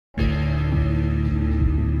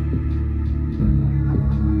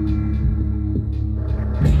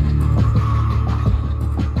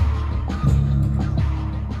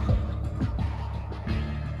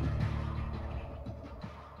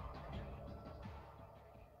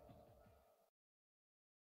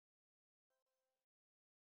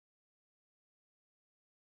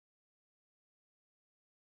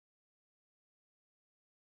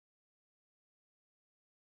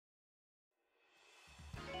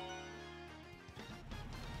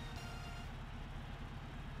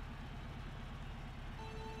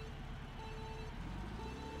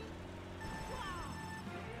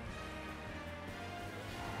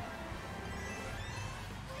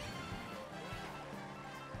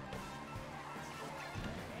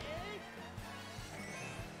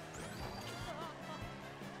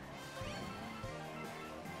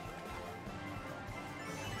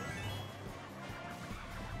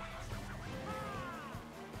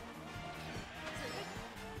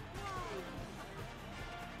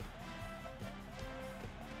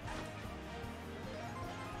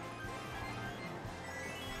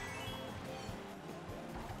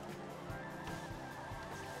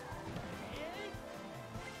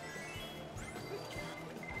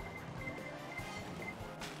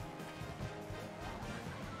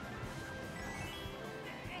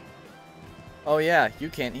Oh yeah, you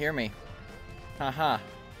can't hear me. Haha.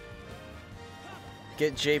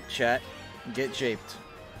 Get japed, chat. Get japed.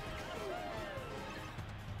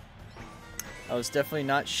 I was definitely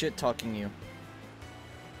not shit-talking you.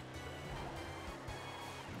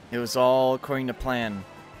 It was all according to plan.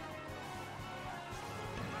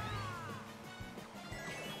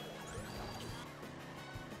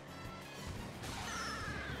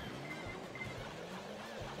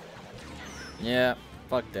 Yeah,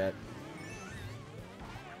 fuck that.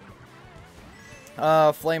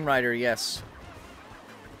 Flame Rider, yes.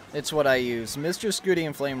 It's what I use. Mr. Scooty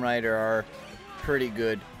and Flame Rider are pretty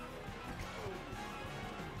good.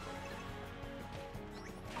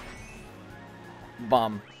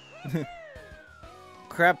 Bomb.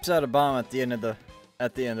 Craps out a bomb at the end of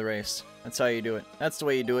the race. That's how you do it. That's the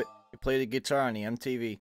way you do it. You play the guitar on the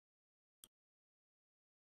MTV.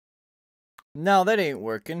 No, that ain't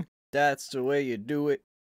working. That's the way you do it.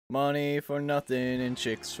 Money for nothing and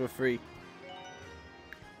chicks for free.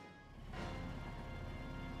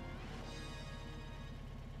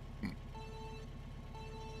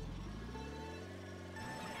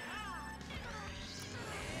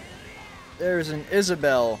 There's an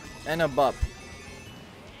Isabel and a Bup.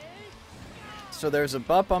 So there's a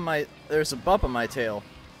Bup on my tail.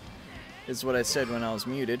 Is what I said when I was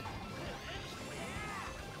muted.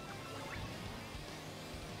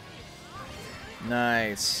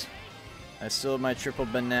 Nice. I still have my triple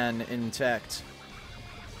banana intact.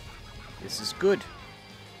 This is good.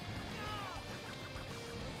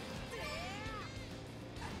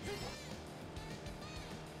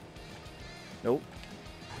 Nope.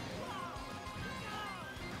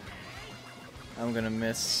 I'm gonna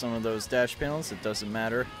miss some of those dash panels. It doesn't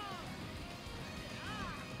matter.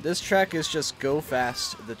 This track is just go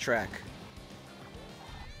fast, the track.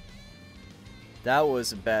 That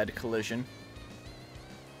was a bad collision.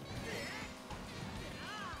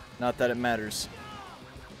 Not that it matters.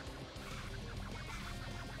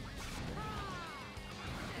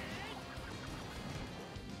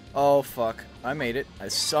 Oh fuck, I made it. I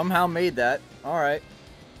somehow made that. Alright.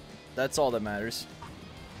 That's all that matters.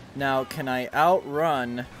 Now, can I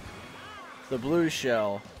outrun the blue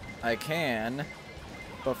shell? I can,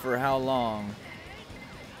 but for how long?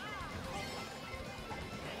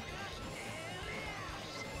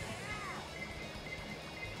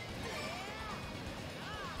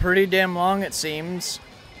 Pretty damn long, it seems.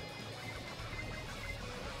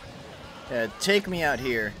 Yeah, take me out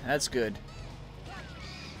here. That's good.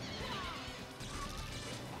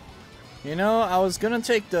 You know, I was gonna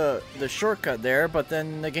take the shortcut there, but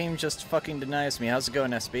then the game just fucking denies me. How's it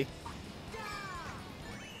going, SB?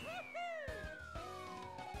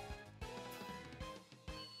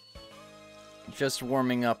 Just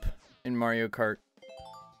warming up in Mario Kart.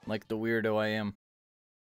 Like the weirdo I am.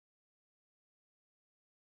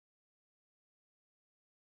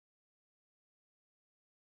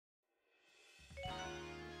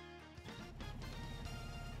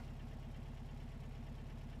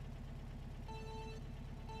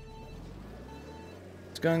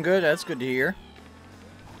 Going good, that's good to hear.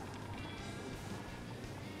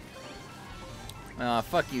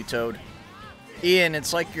 Fuck you, Toad. Ian,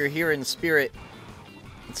 it's like you're here in spirit.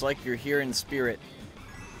 It's like you're here in spirit.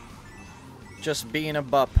 Just being a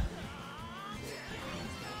bup.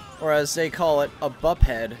 Or as they call it, a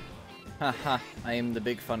buphead. Haha, I am the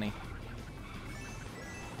big funny.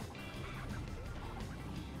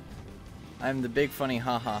 I'm the big funny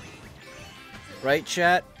haha. Right,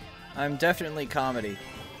 chat? I'm definitely comedy.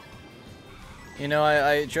 You know,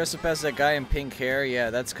 I dress up as that guy in pink hair. Yeah,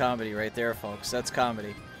 that's comedy right there, folks. That's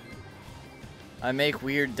comedy. I make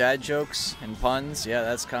weird dad jokes and puns. Yeah,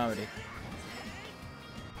 that's comedy.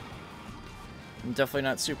 I'm definitely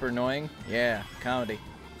not super annoying. Yeah, comedy.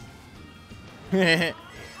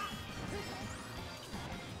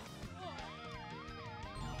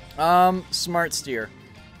 Smart steer.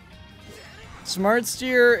 Smart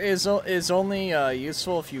steer is only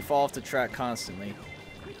useful if you fall off the track constantly.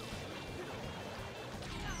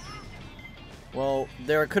 Well,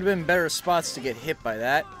 there could have been better spots to get hit by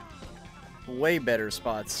that. Way better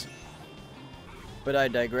spots. But I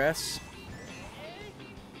digress.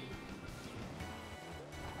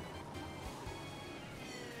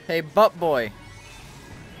 Hey, butt boy.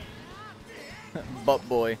 Butt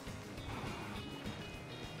boy.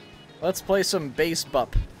 Let's play some bass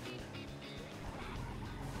bup.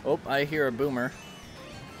 Oh, I hear a boomer.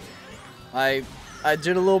 I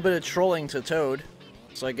did a little bit of trolling to Toad,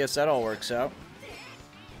 so I guess that all works out.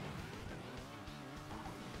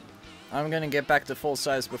 I'm gonna get back to full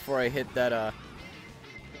size before I hit that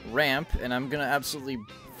ramp, and I'm gonna absolutely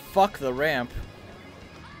fuck the ramp.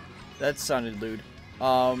 That sounded lewd.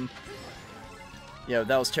 Yeah,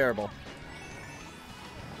 that was terrible.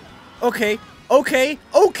 Okay. Okay.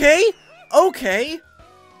 Okay. Okay.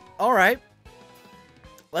 Alright.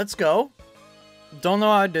 Let's go. Don't know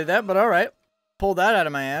how I did that, but alright. Pulled that out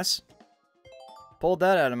of my ass. Pulled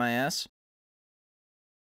that out of my ass.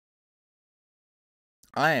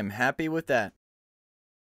 I am happy with that.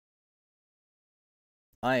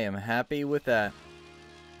 I am happy with that.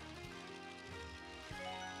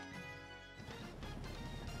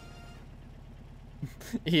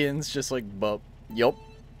 Ian's just like, bup. Yup.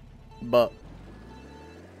 Bup.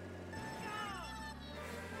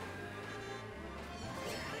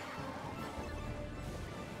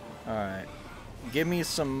 Alright. Give me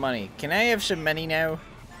some money. Can I have some money now?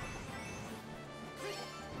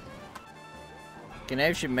 Can I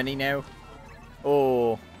have some money now?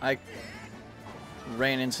 Oh, I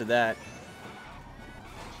ran into that.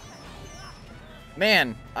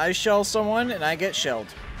 Man, I shell someone and I get shelled.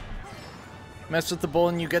 Mess with the bull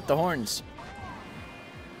and you get the horns.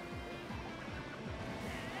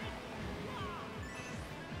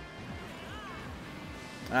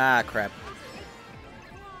 Ah, crap.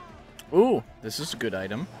 Ooh, this is a good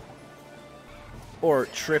item. Or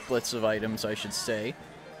triplets of items, I should say.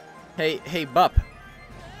 Hey, Bup.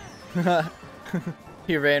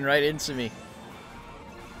 He ran right into me.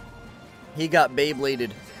 He got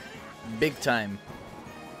Beybladed. Big time.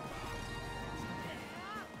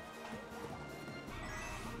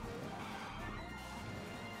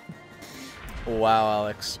 Wow,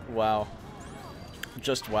 Alex. Wow.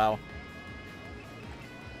 Just wow.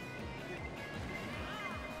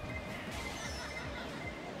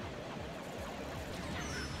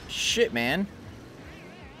 Shit, man.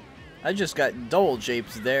 I just got double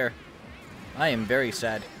japes there. I am very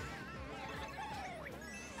sad.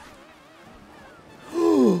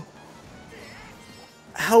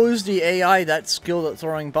 How is the AI that skilled at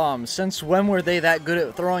throwing bombs? Since when were they that good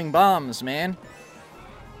at throwing bombs, man?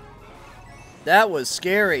 That was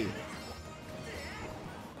scary.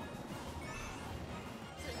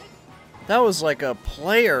 That was like a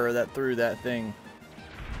player that threw that thing.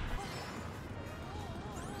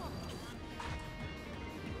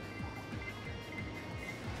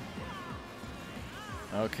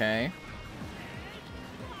 Okay.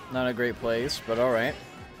 Not a great place, but alright.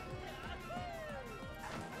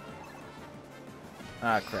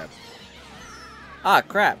 Ah, crap. Ah,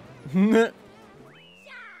 crap.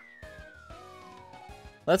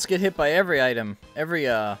 Let's get hit by every item. Every,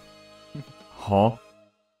 Huh?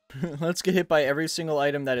 Let's get hit by every single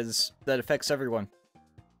item that affects everyone.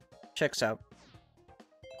 Checks out.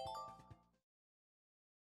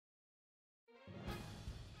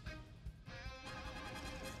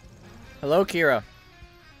 Hello, Kira.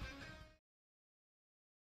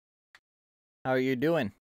 How are you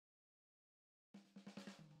doing?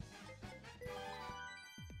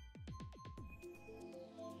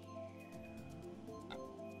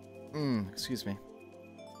 Excuse me.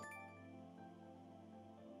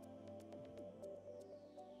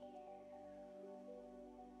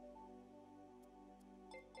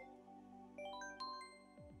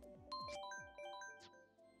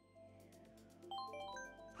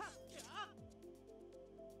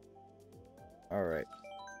 Alright.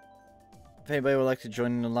 If anybody would like to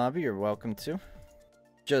join in the lobby, you're welcome to.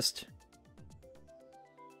 Just...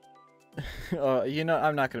 you know,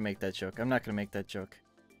 I'm not gonna make that joke. I'm not gonna make that joke.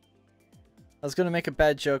 I was gonna make a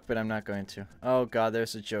bad joke, but I'm not going to. Oh god,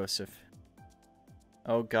 there's a Joseph.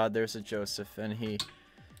 Oh god, there's a Joseph, and he...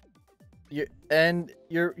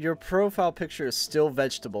 Your profile picture is still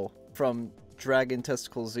vegetable, from Dragon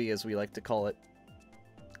Testicle Z, as we like to call it.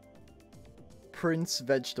 Prince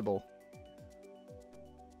Vegetable.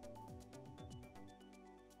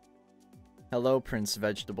 Hello, Prince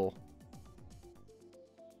Vegetable.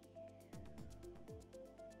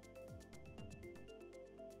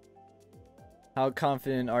 How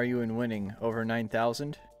confident are you in winning? Over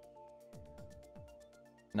 9,000?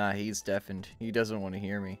 Nah, he's deafened. He doesn't want to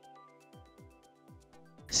hear me.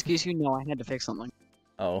 Excuse you, no, I had to fix something.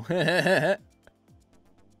 Oh.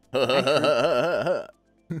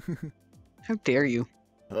 How dare you?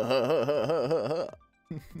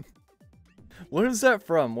 What is that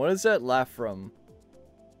from? What is that laugh from?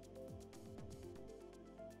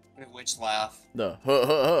 Which laugh? The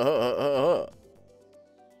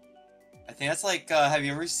I think that's like, have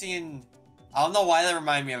you ever seen... I don't know why that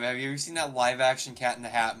reminded me of it. Have you ever seen that live-action Cat in the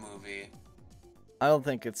Hat movie? I don't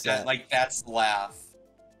think it's that. Like, that's laugh.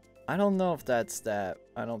 I don't know if that's that.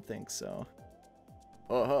 I don't think so.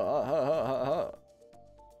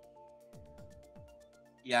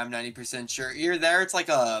 Yeah, I'm 90% sure. Either there, it's like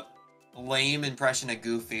a lame impression of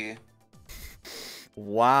Goofy.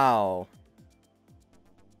 Wow.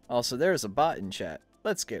 Also, there's a bot in chat.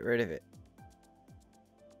 Let's get rid of it.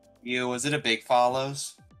 Was it a big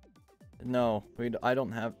follows? No, I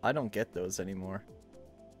don't get those anymore.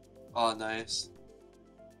 Oh, nice.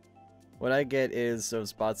 What I get is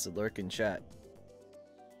those bots that lurk in chat.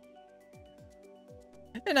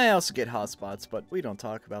 And I also get hotspots, but we don't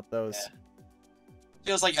talk about those. Yeah.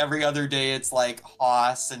 Feels like every other day it's like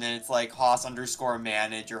Hoss, and then it's like Hoss underscore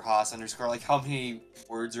manage or Hoss underscore. Like, how many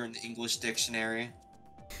words are in the English dictionary?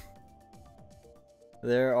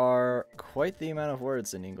 There are quite the amount of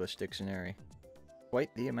words in English dictionary.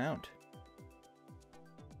 Quite the amount.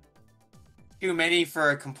 Too many for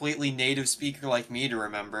a completely native speaker like me to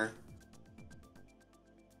remember.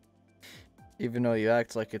 Even though you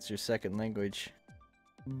act like it's your second language.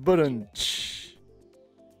 But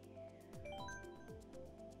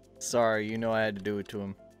sorry, you know I had to do it to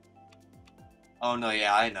him. Oh no,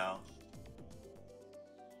 yeah, I know.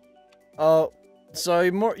 Oh, so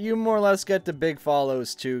you more or less get the big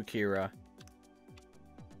follows too, Kira.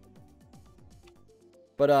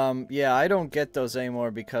 But yeah, I don't get those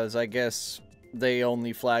anymore because I guess they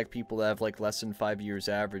only flag people that have like less than 5 years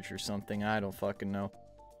average or something. I don't fucking know.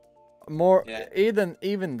 Yeah.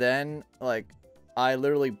 Even then, like, I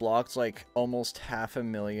literally blocked like almost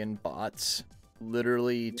 500,000 bots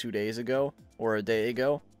literally 2 days ago or a day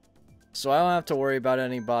ago. So I don't have to worry about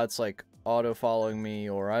any bots like auto following me,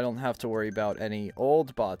 or I don't have to worry about any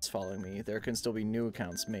old bots following me. There can still be new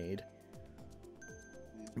accounts made.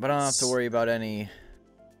 But I don't have to worry about any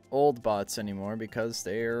old bots anymore because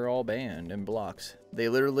they're all banned and blocked. They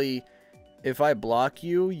literally, if I block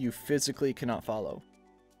you, you physically cannot follow.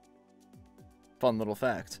 Fun little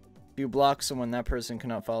fact. If you block someone, that person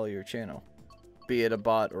cannot follow your channel, be it a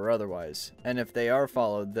bot or otherwise. And if they are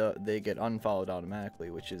followed, they get unfollowed automatically,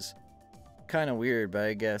 which is kind of weird, but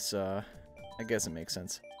I guess it makes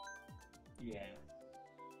sense. Yeah.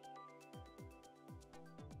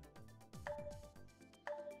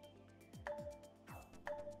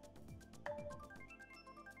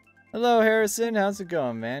 Hello, Harrison. How's it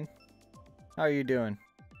going, man? How are you doing?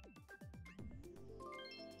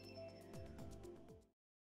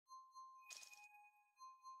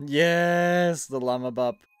 Yes, the llama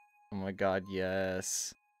bup. Oh my god,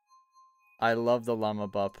 yes. I love the llama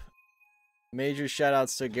bup. Major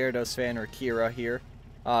shoutouts to Gyarados fan or Kira here.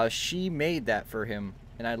 She made that for him,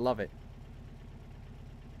 and I love it.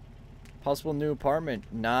 Possible new apartment.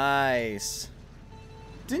 Nice.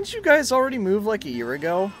 Didn't you guys already move like a year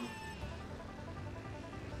ago?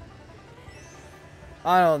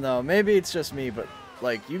 I don't know. Maybe it's just me, but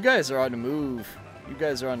like, you guys are on the move. You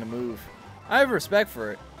guys are on the move. I have respect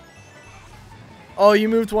for it. Oh, you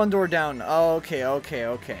moved one door down. Oh, okay.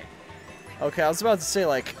 Okay, I was about to say,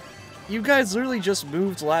 like, you guys literally just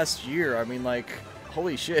moved last year. I mean, like,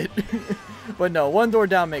 holy shit. But no, one door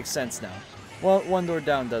down makes sense now. One door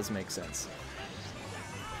down does make sense.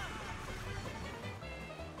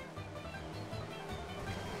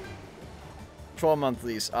 $12-month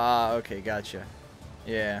lease. Ah, okay, gotcha.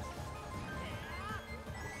 Yeah.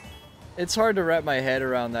 It's hard to wrap my head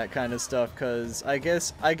around that kind of stuff, because I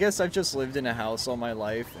guess I've just lived in a house all my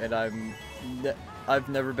life, and I've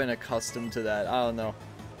never been accustomed to that. I don't know.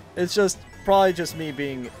 It's just probably just me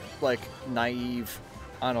being, like, naive.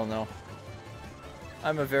 I don't know.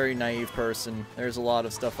 I'm a very naive person. There's a lot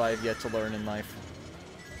of stuff I have yet to learn in life.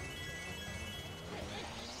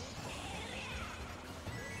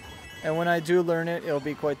 And when I do learn it, it'll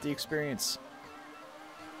be quite the experience.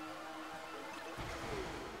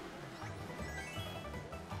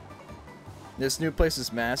 This new place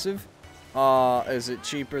is massive. Is it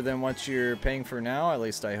cheaper than what you're paying for now? At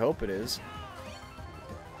least I hope it is.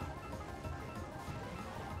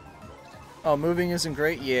 Oh, moving isn't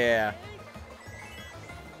great? Yeah.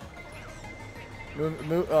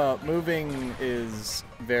 Moving is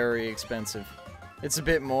very expensive. It's a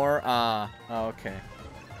bit more? Okay.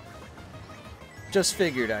 Just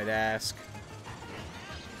figured I'd ask.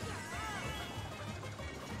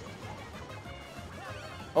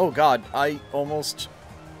 Oh god, I almost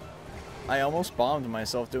bombed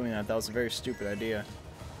myself doing that. That was a very stupid idea.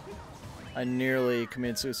 I nearly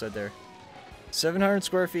committed suicide there. 700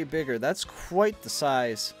 square feet bigger. That's quite the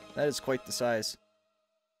size. That is quite the size.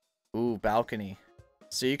 Ooh, balcony.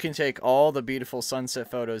 So you can take all the beautiful sunset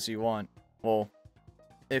photos you want. Well,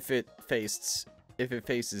 if it faces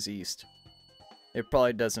east. It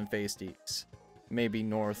probably doesn't face east. Maybe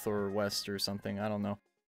north or west or something. I don't know.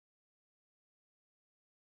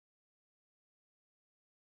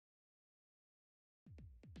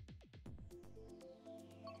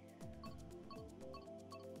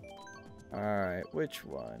 Alright, which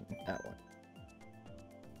one? That one.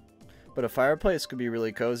 But a fireplace could be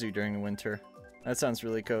really cozy during the winter. That sounds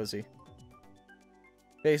really cozy.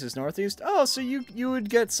 Faces northeast? Oh, so you would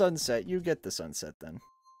get sunset. You get the sunset then.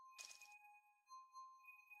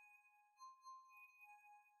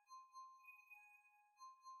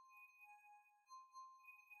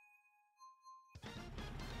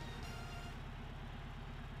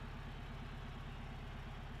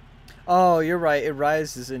 Oh, you're right. It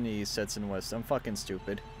rises in the east, sets in west. I'm fucking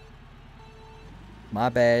stupid. My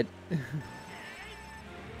bad.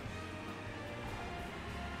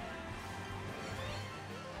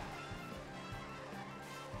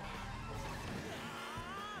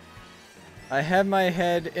 I had my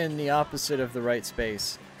head in the opposite of the right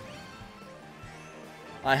space.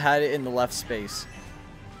 I had it in the left space.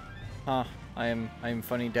 Huh. I am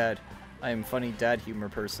funny dad. I am funny dad humor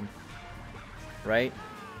person. Right?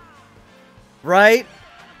 Right?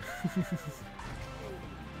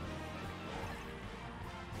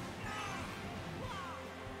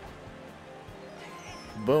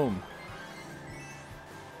 Boom.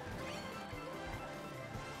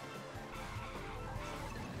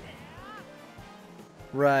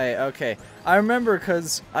 Right, okay. I remember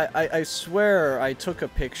because I swear I took a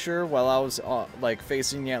picture while I was like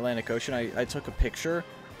facing the Atlantic Ocean. I took a picture.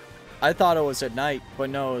 I thought it was at night,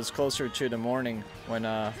 but no, it was closer to the morning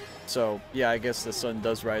when so yeah, I guess the sun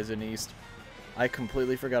does rise in the east. I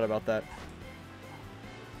completely forgot about that.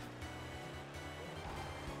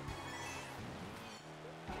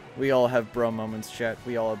 We all have bro moments, chat.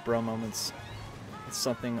 We all have bro moments. It's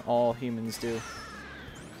something all humans do.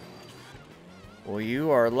 Well, you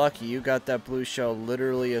are lucky. You got that blue shell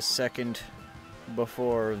literally a second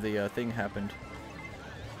before the thing happened.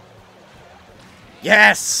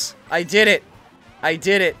 Yes! I did it! I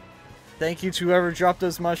did it! Thank you to whoever dropped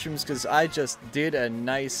those mushrooms, because I just did a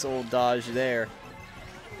nice old dodge there.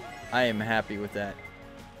 I am happy with that.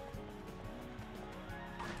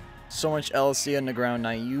 So much LC on the ground, and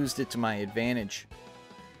I used it to my advantage.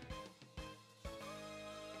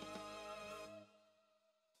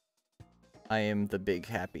 I am the big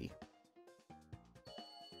happy.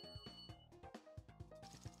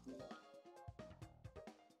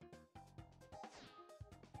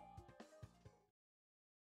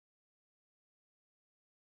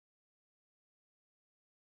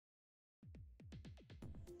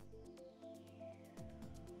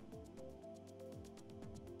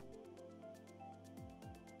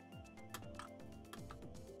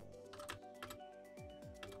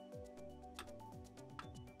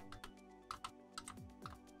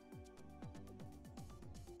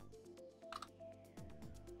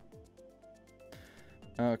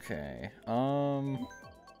 Okay,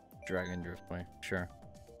 Dragon Drift Boy, sure.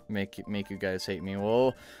 Make you guys hate me.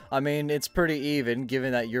 Well, I mean, it's pretty even,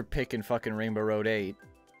 given that you're picking fucking Rainbow Road 8.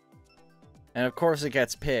 And of course it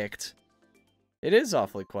gets picked. It is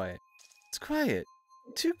awfully quiet. It's quiet.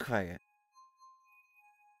 Too quiet.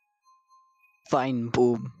 Fine,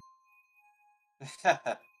 boom.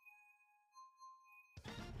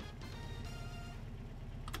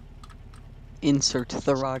 Insert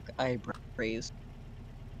the rock eyebrow raise.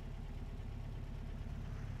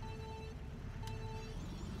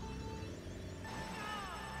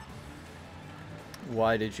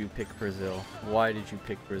 Why did you pick Brazil? Why did you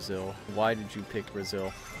pick Brazil? Why did you pick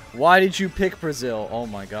Brazil? Why did you pick Brazil? Oh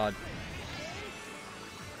my god.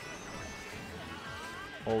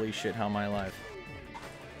 Holy shit, how am I alive?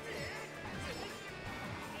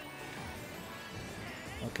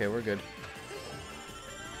 Okay, we're good.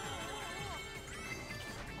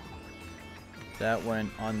 That went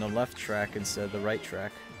on the left track instead of the right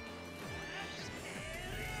track.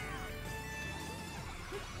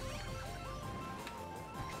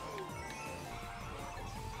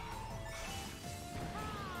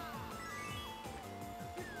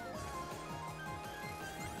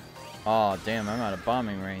 Aw, damn, I'm out of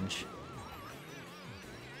bombing range.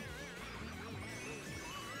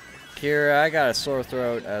 Kira, I got a sore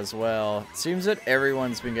throat as well. It seems that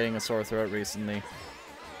everyone's been getting a sore throat recently.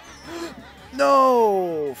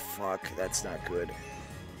 No! Fuck, that's not good.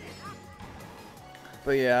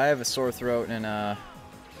 But yeah, I have a sore throat and,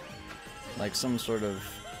 like some sort of...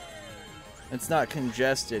 It's not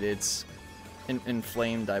congested, it's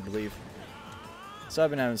inflamed, I believe. So I've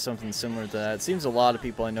been having something similar to that. It seems a lot of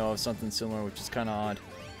people I know have something similar, which is kind of odd.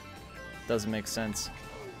 Doesn't make sense.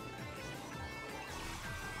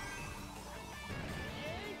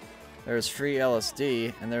 There's free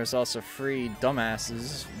LSD, and there's also free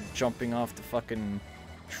dumbasses jumping off the fucking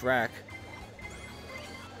track.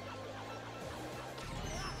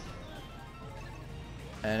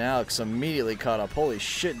 And Alex immediately caught up. Holy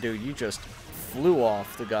shit, dude, you just flew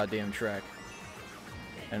off the goddamn track.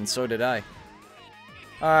 And so did I.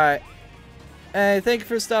 Alright. Hey, thank you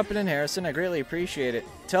for stopping in, Harrison. I greatly appreciate it.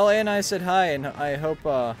 Tell Ann I said hi, and I hope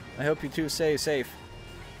you two stay safe.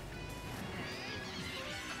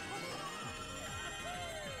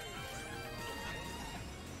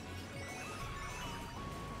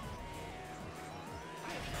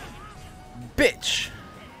 Bitch!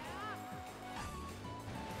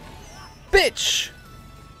 Bitch!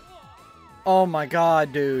 Oh my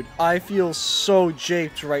god, dude. I feel so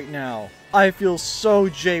japed right now. I feel so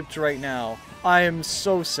japed right now. I am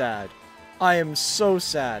so sad. I am so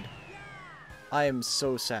sad. I am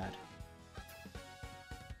so sad.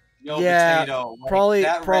 Yo, yeah, Potato,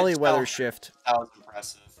 like, probably weather shift. That was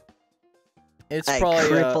impressive. It's I probably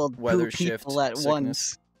crippled weather two shift people at sickness.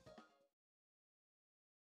 once.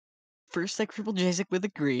 First I crippled Jacek with a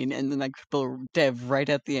green, and then I crippled Dev right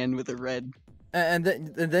at the end with a red. And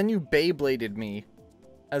then you Beybladed me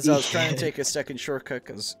as I was trying to take a second shortcut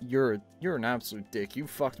because you're an absolute dick. You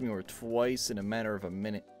fucked me over twice in a matter of a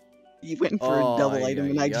minute. You went for a double item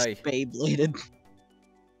and I just Beybladed.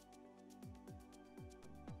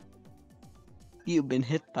 You've been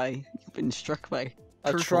struck by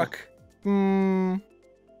a purple. truck. I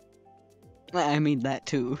mean that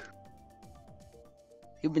too.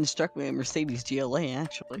 You've been struck by a Mercedes GLA,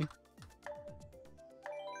 actually.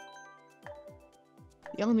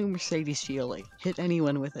 The all-new Mercedes GLA. Hit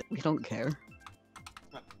anyone with it, we don't care.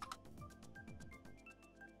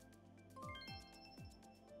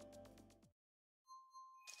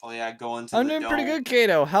 Oh yeah, going to I'm the doing pretty dome. good,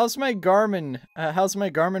 Kato. How's my Garmin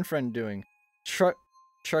friend doing? Truck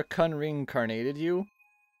reincarnated you?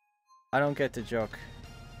 I don't get the joke.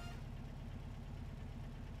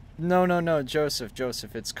 No, Joseph,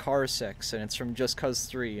 it's car sex, and it's from Just Cause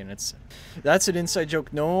 3, and that's an inside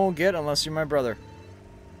joke no one will get unless you're my brother.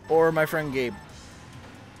 Or my friend Gabe.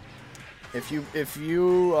 If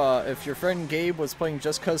your friend Gabe was playing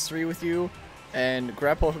Just Cause 3 with you, and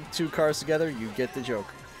grapple hooked two cars together, you get the joke.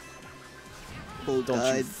 Oh,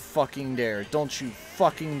 don't you fucking dare. Don't you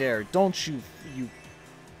fucking dare. Don't you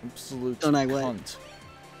absolute cunt.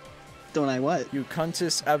 Don't I what? You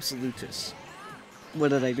cuntus absolutus. What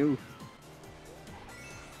did I do?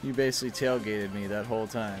 You basically tailgated me that whole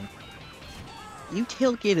time. You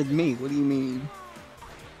tailgated me? What do you mean?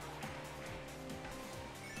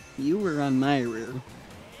 You were on my rear.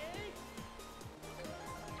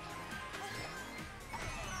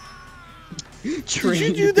 Did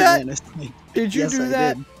you do that? Did you do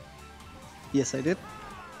that? Did. Yes, I did.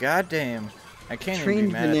 God damn. I can't even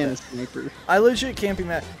be mad banana at that. sniper. I legit can't be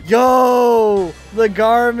mad. Yo! The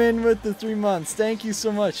Garmin with the 3 months. Thank you so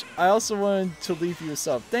much. I also wanted to leave you a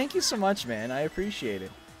sub. Thank you so much, man. I appreciate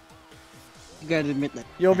it. You gotta admit that.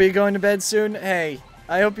 You'll be going to bed soon? Hey,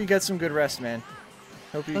 I hope you get some good rest, man.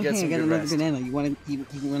 Hope you get some good rest. I got another banana.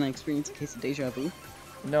 You wanna experience a case of deja vu?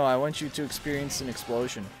 No, I want you to experience an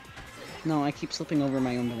explosion. No, I keep slipping over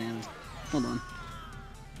my own bananas. Hold on.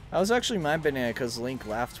 That was actually my banana because Link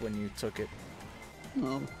laughed when you took it.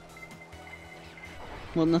 Oh.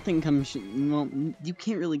 Well, nothing comes. Well, you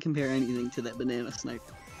can't really compare anything to that banana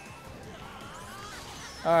sniper.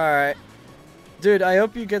 Alright. Dude, I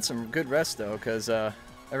hope you get some good rest though, because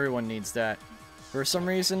everyone needs that. For some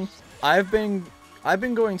reason, I've been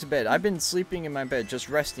going to bed. I've been sleeping in my bed, just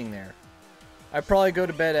resting there. I probably go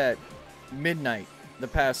to bed at midnight the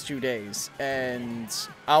past 2 days, and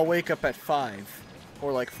I'll wake up at 5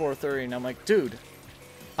 or like 4:30, and I'm like, dude,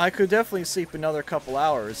 I could definitely sleep another couple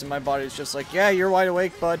hours, and my body's just like, yeah, you're wide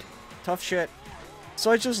awake, bud. Tough shit. So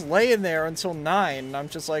I just lay in there until 9, and I'm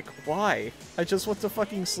just like, why? I just want to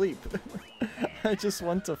fucking sleep. I just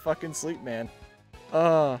want to fucking sleep, man.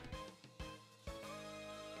 The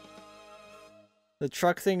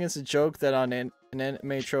truck thing is a joke that on an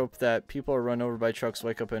anime trope that people are run over by trucks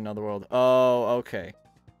wake up in another world. Oh, okay.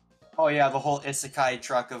 Oh yeah, the whole isekai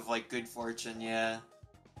truck of like good fortune, yeah.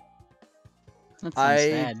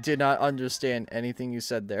 I did not understand anything you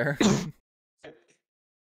said there.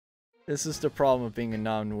 This is the problem of being a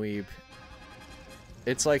non-weeb.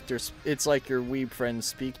 It's like your weeb friends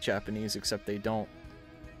speak Japanese, except they don't.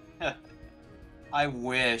 I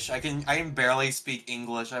wish. I can barely speak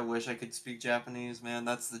English. I wish I could speak Japanese, man.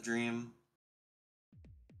 That's the dream.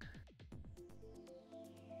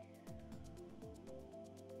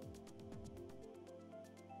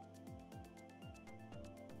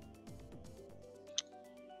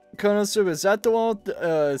 Konosuba, is that the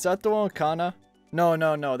one with Kana?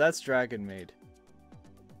 No, that's Dragon Maid.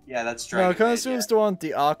 Yeah, that's Dragon Maid. No, Konosuba's the one with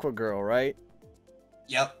the Aqua Girl, right?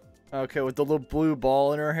 Yep. Okay, with the little blue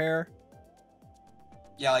ball in her hair.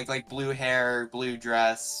 Yeah, like blue hair, blue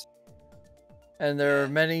dress. And there are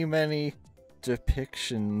many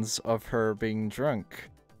depictions of her being drunk.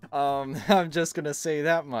 I'm just gonna say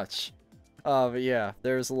that much. But yeah,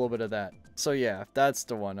 there's a little bit of that. So yeah, that's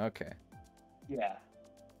the one, okay. Yeah.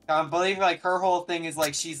 I believe like her whole thing is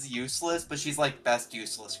like she's useless, but she's like best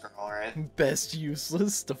useless girl, right? Best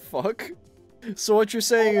useless? The fuck? So what you're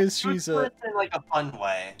saying is she's in like a fun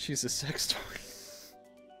way. she's a sex toy.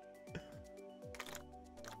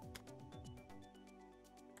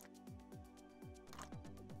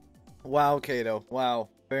 Wow, Kato. Wow.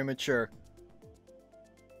 Very mature.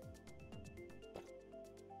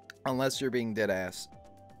 Unless you're being dead ass.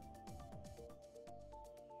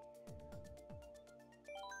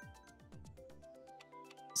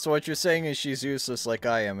 So what you're saying is she's useless like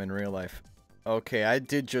I am in real life. Okay, I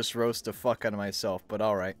did just roast the fuck out of myself, but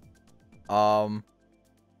alright.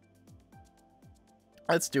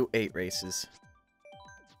 Let's do 8 races.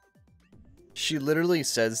 She literally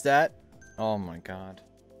says that? Oh my god.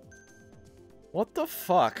 What the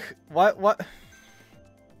fuck? What?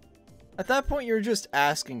 At that point, you're just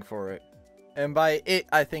asking for it. And by it,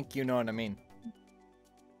 I think you know what I mean.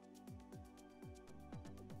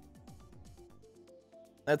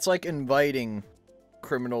 That's like inviting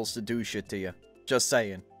criminals to do shit to you. Just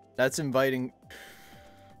saying. That's inviting...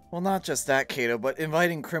 Well, not just that, Kato, but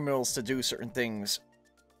inviting criminals to do certain things.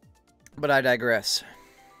 But I digress.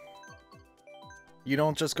 You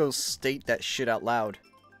don't just go state that shit out loud.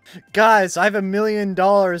 Guys, I have $1 million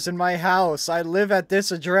in my house. I live at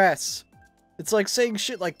this address. It's like saying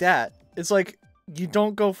shit like that. It's like, you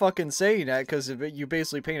don't go fucking saying that because you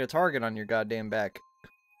basically paint a target on your goddamn back.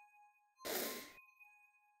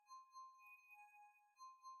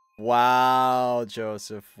 Wow,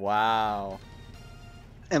 Joseph. Wow.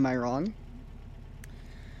 Am I wrong?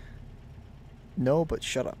 No, but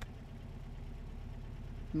shut up.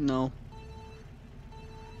 No.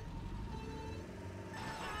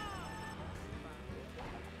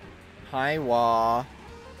 Hi, Wah.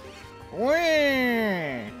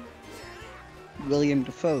 Wah! William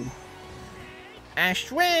Dafoe.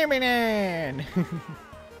 Ashwaminan!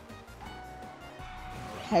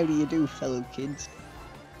 How do you do, fellow kids?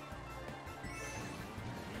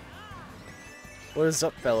 What is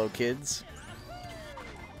up, fellow kids?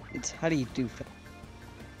 It's how do you do,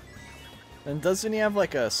 And doesn't he have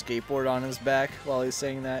like a skateboard on his back while he's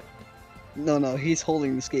saying that? No, he's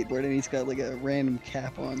holding the skateboard and he's got like a random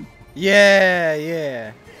cap on. Yeah,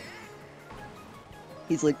 yeah.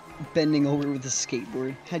 He's like bending over with a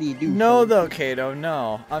skateboard. How do you do? No, though, Kato,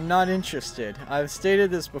 no. I'm not interested. I've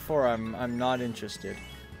stated this before. I'm not interested.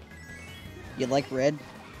 You like red?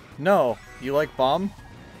 No. You like bomb?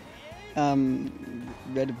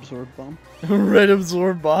 Red absorb bomb. Red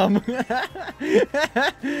absorb bomb. No.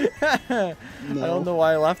 I don't know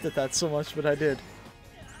why I laughed at that so much, but I did.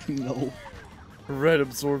 No. Red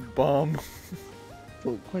absorb bomb.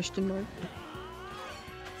 Oh, question mark?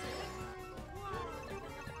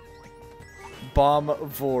 Bomb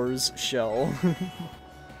Vor's shell.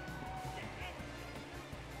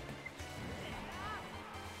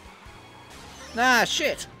 Nah,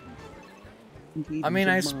 shit. I mean,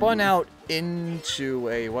 I spun out into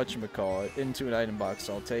a whatchamacallit, into an item box,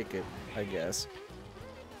 so I'll take it, I guess.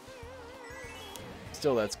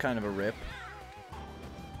 Still, that's kind of a rip.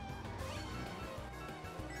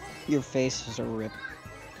 Your face is a rip.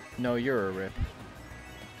 No, you're a rip.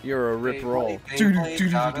 You're a rip roll.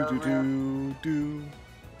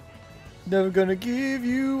 Never gonna give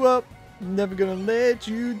you up. Never gonna let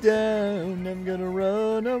you down. Never gonna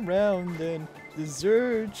run around and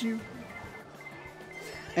desert you.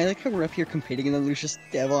 I like how we're up here competing and then there's just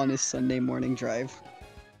Dev on his Sunday morning drive.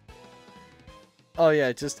 Oh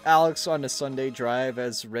yeah, just Alex on a Sunday drive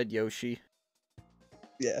as Red Yoshi.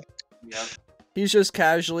 Yeah. Yep. He's just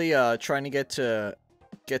casually trying to get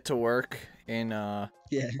to work in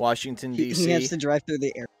Washington D.C. He has to drive through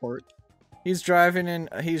the airport. He's driving on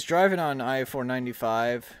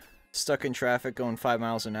I-495, stuck in traffic going 5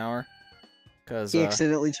 miles an hour. Cause he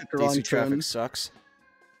accidentally took a wrong DC traffic turn. sucks.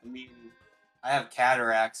 I mean, I have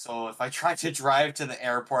cataracts, so if I tried to drive to the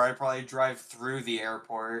airport, I'd probably drive through the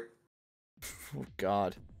airport. Oh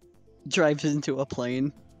god. Drives into a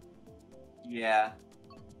plane. Yeah.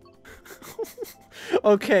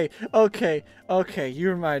 Okay, you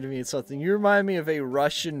reminded me of something. You remind me of a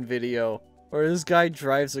Russian video where this guy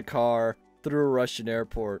drives a car through a Russian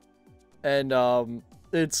airport. And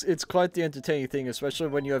it's quite the entertaining thing, especially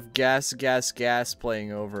when you have gas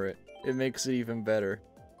playing over it. It makes it even better.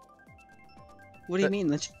 What do you mean?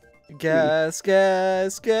 That's Gas,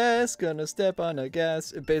 gonna step on a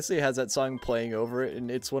gas. It basically has that song playing over it, and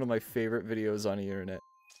it's one of my favorite videos on the internet.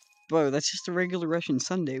 Bro, that's just a regular Russian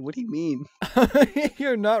Sunday. What do you mean?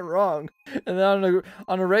 You're not wrong. And then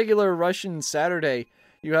on a regular Russian Saturday,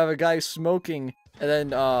 you have a guy smoking, and then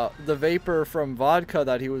the vapor from vodka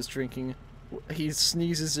that he was drinking, he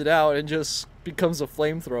sneezes it out and just becomes a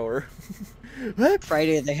flamethrower.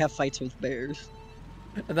 Friday they have fights with bears.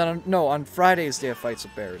 And then on Fridays they have fights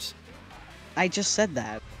with bears. I just said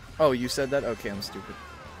that. Oh, you said that? Okay, I'm stupid.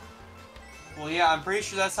 Well, yeah, I'm pretty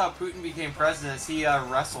sure that's how Putin became president. Is he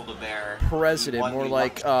wrestled a bear. President, more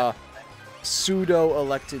like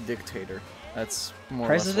pseudo-elected dictator. That's more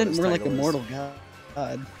President, more like a is. mortal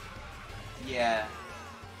god. Yeah.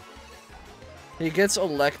 He gets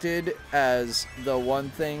elected as the one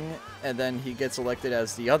thing, and then he gets elected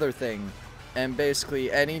as the other thing. And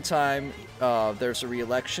basically, anytime there's a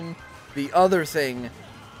re-election, the other thing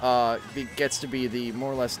gets to be the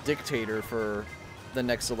more or less dictator for the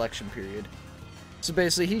next election period. So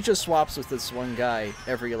basically, he just swaps with this one guy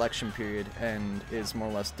every election period and is more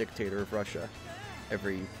or less dictator of Russia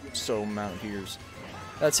every so amount of years.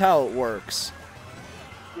 That's how it works.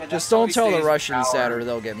 Yeah, Just don't tell the Russians that or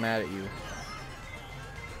they'll get mad at you.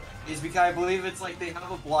 Is because I believe it's like they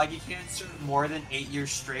have a blog. You can't serve more than 8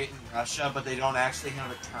 years straight in Russia, but they don't actually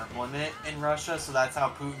have a term limit in Russia, so that's how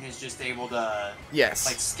Putin is just able to Yes.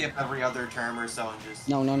 like skip every other term or so and just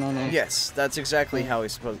No. Yes, that's exactly how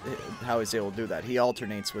he's able to do that. He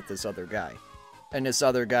alternates with this other guy. And this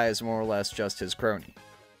other guy is more or less just his crony.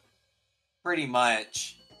 pretty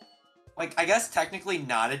much. Like, I guess technically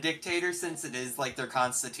not a dictator since it is like their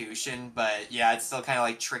constitution, but yeah, it's still kind of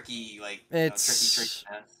like tricky, like trickiness.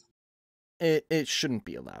 It shouldn't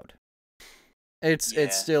be allowed.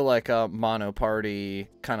 It's still like a mono-party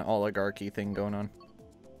kind of oligarchy thing going on.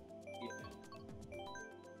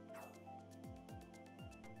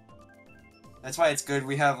 That's why it's good.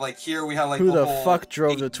 We have like here we have like Who the whole fuck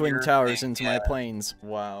drove the Twin Towers thing, into my planes?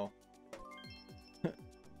 Wow.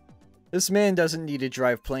 This man doesn't need to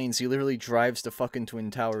drive planes. He literally drives the fucking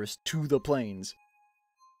Twin Towers to the planes.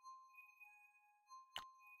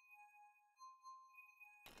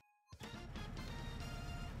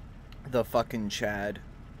 The fucking Chad.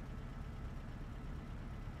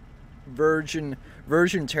 Virgin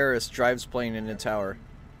terrorist drives plane in a tower.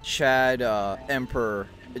 Chad Emperor.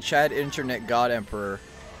 Chad Internet God Emperor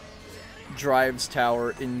drives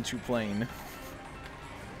tower into plane.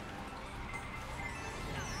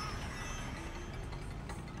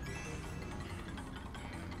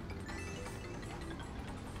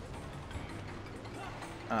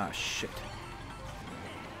 Ah, shit.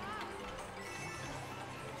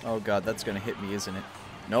 Oh god, that's gonna hit me, isn't it?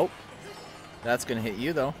 Nope. That's gonna hit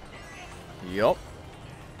you, though. Yup.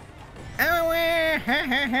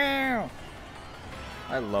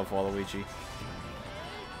 I love Waluigi.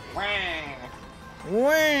 Wang.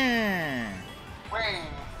 Wah! Wang.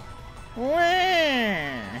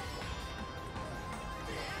 Wah!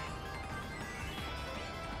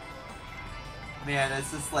 Man,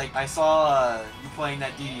 it's just like I saw you playing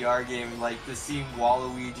that DDR game, and like just seeing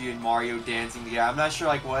Waluigi and Mario dancing together. I'm not sure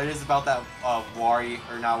like what it is about that Wario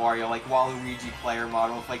or not Wario, like Waluigi player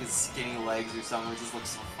model with like his skinny legs or something. It just looks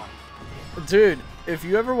so funny. Dude, if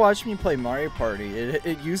you ever watch me play Mario Party,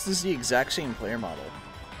 it uses the exact same player model.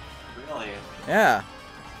 Really? Yeah.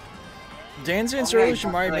 Dance Dance Okay,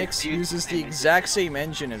 Revolution Mario like, Mix use uses the the same exact same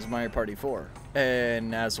engine as Mario Party 4.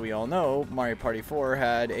 And as we all know, Mario Party 4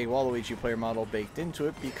 had a Waluigi player model baked into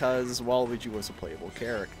it because Waluigi was a playable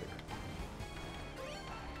character.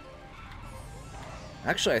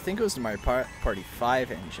 Actually, I think it was the Mario Party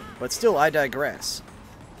 5 engine, but still, I digress.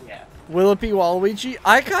 Yeah. Will it be Waluigi?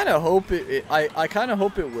 I kind of hope I kind of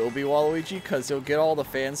hope it will be Waluigi because it'll get all the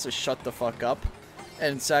fans to shut the fuck up.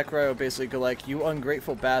 And Sakurai will basically go like, you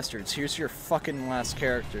ungrateful bastards, here's your fucking last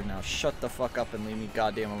character, now shut the fuck up and leave me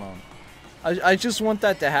goddamn alone. I just want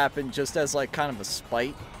that to happen just as like kind of a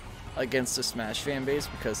spite against the Smash fan base,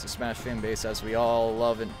 because the Smash fan base, as we all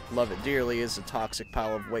love it dearly, is a toxic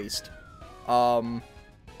pile of waste.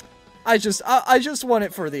 I just want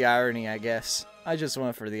it for the irony, I guess. I just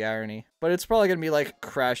want it for the irony. But it's probably gonna be like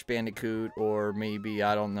Crash Bandicoot or maybe,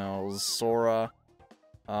 I don't know, Sora.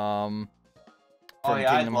 From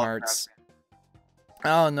Kingdom Hearts.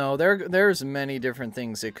 Oh no, there's many different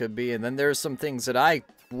things it could be, and then there's some things that I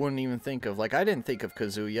wouldn't even think of. Like, I didn't think of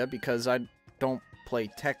Kazuya because I don't play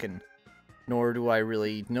Tekken, nor do I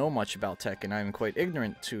really know much about Tekken. I'm quite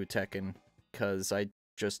ignorant to Tekken because I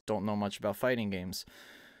just don't know much about fighting games.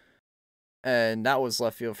 And that was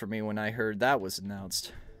left field for me when I heard that was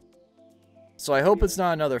announced. So I hope it's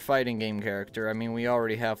not another fighting game character. I mean, we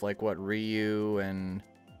already have like what, Ryu and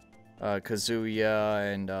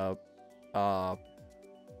Kazuya and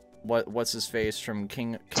what's his face from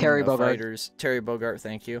King Terry of Bogard. Fighters. Terry Bogard,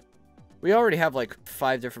 thank you. We already have like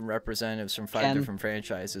 5 different representatives from 5 Ken. different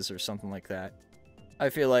franchises or something like that. I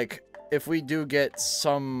feel like if we do get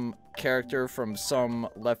some character from some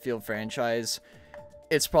left field franchise,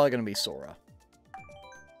 it's probably going to be Sora.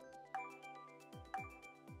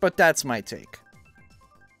 But that's my take.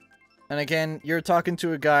 And again, you're talking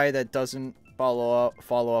to a guy that doesn't follow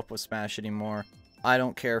up with Smash anymore. I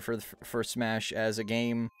don't care for Smash as a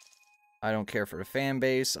game. I don't care for the fan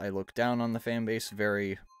base. I look down on the fan base.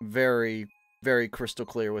 Very, very, very crystal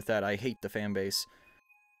clear with that. I hate the fan base.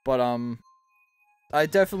 But I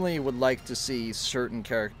definitely would like to see certain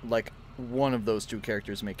like one of those 2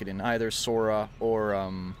 characters make it in, either Sora or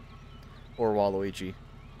Waluigi.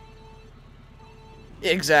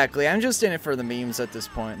 Exactly. I'm just in it for the memes at this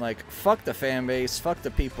point. Like, fuck the fan base. Fuck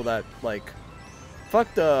the people that, like...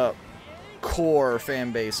 Fuck the core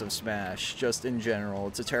fan base of Smash, just in general.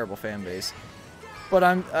 It's a terrible fan base. But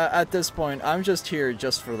I'm, at this point, I'm just here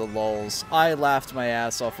just for the lulz. I laughed my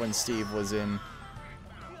ass off when Steve was in.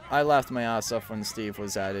 I laughed my ass off when Steve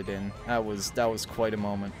was added in. That was quite a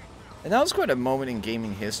moment. And that was quite a moment in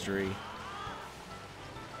gaming history.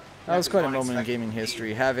 That was quite a moment in gaming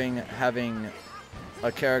history, having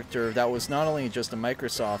a character that was not only just a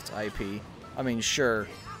Microsoft IP. I mean, sure,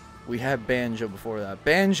 we had Banjo before that.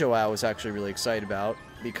 Banjo I was actually really excited about,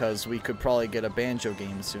 because we could probably get a Banjo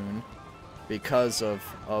game soon, because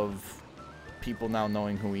of people now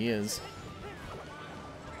knowing who he is.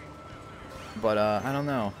 But, I don't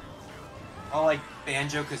know. Oh, like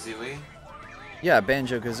Banjo-Kazooie? Yeah,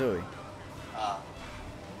 Banjo-Kazooie.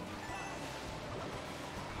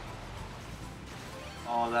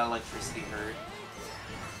 Oh, that electricity hurt.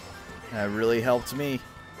 That really helped me.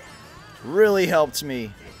 Really helped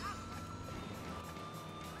me.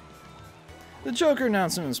 The Joker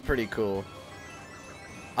announcement was pretty cool.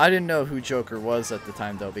 I didn't know who Joker was at the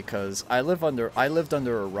time though, because I lived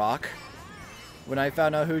under a rock when I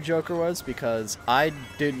found out who Joker was, because I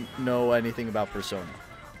didn't know anything about Persona.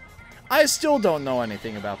 I still don't know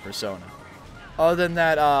anything about Persona, other than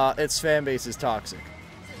that its fan base is toxic.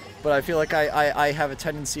 But I feel like I have a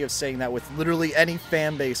tendency of saying that with literally any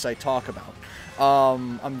fan base I talk about.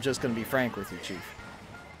 I'm just gonna be frank with you, Chief.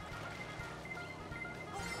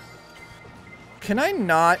 Can I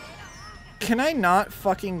not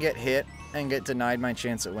fucking get hit and get denied my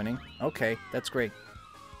chance at winning? Okay, that's great.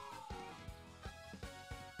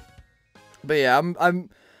 But yeah,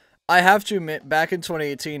 I have to admit, back in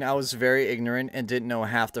 2018, I was very ignorant and didn't know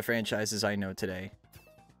half the franchises I know today.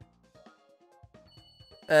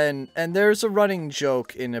 And there's a running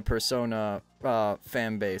joke in the Persona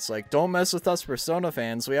fan base, like, don't mess with us Persona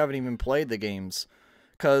fans, we haven't even played the games.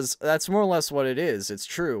 Because that's more or less what it is, it's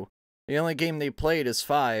true. The only game they played is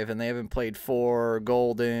 5, and they haven't played 4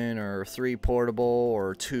 Golden, or 3 Portable,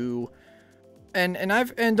 or 2. And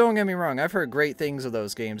don't get me wrong, I've heard great things of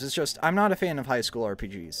those games, it's just, I'm not a fan of high school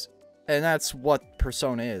RPGs. And that's what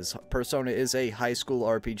Persona is. Persona is a high school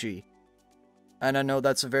RPG. And I know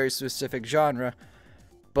that's a very specific genre,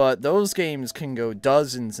 but those games can go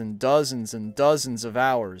dozens and dozens and dozens of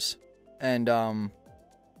hours. And,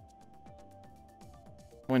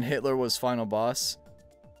 when Hitler was final boss,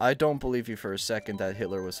 I don't believe you for a second that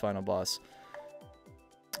Hitler was final boss.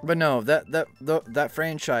 But no, that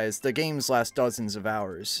franchise, the games last dozens of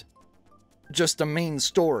hours. Just the main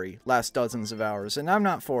story lasts dozens of hours, and I'm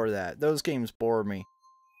not for that. Those games bore me.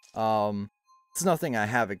 It's nothing I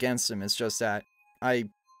have against them, it's just that I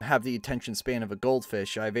have the attention span of a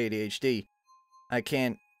goldfish. I have ADHD. I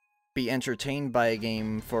can't be entertained by a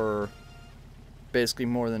game for basically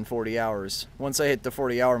more than 40 hours. Once I hit the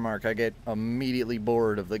 40-hour mark, I get immediately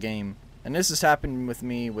bored of the game. And this has happened with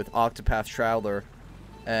me with Octopath Traveler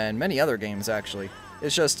and many other games, actually.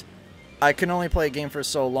 It's just, I can only play a game for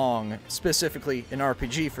so long, specifically an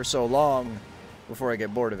RPG for so long, before I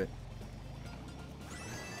get bored of it.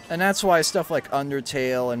 And that's why stuff like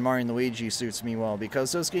Undertale and Mario & Luigi suits me well,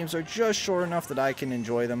 because those games are just short enough that I can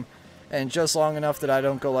enjoy them, and just long enough that I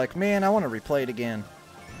don't go like, man, I want to replay it again.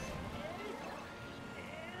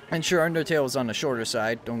 And sure, Undertale is on the shorter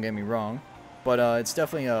side, don't get me wrong, but it's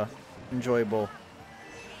definitely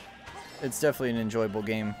it's definitely an enjoyable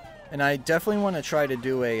game. And I definitely want to try to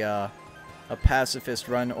do a pacifist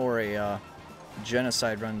run or a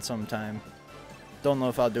genocide run sometime. Don't know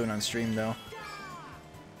if I'll do it on stream though.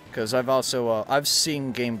 Because I've also, I've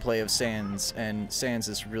seen gameplay of Sans, and Sans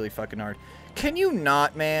is really fucking hard. Can you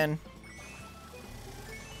not, man?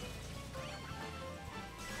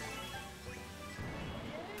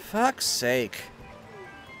 Fuck's sake.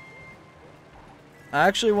 I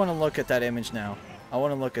actually want to look at that image now. I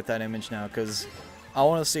want to look at that image now, because I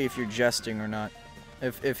want to see if you're jesting or not.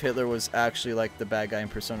 If Hitler was actually like the bad guy in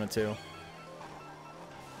Persona 2.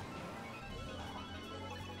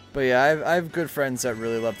 But yeah, I have good friends that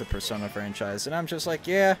really love the Persona franchise, and I'm just like,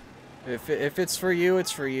 yeah, if it's for you,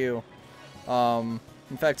 it's for you.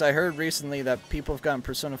 In fact, I heard recently that people have gotten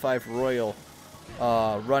Persona 5 Royal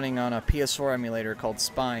running on a PS4 emulator called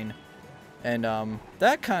Spine. And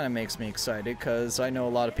that kind of makes me excited, because I know a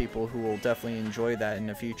lot of people who will definitely enjoy that in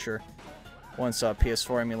the future once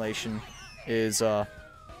PS4 emulation is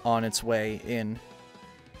on its way in.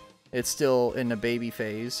 It's still in the baby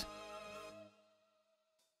phase.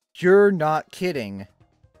 You're not kidding.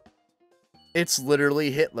 It's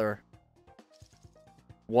literally Hitler.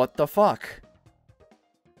 What the fuck?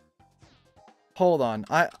 Hold on.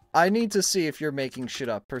 I need to see if you're making shit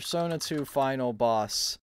up. Persona 2 final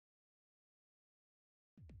boss.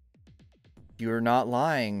 You're not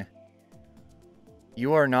lying.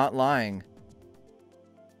 You are not lying.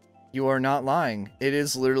 You are not lying. It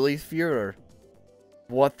is literally Führer.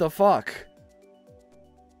 What the fuck?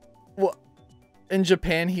 What? In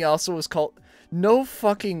Japan, he also was called... No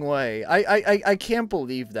fucking way. I can't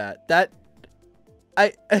believe that.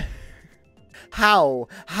 How?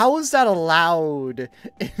 How is that allowed?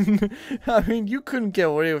 I mean, you couldn't get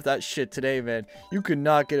away with that shit today, man. You could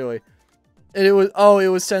not get away. And it was... Oh, it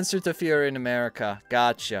was censored to Führer in America.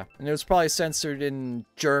 Gotcha. And it was probably censored in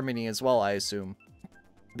Germany as well, I assume.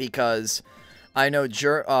 Because... I know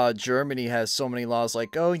Germany has so many laws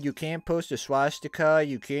like, oh, you can't post a swastika,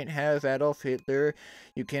 you can't have Adolf Hitler,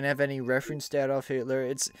 you can't have any reference to Adolf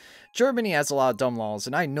Hitler. Germany has a lot of dumb laws,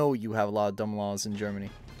 and I know you have a lot of dumb laws in Germany.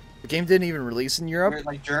 The game didn't even release in Europe. Where,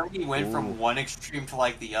 like, Germany went from one extreme to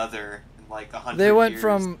like the other in like 100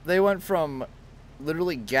 years. They went from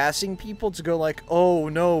literally gassing people to go like, oh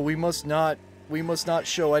no, we must not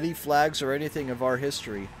show any flags or anything of our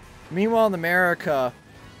history. Meanwhile, in America,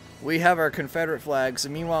 we have our Confederate flags,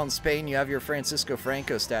 and meanwhile in Spain you have your Francisco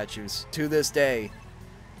Franco statues, to this day.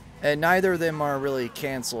 And neither of them are really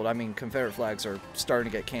cancelled. I mean, Confederate flags are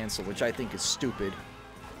starting to get cancelled, which I think is stupid.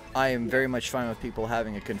 I am very much fine with people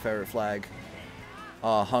having a Confederate flag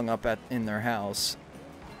hung up in their house.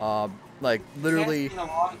 Like, literally,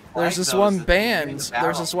 there's this one band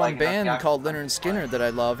called Lynyrd Skynyrd that I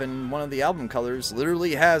love, and one of the album colors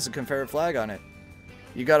literally has a Confederate flag on it.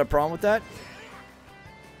 You got a problem with that?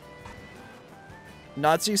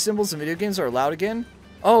 Nazi symbols in video games are allowed again?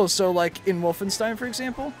 Oh, so like in Wolfenstein, for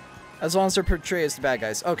example? As long as they're portrayed as the bad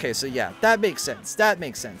guys. Okay, so yeah, that makes sense. That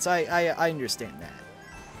makes sense. I understand that.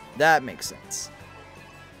 That makes sense.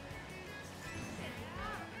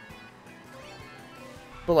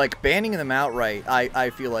 But like banning them outright,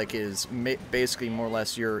 I feel like is basically more or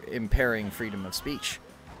less you're impairing freedom of speech.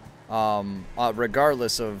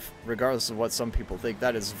 Regardless of what some people think,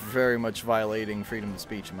 that is very much violating freedom of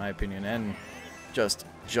speech, in my opinion, and just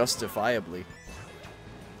justifiably.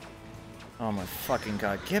 Oh my fucking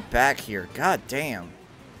god, get back here, god damn.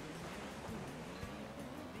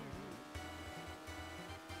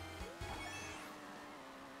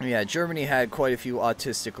 Yeah, Germany had quite a few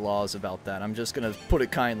autistic laws about that. I'm just gonna put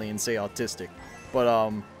it kindly and say autistic.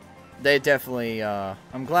 But, they definitely,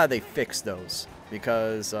 I'm glad they fixed those.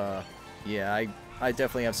 Because, yeah, I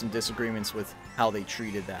definitely have some disagreements with how they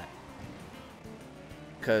treated that.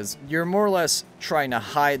 Because you're more or less trying to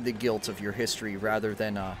hide the guilt of your history rather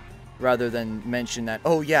than mention that,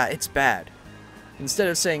 oh yeah, it's bad. Instead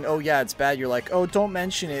of saying, oh yeah, it's bad, you're like, oh, don't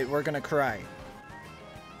mention it, we're gonna cry.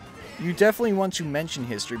 You definitely want to mention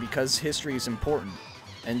history because history is important.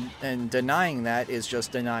 And denying that is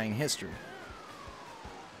just denying history.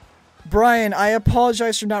 Brian, I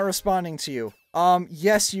apologize for not responding to you.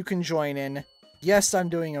 Yes, you can join in. Yes, I'm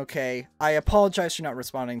doing okay. I apologize for not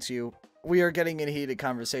responding to you. We are getting in a heated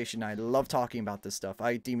conversation. I love talking about this stuff.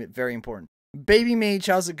 I deem it very important. Baby Mage,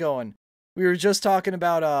 how's it going? We were just talking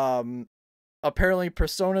about, apparently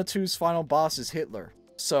Persona 2's final boss is Hitler.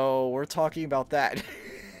 So, we're talking about that.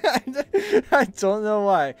 I don't know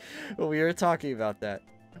why, but we are talking about that.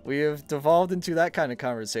 We have devolved into that kind of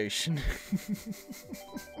conversation.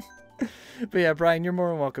 But yeah, Brian, you're more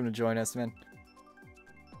than welcome to join us, man.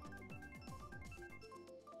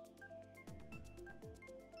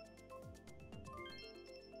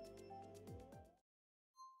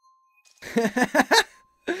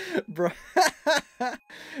 Bro.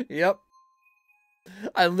 Yep.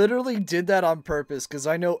 I literally did that on purpose because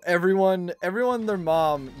I know everyone their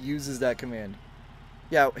mom uses that command.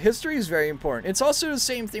 Yeah, history is very important. It's also the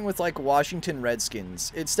same thing with like Washington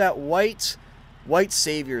Redskins. It's that white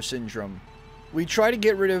savior syndrome. We try to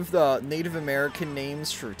get rid of the Native American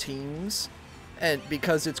names for teams and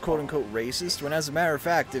because it's quote-unquote racist, when as a matter of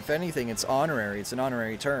fact, if anything, it's honorary. It's an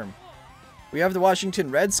honorary term. We have the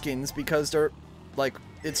Washington Redskins because they're, like,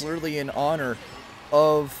 it's literally in honor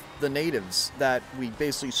of the natives that we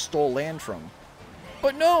basically stole land from.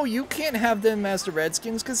 But no, you can't have them as the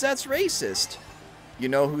Redskins because that's racist. You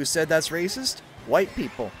know who said that's racist? White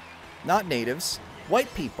people. Not natives.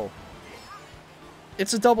 White people.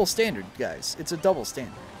 It's a double standard, guys. It's a double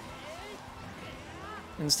standard.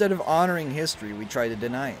 Instead of honoring history, we try to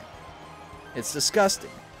deny it. It's disgusting.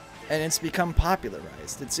 And it's become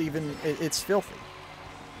popularized. It's filthy.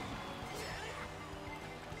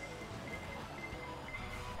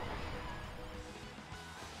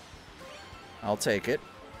 I'll take it.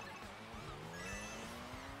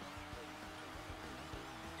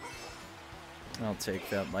 I'll take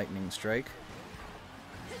that lightning strike.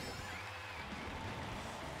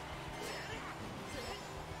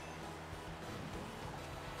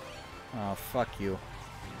 Oh, fuck you.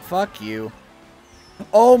 Fuck you.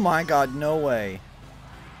 Oh my god, no way.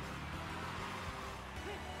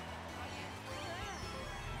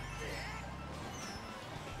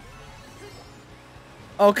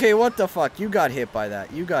 Okay, what the fuck? You got hit by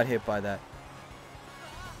that. You got hit by that.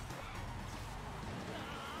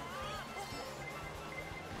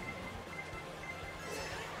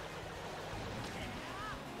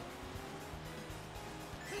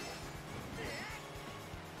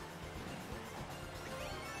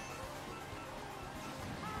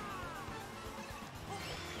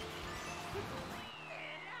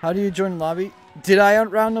 How do you join lobby? Did I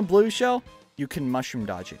outrun a blue shell? You can mushroom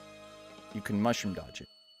dodge it. You can mushroom dodge it.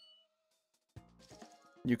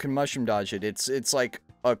 You can mushroom dodge it. It's like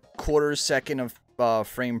a quarter second of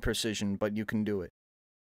frame precision, but you can do it.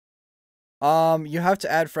 You have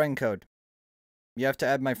to add friend code. You have to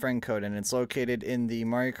add my friend code, and it's located in the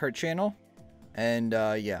Mario Kart channel. And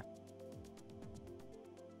yeah.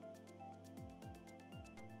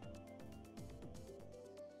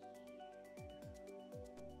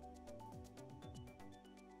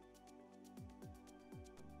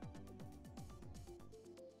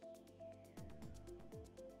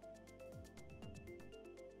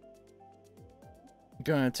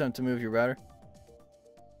 Gonna attempt to move your router.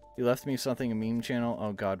 You left me something, a meme channel.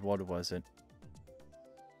 Oh god, what was it?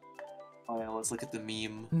 Oh yeah, let's look at the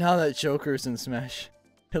meme. Now that Joker's in Smash.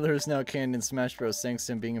 Hitler is now canon in Smash Bros. Thanks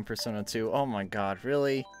to him being in Persona 2. Oh my god,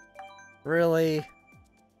 really? Really?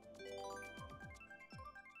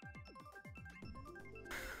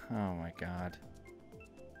 Oh my god.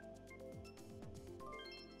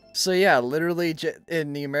 So yeah, literally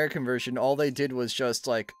in the American version, all they did was just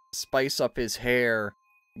like spice up his hair,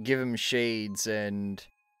 give him shades, and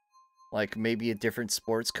like maybe a different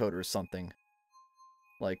sports coat or something.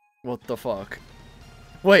 Like, what the fuck?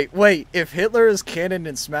 Wait, if Hitler is canon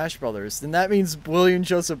in Smash Brothers, then that means William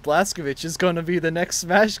Joseph Blazkowicz is going to be the next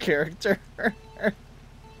Smash character.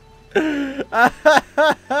 If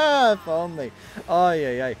only. Oh,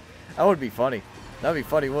 yeah. That would be funny. That'd be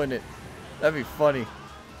funny, wouldn't it? That'd be funny.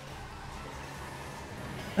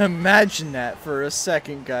 Imagine that for a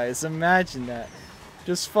second, guys. Imagine that.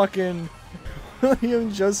 Just fucking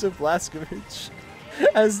William Joseph Blazkowicz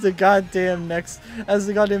as the goddamn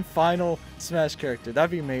final Smash character.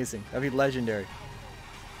 That'd be amazing. That'd be legendary.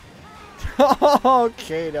 Oh,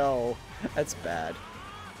 Kato. That's bad.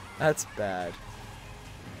 That's bad.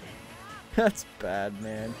 That's bad,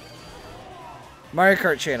 man. Mario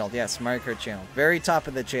Kart channel. Yes, Mario Kart channel. Very top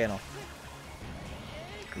of the channel.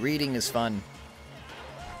 Reading is fun.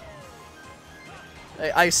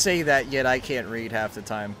 I say that, yet I can't read half the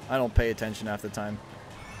time. I don't pay attention half the time.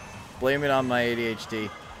 Blame it on my ADHD.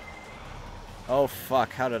 Oh,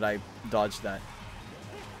 fuck. How did I dodge that?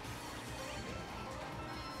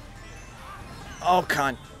 Oh,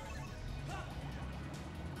 cunt.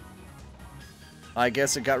 I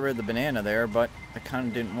guess it got rid of the banana there, but I kind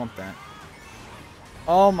of didn't want that.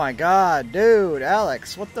 Oh my god, dude.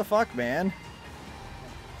 Alex, what the fuck, man?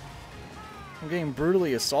 I'm getting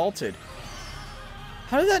brutally assaulted.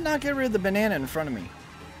 How did that not get rid of the banana in front of me?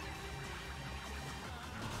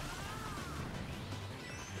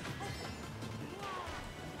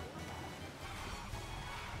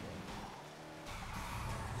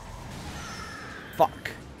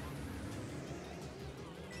 Fuck.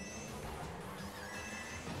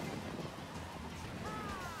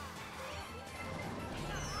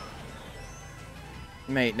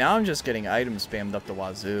 Mate, now I'm just getting items spammed up the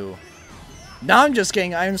wazoo. Now I'm just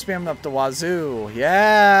getting item spammed up the wazoo.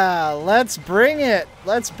 Yeah, let's bring it.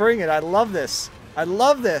 Let's bring it. I love this. I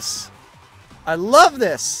love this. I love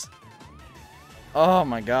this. Oh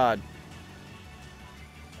my god.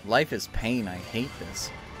 Life is pain. I hate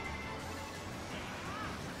this.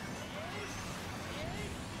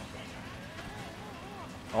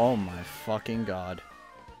 Oh my fucking god.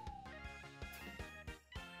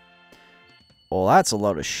 Well, that's a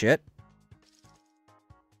load of shit.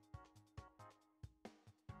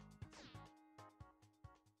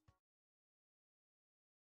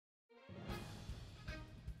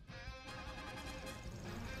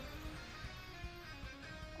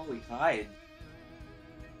 Oh, we tied.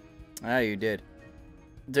 Ah, you did.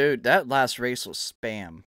 Dude, that last race was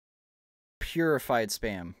spam. Purified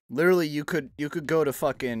spam. Literally, you could go to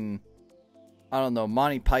fucking, I don't know,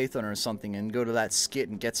 Monty Python or something and go to that skit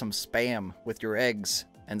and get some spam with your eggs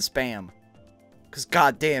and spam. Cause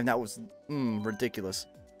goddamn, that was ridiculous.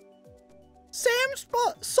 Sam's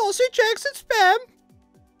sausage, eggs, and spam.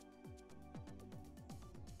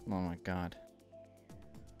 Oh my god.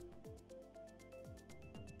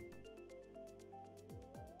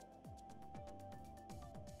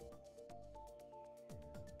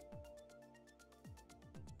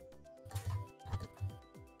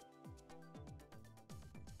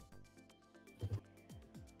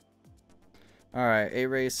 Alright, 8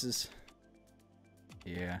 races.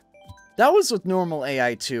 Yeah. That was with normal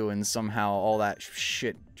AI too, and somehow all that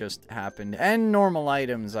shit just happened. And normal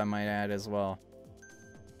items, I might add, as well.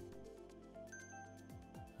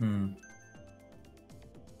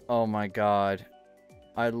 Oh my god.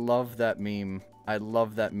 I love that meme. I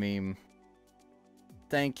love that meme.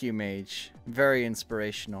 Thank you, Mage. Very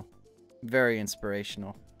inspirational. Very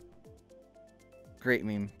inspirational. Great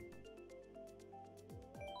meme.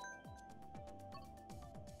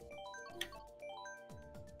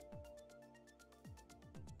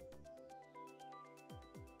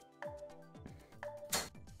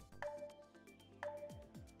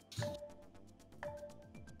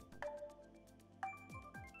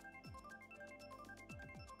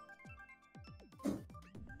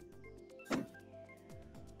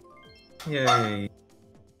 Yay.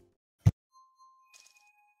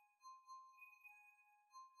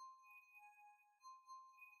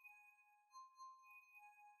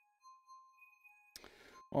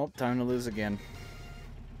 Oh, time to lose again.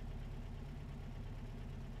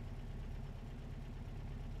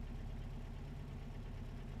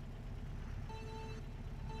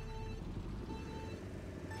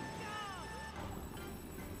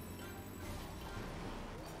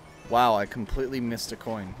 Wow, I completely missed a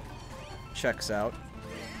coin. Checks out.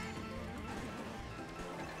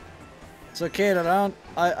 It's okay,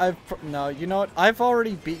 no, you know what? I've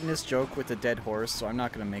already beaten this joke with a dead horse, so I'm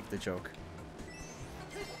not gonna make the joke.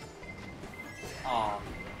 Aw.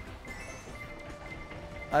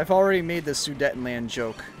 I've already made the Sudetenland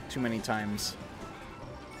joke too many times.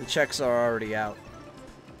 The checks are already out.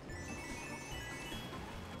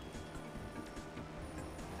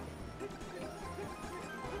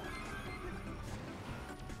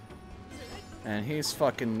 And he's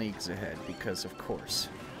fucking leagues ahead, because of course.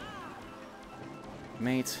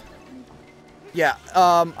 Mate. Yeah,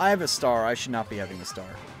 I have a star. I should not be having a star.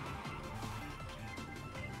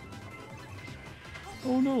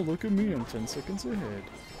 Oh no, look at me. I'm 10 seconds ahead.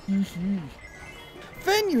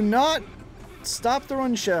 Fen, you not! Stop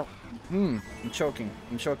throwing shell. I'm choking.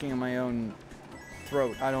 I'm choking in my own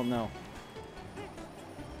throat. I don't know.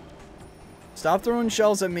 Stop throwing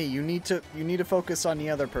shells at me. You need to focus on the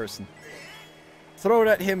other person. Throw it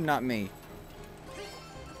at him, not me.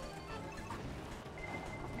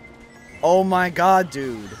 Oh my god,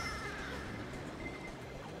 dude.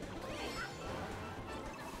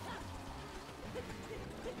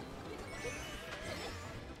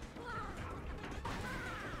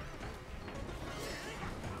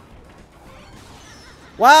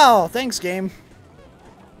 Wow, thanks, game.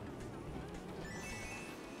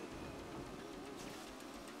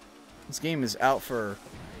 This game is out for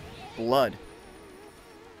blood.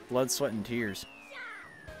 Blood, sweat, and tears.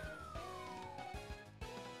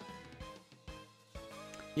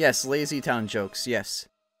 Yes, Lazy Town jokes, yes.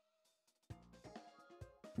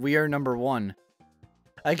 We are number 1.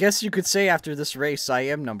 I guess you could say after this race, I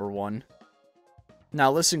am number 1.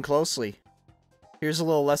 Now listen closely. Here's a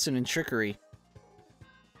little lesson in trickery.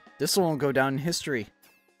 This one will go down in history.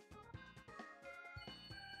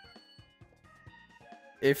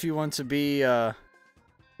 If you want to be,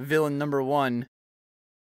 villain number 1,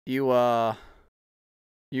 you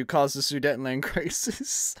caused the Sudetenland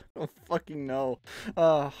crisis. I don't fucking know.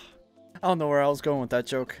 I don't know where I was going with that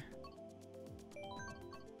joke.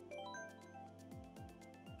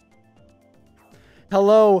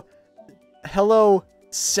 Hello,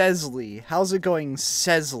 Sesley. How's it going,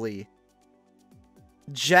 Sesley?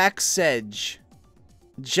 Jack's Edge.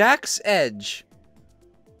 Jack's Edge.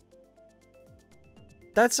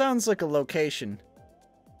 That sounds like a location.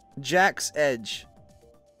 Jack's Edge.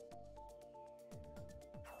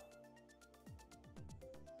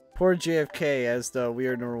 Poor JFK as the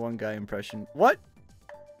weird #1 guy impression. What?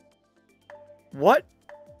 What?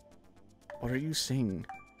 What are you saying?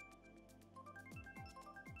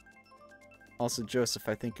 Also, Joseph,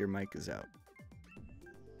 I think your mic is out.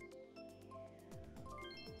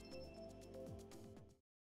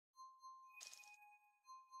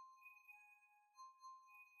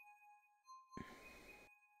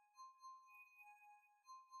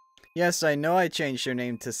 Yes, I know I changed your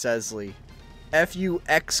name to Sesley.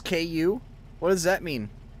 F-U-X-K-U? What does that mean?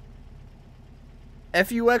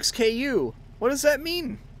 F-U-X-K-U? What does that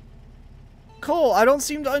mean? Cole, I don't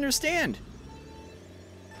seem to understand.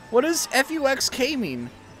 What does F-U-X-K mean?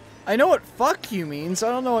 I know what fuck you means. I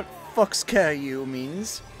don't know what fucks K-U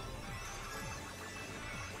means.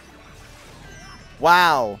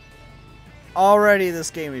 Wow. Already this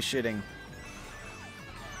game is shitting.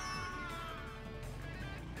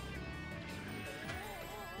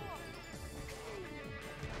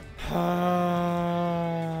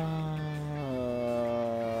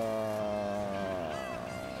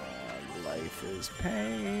 Life is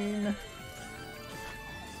pain.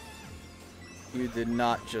 You did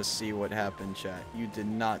not just see what happened, chat. You did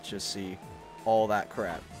not just see all that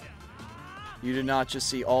crap. You did not just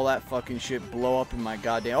see all that fucking shit blow up in my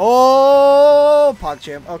goddamn— Oh!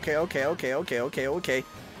 PogChamp. Okay, okay, okay, okay, okay, okay.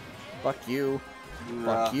 Fuck you.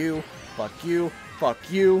 Fuck you. Fuck you. Fuck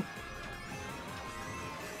you.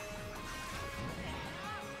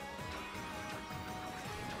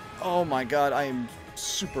 Oh my god, I am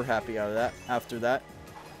super happy out of that. After that,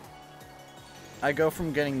 I go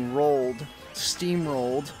from getting rolled,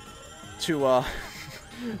 steamrolled, to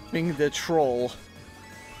being the troll.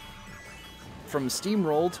 From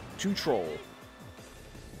steamrolled to troll.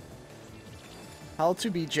 How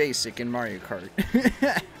to be Jacek in Mario Kart.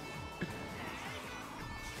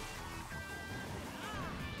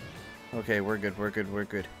 Okay, we're good, we're good, we're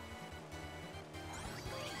good.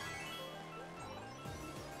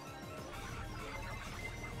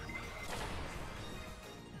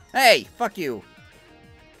 Hey, fuck you.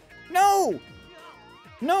 No!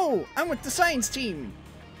 No, I'm with the science team.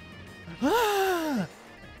 Ah!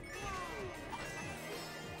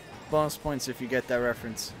 Bonus points if you get that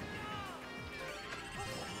reference.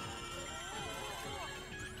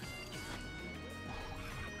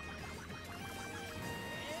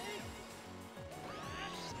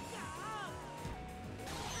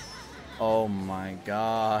 Oh my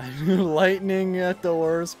god. Lightning at the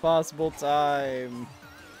worst possible time.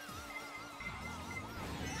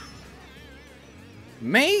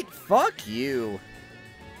 Mate, fuck you.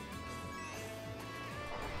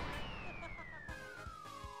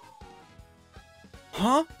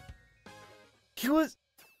 Huh? He was...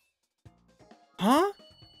 Huh?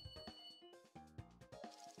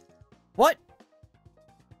 What?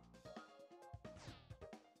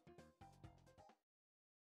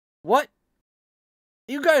 What?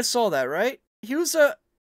 You guys saw that, right? He was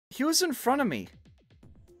in front of me.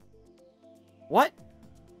 What?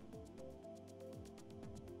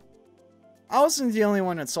 I wasn't the only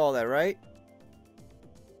one that saw that, right?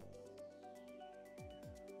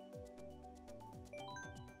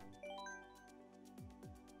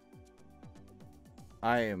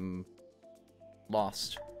 I am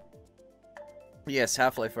lost. Yes,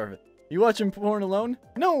 Half-Life Arvid. You watching porn alone?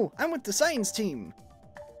 No, I'm with the science team.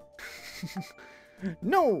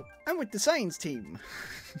 No, I'm with the science team.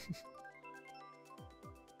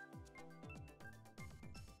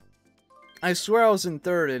 I swear I was in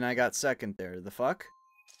third and I got second there. The fuck?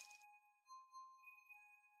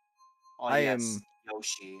 Oh, I yes, am...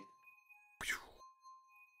 Yoshi.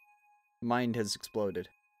 Mind has exploded.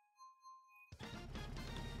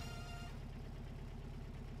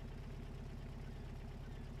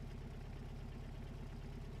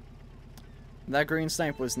 That green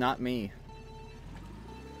snipe was not me.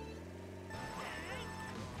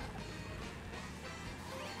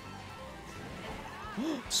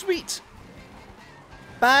 Sweet!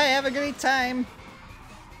 Bye, have a great time!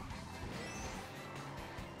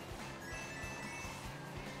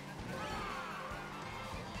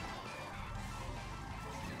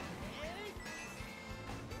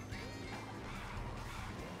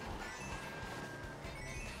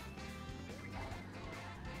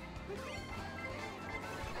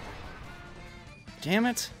 Damn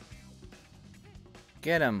it!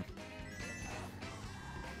 Get him.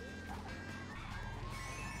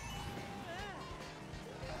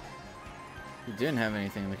 You didn't have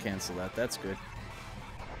anything to cancel that. That's good.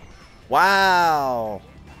 Wow!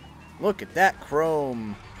 Look at that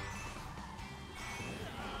chrome.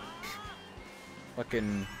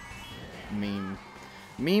 Fucking meme.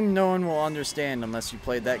 Meme no one will understand unless you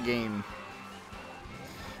played that game.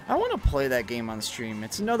 I want to play that game on stream.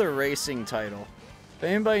 It's another racing title. If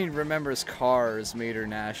anybody remembers Cars Mater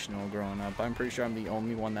National growing up, I'm pretty sure I'm the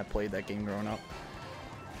only one that played that game growing up.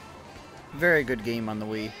 Very good game on the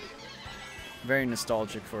Wii. Very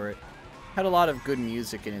nostalgic for it. Had a lot of good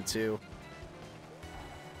music in it too.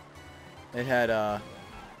 It had a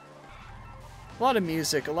lot of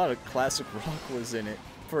music, a lot of classic rock was in it.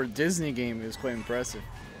 For a Disney game, it was quite impressive.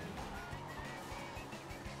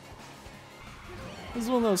 It was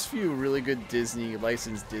one of those few really good Disney,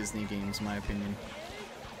 licensed Disney games, in my opinion.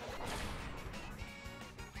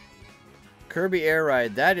 Kirby Air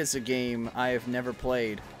Ride, that is a game I have never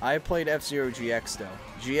played. I played F-Zero GX though.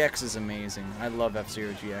 GX is amazing. I love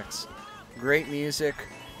F-Zero GX. Great music.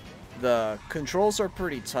 The controls are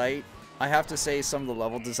pretty tight. I have to say some of the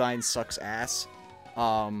level design sucks ass.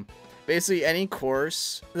 Basically any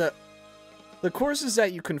course, the courses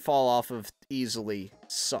that you can fall off of easily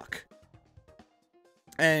suck.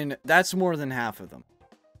 And that's more than half of them.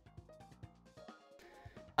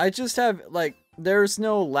 I just have, like, there's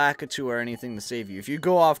no Lakitu or anything to save you. If you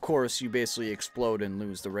go off course, you basically explode and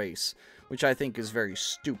lose the race, which I think is very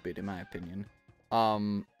stupid in my opinion.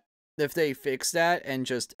 If they fix that and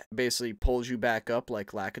just basically pulls you back up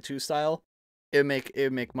like Lakitu style, it'd make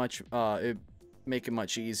it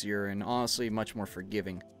much easier and honestly much more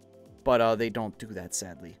forgiving. But they don't do that,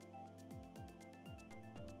 sadly.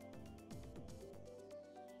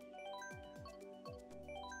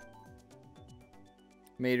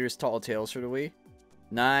 Mater's Tall Tales for the Wii.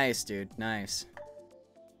 Nice, dude. Nice.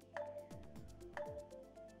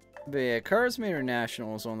 But yeah, Cars Mater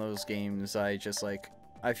National is one of those games I just like.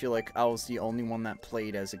 I feel like I was the only one that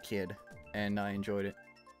played as a kid, and I enjoyed it.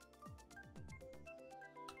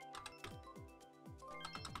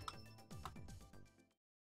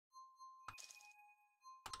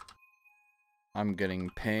 I'm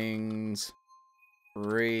getting pings.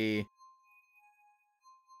 Free.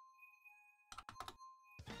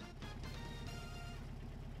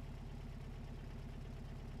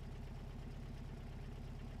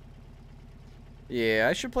 Yeah,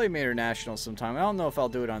 I should play Mater National sometime. I don't know if I'll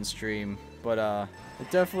do it on stream, but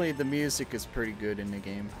definitely the music is pretty good in the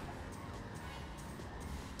game.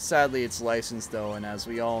 Sadly, it's licensed though, and as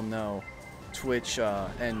we all know, Twitch,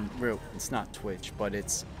 it's not Twitch, but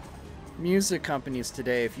it's music companies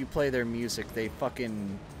today. If you play their music, they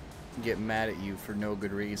fucking get mad at you for no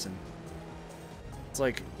good reason. It's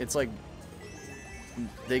like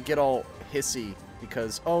they get all hissy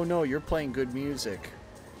because, oh no, you're playing good music.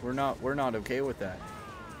 We're not okay with that.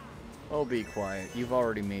 Oh, be quiet. You've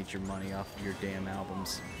already made your money off of your damn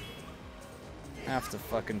albums. Half the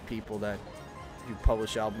fucking people that you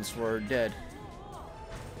publish albums for are dead.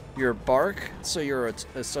 You're a bark, so you're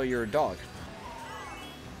a dog.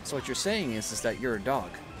 So what you're saying is that you're a dog.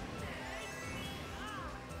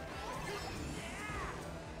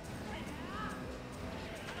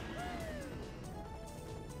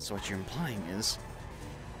 So what you're implying is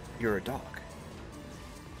you're a dog.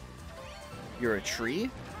 You're a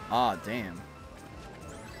tree? Ah, damn.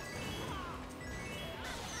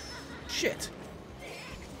 Shit.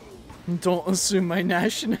 Don't assume my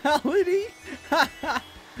nationality.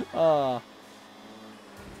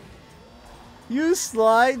 You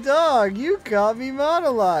sly dog. You caught me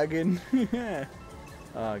monologuing.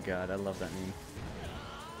 Oh god, I love that meme.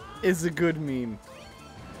 It's a good meme.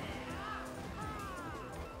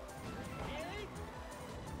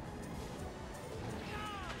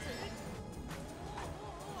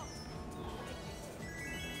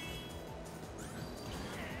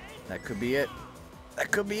 That could be it.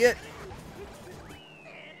 That could be it.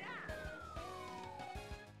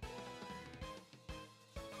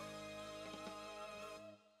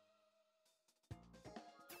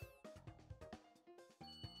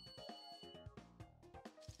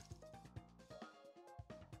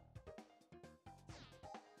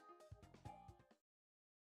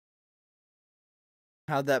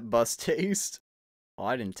 How'd that bus taste? Oh,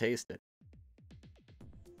 I didn't taste it.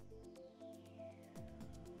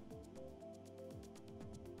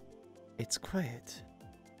 It's quiet.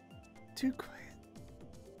 Too quiet.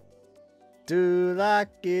 Duloc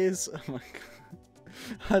is... Oh my god.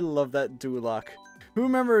 I love that Duloc. Who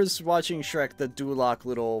remembers watching Shrek, the Duloc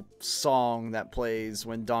little song that plays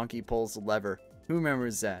when Donkey pulls the lever? Who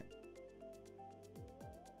remembers that?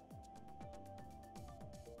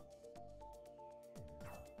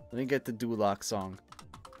 Let me get the Duloc song.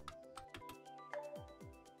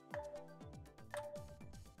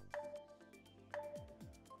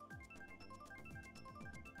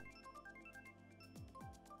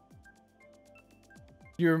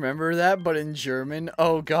 You remember that, but in German?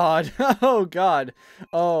 Oh god. Oh god.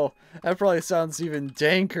 Oh, that probably sounds even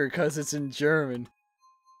danker because it's in German.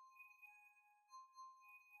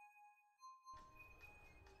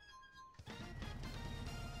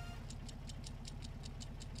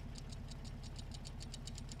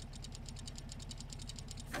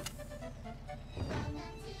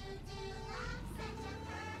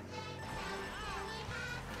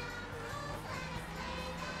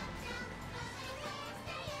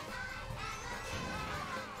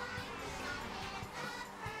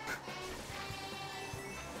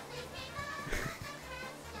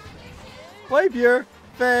 Wipe your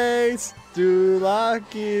face,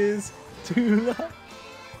 Dulakis, Dulak.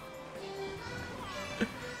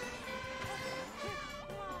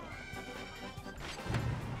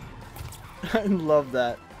 I love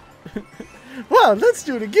that. Wow, let's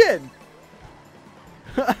do it again.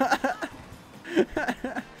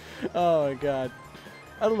 Oh my god,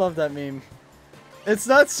 I love that meme. It's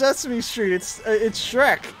not Sesame Street. It's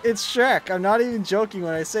Shrek. It's Shrek. I'm not even joking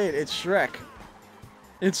when I say it. It's Shrek.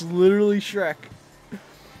 It's literally Shrek.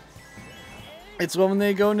 It's when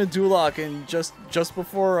they go into Dulak and just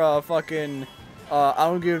before fucking I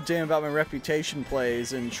don't give a damn about my reputation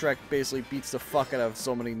plays, and Shrek basically beats the fuck out of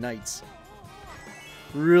so many knights.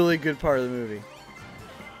 Really good part of the movie.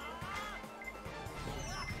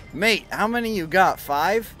 Mate, how many you got?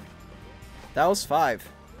 5? That was 5.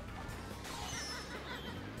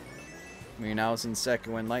 I mean, I was in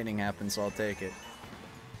second when lightning happened, so I'll take it.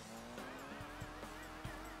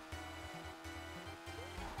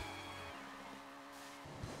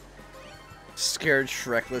 Scared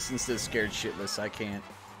Shrek listens to Scared Shitless. I can't.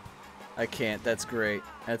 I can't. That's great.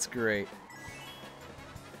 That's great.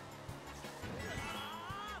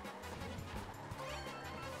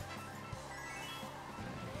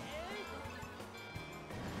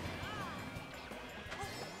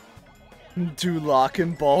 Dulak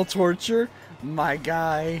and ball torture? My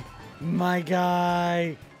guy. My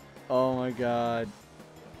guy. Oh my god.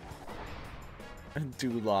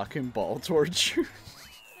 Dulak and ball torture?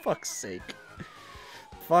 Fuck's sake.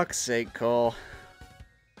 Fuck's sake, Cole.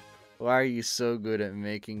 Why are you so good at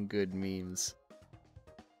making good memes?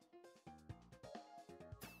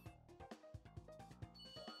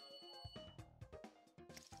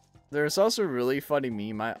 There's also a really funny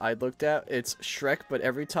meme I looked at. It's Shrek, but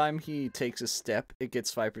every time he takes a step, it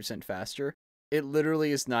gets 5% faster. It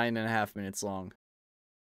literally is 9.5 minutes long.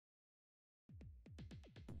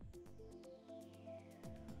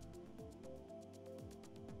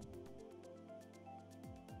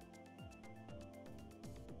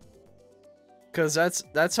 Cause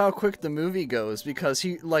that's how quick the movie goes, because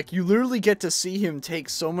he, like, you literally get to see him take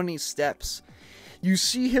so many steps. You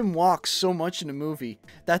see him walk so much in the movie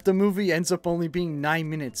that the movie ends up only being 9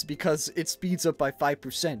 minutes because it speeds up by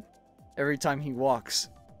 5% every time he walks.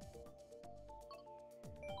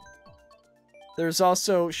 There's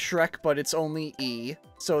also Shrek, but it's only E.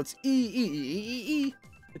 So it's E.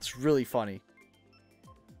 It's really funny.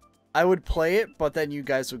 I would play it, but then you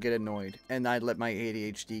guys would get annoyed, and I'd let my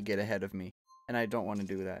ADHD get ahead of me. And I don't want to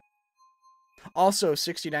do that. Also,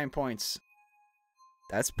 69 points.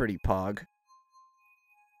 That's pretty pog.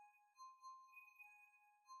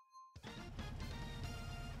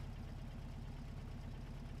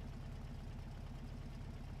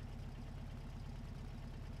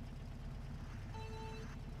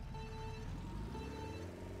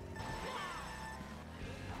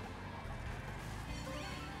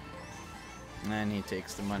 And he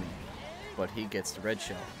takes the money. But he gets the red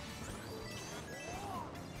shell.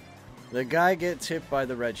 The guy gets hit by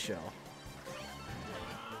the red shell.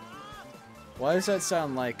 Why does that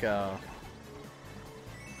sound like,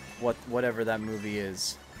 whatever that movie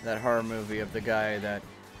is? That horror movie of the guy that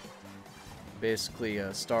basically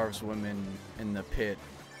starves women in the pit.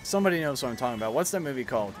 Somebody knows what I'm talking about. What's that movie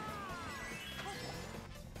called?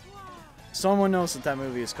 Someone knows what that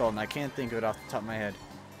movie is called, and I can't think of it off the top of my head.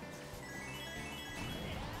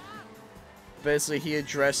 Basically, he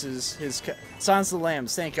addresses his... Silence of the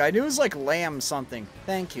Lambs, thank you. I knew it was like lamb something.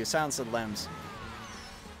 Thank you, Silence of the Lambs.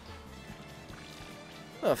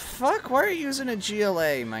 The fuck? Why are you using a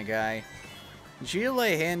GLA, my guy? GLA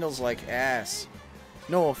handles like ass.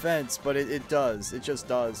 No offense, but it does. It just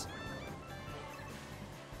does.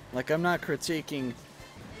 Like, I'm not critiquing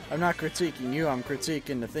you, I'm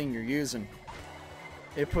critiquing the thing you're using.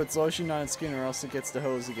 It puts lotion on its skin or else it gets the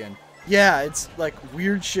hose again. Yeah, it's like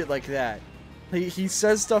weird shit like that. He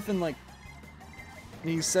says stuff in like...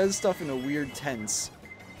 He says stuff in a weird tense.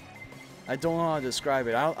 I don't know how to describe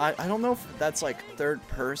it. I don't know if that's like third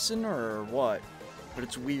person or what. But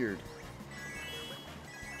it's weird.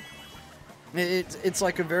 It's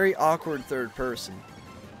like a very awkward third person.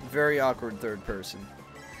 Very awkward third person.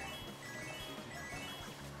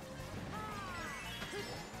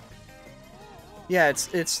 Yeah,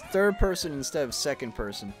 it's third person instead of second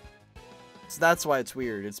person. So that's why it's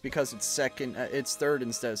weird. It's because it's third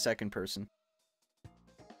instead of second person.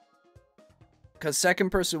 Because second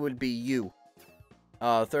person would be you.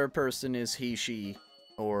 Third person is he, she,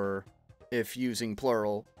 or if using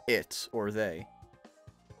plural, it or they.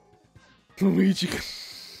 Luigi.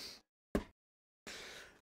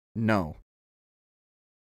 No.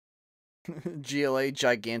 GLA,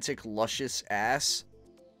 gigantic, luscious ass.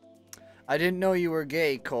 I didn't know you were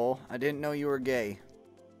gay, Cole. I didn't know you were gay.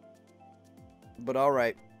 But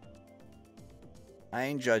alright. I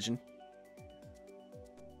ain't judging.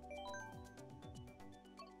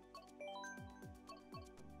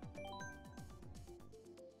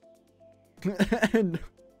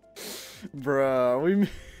 Bruh,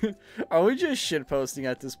 are we just shitposting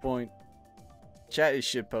at this point? Chat is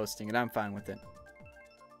shitposting, and I'm fine with it.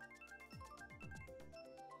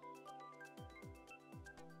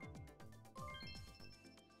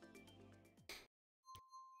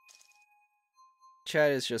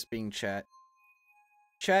 Chat is just being chat.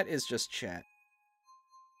 Chat is just chat.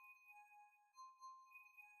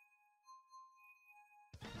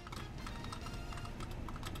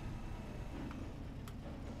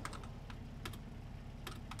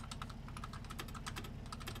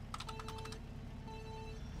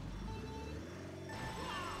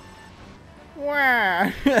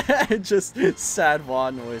 Wow. Just sad wah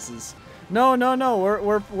noises. No,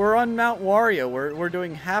 we're on Mount Wario. We're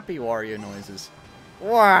doing happy Wario noises.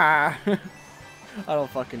 Wow. I don't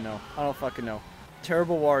fucking know.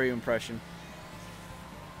 Terrible Wario impression.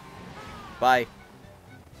 Bye.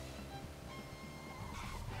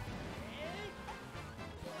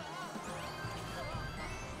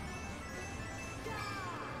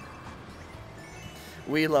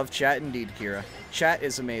 We love chat indeed, Kira. Chat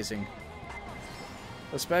is amazing.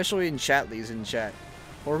 Especially in Chatleys in chat.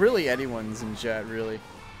 Or really anyone's in chat, really.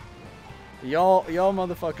 Y'all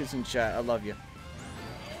motherfuckers in chat, I love you.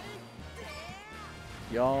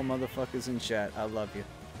 Y'all motherfuckers in chat, I love you.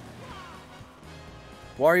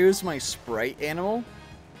 Wario's my sprite animal?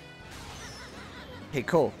 Hey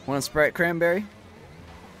Cole, want a Sprite Cranberry?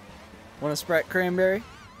 Want a Sprite Cranberry?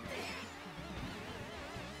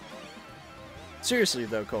 Seriously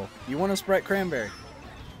though, Cole, you want a Sprite Cranberry?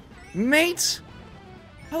 Mate!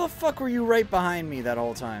 How the fuck were you right behind me that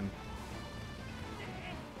whole time?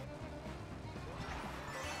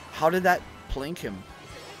 How did that plink him?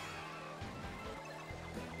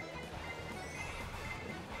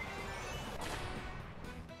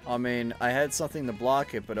 I mean, I had something to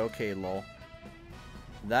block it, but okay, lol.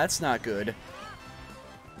 That's not good.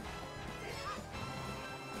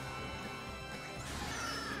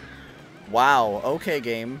 Wow, okay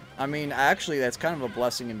game. I mean, actually that's kind of a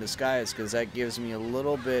blessing in disguise, because that gives me a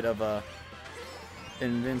little bit of a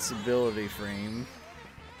invincibility frame.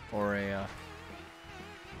 Or a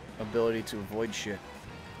ability to avoid shit.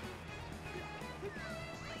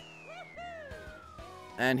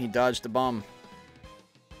 And he dodged the bomb.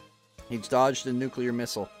 He dodged a nuclear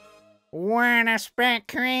missile. Want a Sprite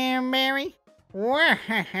Cranberry?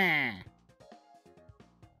 Wahaha!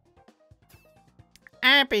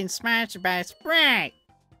 I've been sponsored by Sprite.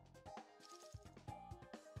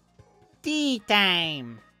 Tea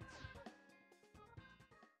time.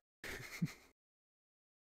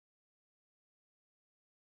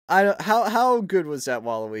 How good was that,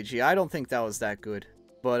 Waluigi? I don't think that was that good.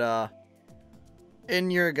 But in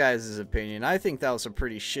your guys' opinion, I think that was a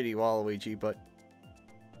pretty shitty Waluigi, but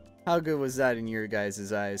how good was that in your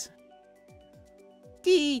guys' eyes?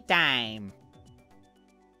 Tea time.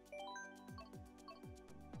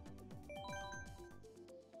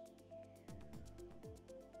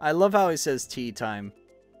 I love how he says tea time.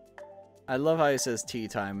 I love how he says tea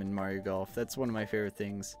time in Mario Golf. That's one of my favorite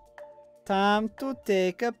things. Time to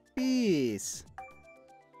take a piece.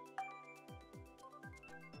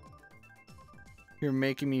 You're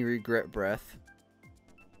making me regret breath.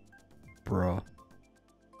 Bruh.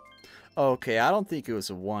 Okay, I don't think it was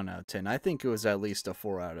a 1 out of 10. I think it was at least a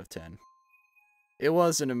 4 out of 10. It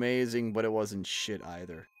wasn't amazing, but it wasn't shit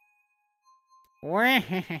either.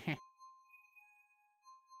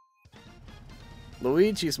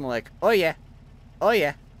 Luigi's more like, oh yeah,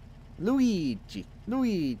 Luigi,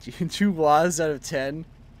 2 wahs out of 10.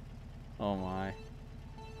 Oh my.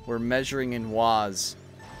 We're measuring in wahs.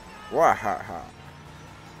 Wahaha.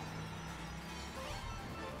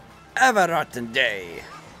 Have a rotten day.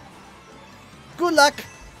 Good luck.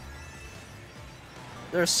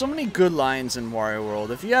 There's so many good lines in Wario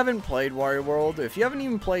World. If you haven't played Wario World, if you haven't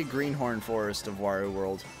even played Greenhorn Forest of Wario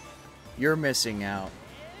World, you're missing out.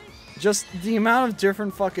 Just the amount of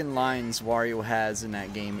different fucking lines Wario has in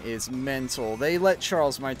that game is mental. They let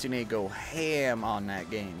Charles Martinet go ham on that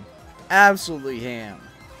game. Absolutely ham.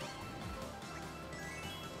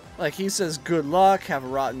 Like, he says, good luck, have a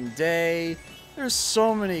rotten day. There's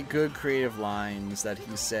so many good creative lines that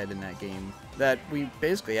he said in that game that we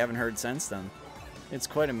basically haven't heard since then. It's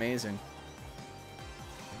quite amazing.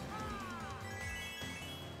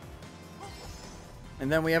 And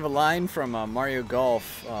then we have a line from Mario Golf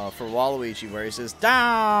for Waluigi where he says, "Oh,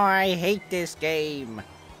 I hate this game."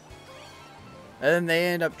 And then they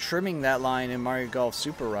end up trimming that line in Mario Golf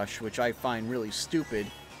Super Rush, which I find really stupid.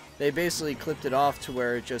 They basically clipped it off to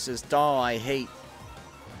where it just says, "Oh, I hate,"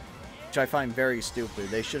 which I find very stupid.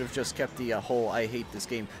 They should have just kept the whole "I hate this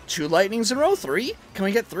game." 2 lightnings in a row? 3? Can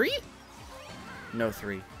we get 3? No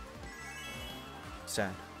 3.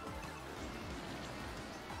 Sad.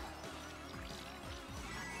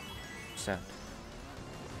 Sad.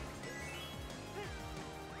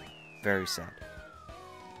 Very sad.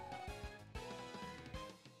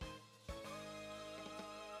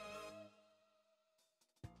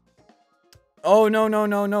 Oh, no, no,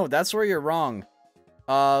 no, no. That's where you're wrong.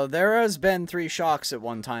 There has been 3 shocks at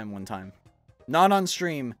one time. Not on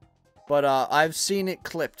stream, but I've seen it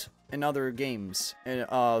clipped in other games,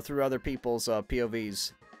 through other people's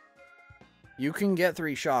POVs. You can get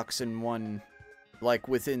 3 shocks in one, like,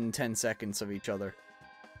 within 10 seconds of each other.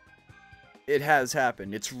 It has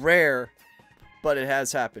happened. It's rare, but it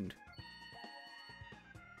has happened.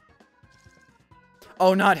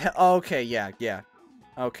 Oh, not okay, yeah.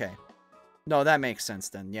 Okay. No, that makes sense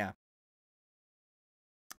then, yeah.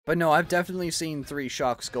 But no, I've definitely seen 3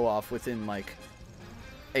 shocks go off within, like,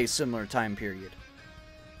 a similar time period.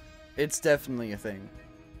 It's definitely a thing.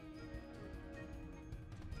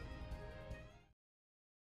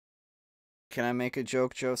 Can I make a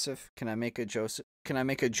joke, Joseph? Can I make a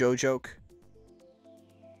Joe joke?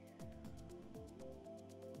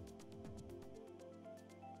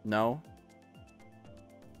 No?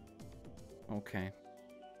 Okay.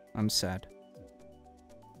 I'm sad.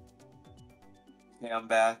 Yeah, I'm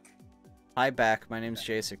back. Hi, back. My name's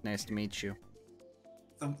Jasek. Nice to meet you.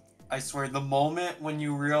 I swear, the moment when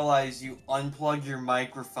you realize you unplugged your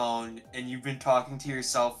microphone and you've been talking to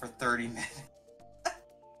yourself for 30 minutes.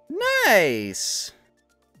 Nice!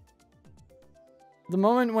 The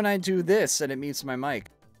moment when I do this and it mutes my mic.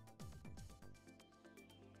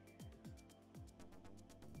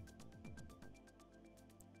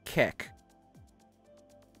 Keck.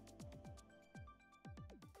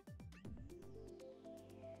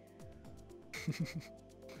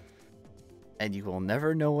 And you will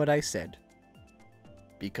never know what I said.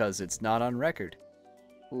 Because it's not on record.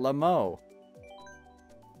 Lamo.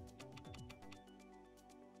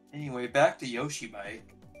 Anyway, back to Yoshi Bike.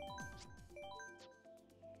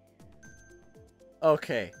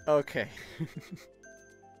 Okay.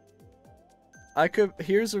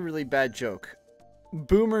 Here's a really bad joke.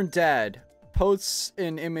 Boomer Dad posts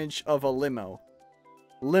an image of a limo.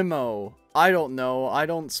 Limo. I don't know. I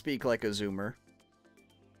don't speak like a Zoomer.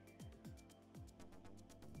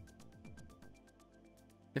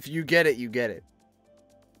 If you get it, you get it.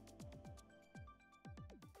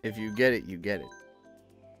 If you get it, you get it.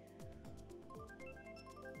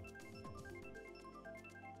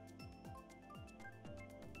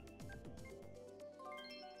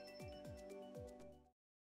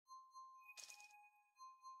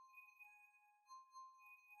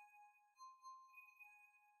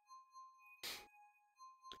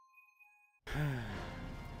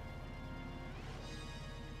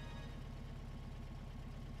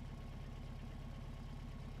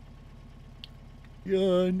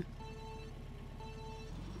 Yawn.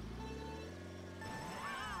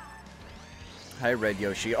 Hi, Red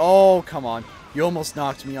Yoshi. Oh, come on. You almost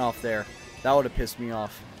knocked me off there. That would have pissed me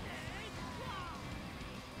off.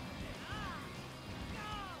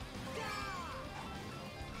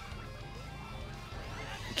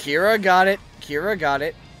 Kira got it. Kira got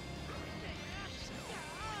it.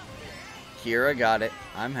 Kira got it.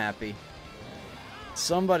 I'm happy.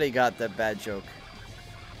 Somebody got that bad joke.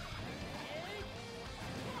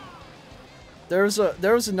 There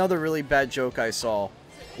was another really bad joke I saw,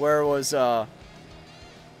 where it was a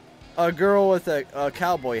girl with a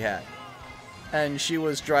cowboy hat, and she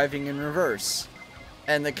was driving in reverse,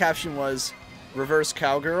 and the caption was, "Reverse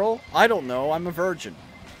cowgirl? I don't know, I'm a virgin."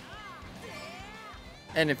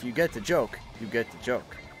 And if you get the joke, you get the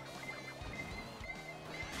joke.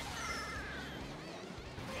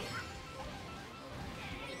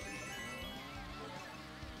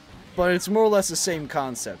 But it's more or less the same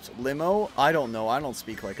concept. Limo? I don't know. I don't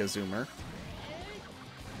speak like a Zoomer.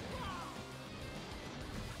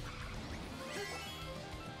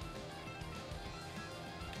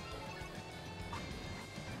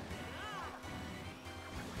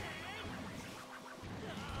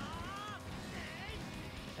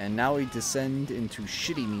 And now we descend into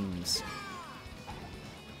shitty memes.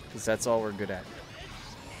 Because that's all we're good at.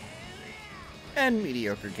 And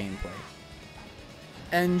mediocre gameplay.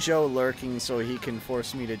 And Joe lurking so he can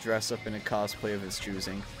force me to dress up in a cosplay of his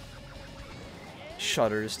choosing.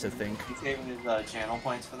 Shudders to think. He's giving his channel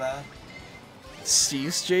points for that.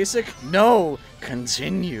 Cease, Jacek? No!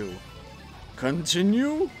 Continue!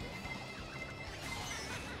 Continue?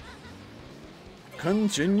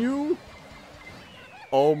 Continue?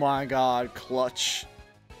 Oh my god, clutch.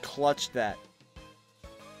 Clutch that.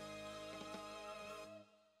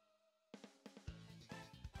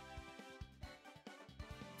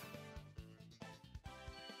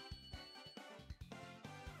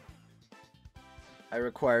 I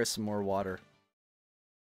require some more water.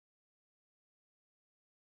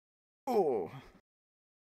 Oh.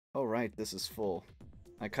 Oh right, this is full.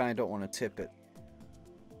 I kinda don't want to tip it.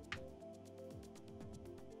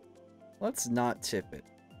 Let's not tip it.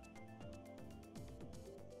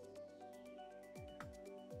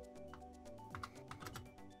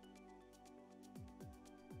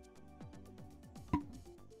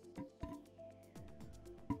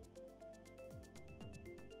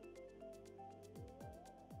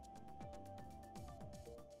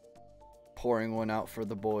 Pouring one out for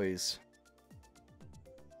the boys.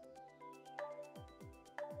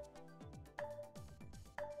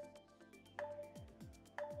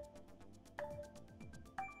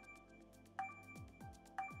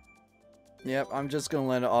 Yep, I'm just gonna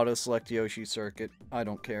let it auto-select Yoshi Circuit. I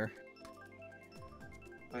don't care.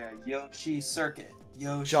 Oh yeah, Yoshi Circuit.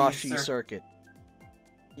 Joshi Circuit.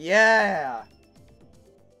 Yeah!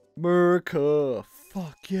 Merca!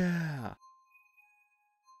 Fuck yeah!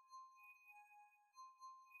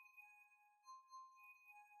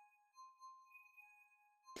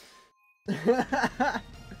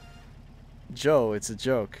 Joe, it's a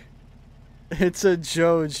joke. It's a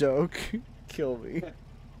Joe joke. Kill me.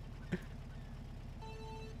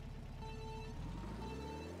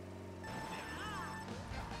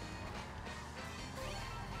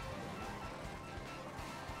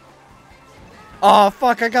 Oh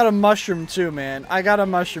fuck, I got a mushroom too, man. I got a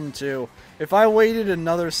mushroom too. If I waited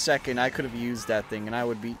another second, I could have used that thing and I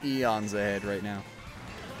would be eons ahead right now.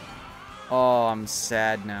 Oh, I'm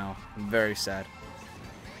sad now. I'm very sad.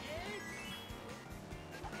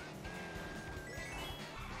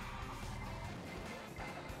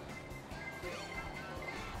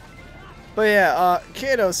 But yeah,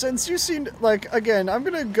 Kato, since you seemed like, again, I'm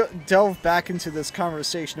gonna delve back into this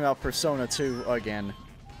conversation about Persona 2 again.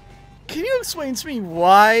 Can you explain to me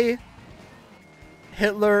why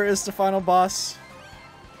Hitler is the final boss?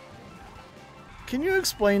 Can you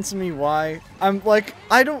explain to me why? I'm like,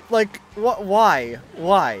 I don't like, what, why?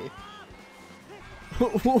 Why?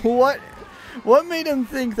 What made him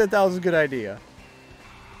think that that was a good idea?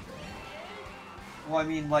 Well, I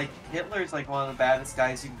mean, like, Hitler's like one of the baddest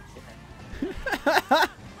guys you can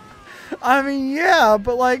I mean, yeah,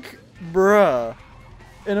 but like, bruh.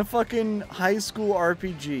 In a fucking high school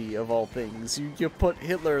RPG, of all things, you put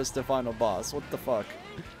Hitler as the final boss. What the fuck?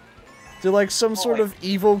 Did like some sort of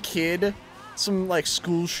evil kid, some like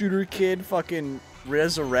school shooter kid fucking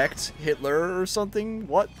resurrect Hitler or something?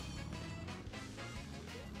 What?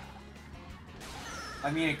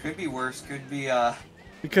 I mean, it could be worse. Could be,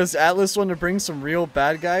 Because Atlas wanted to bring some real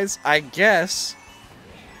bad guys? I guess.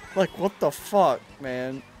 Like, what the fuck,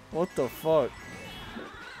 man? What the fuck?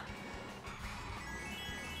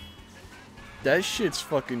 That shit's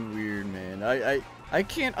fucking weird, man. I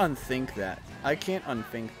can't unthink that. I can't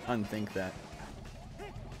unthink that.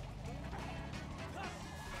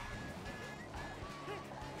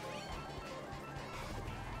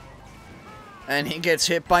 And he gets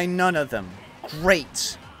hit by none of them.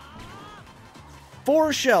 Great.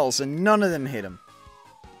 4 shells and none of them hit him.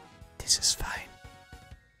 This is fine.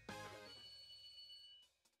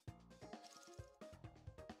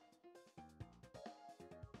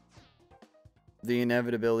 The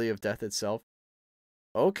inevitability of death itself.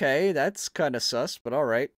 Okay, that's kind of sus, but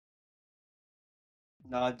alright.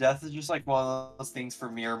 no, death is just like one of those things for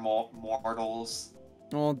mere mortals.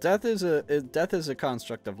 Well, death is a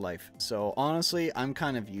construct of life. So honestly, I'm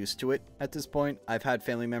kind of used to it at this point. I've had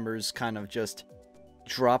family members kind of just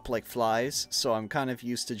drop like flies, so I'm kind of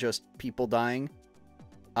used to just people dying.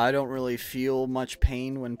 I don't really feel much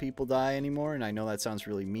pain when people die anymore, and I know that sounds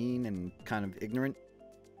really mean and kind of ignorant.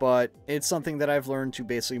 but it's something that I've learned to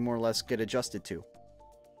basically more or less get adjusted to.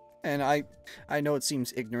 And I know it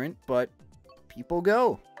seems ignorant, but people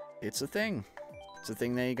go. It's a thing. It's a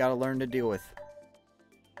thing that you gotta learn to deal with.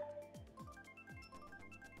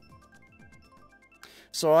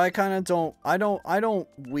 So I kind of don't, I don't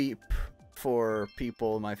weep for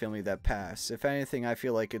people in my family that pass. If anything, I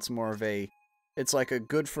feel like it's more of a, it's like a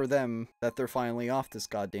good for them that they're finally off this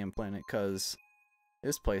goddamn planet, because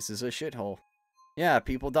this place is a shithole. Yeah,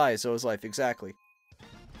 people die, so is life, exactly.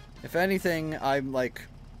 If anything, I'm like,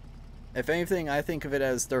 if anything, I think of it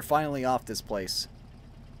as they're finally off this place.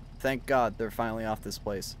 Thank God they're finally off this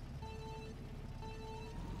place.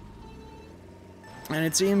 And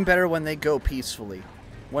it's even better when they go peacefully.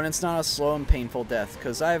 When it's not a slow and painful death,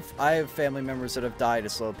 because I have family members that have died a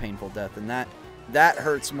slow, painful death, and that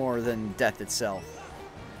hurts more than death itself.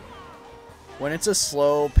 When it's a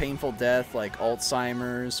slow, painful death, like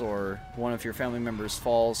Alzheimer's, or one of your family members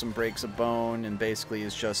falls and breaks a bone and basically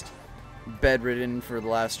is just bedridden for the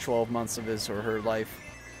last 12 months of his or her life,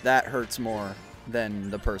 that hurts more than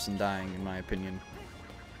the person dying, in my opinion.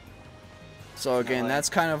 So again, that's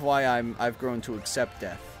kind of why I've grown to accept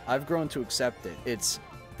death. I've grown to accept it. It's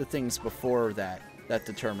the things before that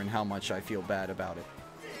determine how much I feel bad about it.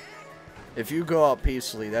 If you go out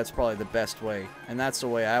peacefully, that's probably the best way. And that's the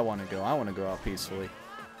way I want to go. I want to go out peacefully.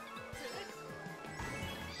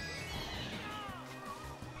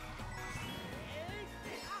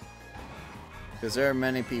 Because there are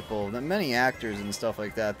many people, many actors and stuff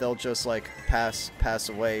like that, they'll just like pass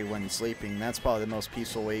away when sleeping. That's probably the most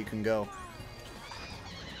peaceful way you can go.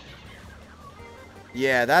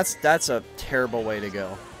 Yeah, that's a terrible way to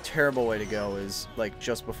go. Terrible way to go is like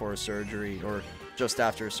just before surgery or just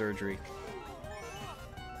after surgery.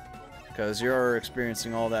 Because you're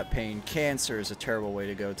experiencing all that pain. Cancer is a terrible way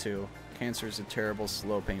to go too. Cancer is a terrible,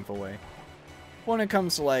 slow, painful way. When it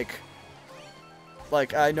comes to like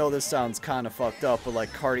I know this sounds kind of fucked up, but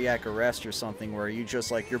like cardiac arrest or something where you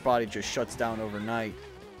just like your body just shuts down overnight.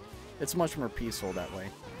 It's much more peaceful that way.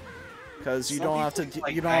 Because you don't have to,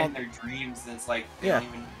 like, you don't. their dreams, and it's like they Yeah. don't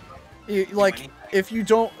even Like, if you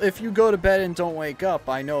go to bed and don't wake up,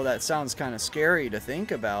 I know that sounds kind of scary to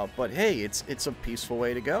think about, but hey, it's a peaceful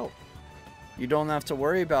way to go. You don't have to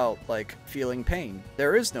worry about, like, feeling pain.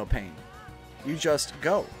 There is no pain. You just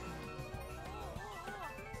go.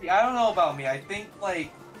 See, I don't know about me. I think,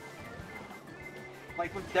 like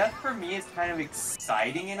with death for me is kind of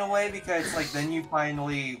exciting in a way, because, like, then you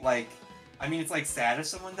finally, like, I mean, it's like sad if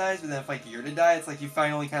someone dies, but then if like you're to die, it's like you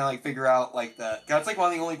finally kind of like figure out like that's like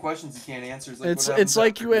one of the only questions you can't answer. Is, like, it's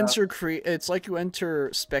like you enter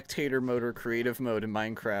spectator mode or creative mode in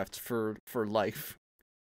Minecraft for life.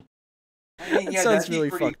 I mean, That yeah, sounds that'd be really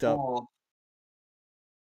pretty fucked up. cool.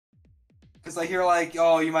 Because like you're like,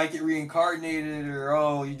 oh, you might get reincarnated, or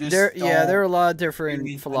oh, you just there are a lot of really different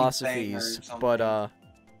anything philosophies, or but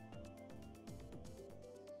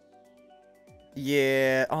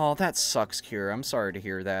yeah, oh, that sucks, Kira. I'm sorry to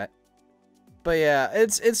hear that. But yeah,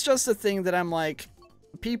 it's just a thing that I'm like,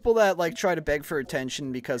 people that like try to beg for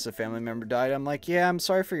attention because a family member died, I'm like, yeah, I'm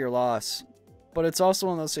sorry for your loss. But it's also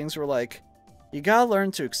one of those things where like, you gotta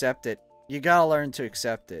learn to accept it. You gotta learn to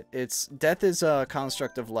accept it. Death is a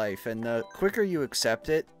construct of life, and the quicker you accept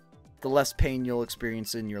it, the less pain you'll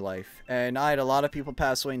experience in your life. And I had a lot of people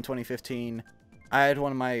pass away in 2015. I had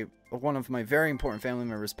one of my very important family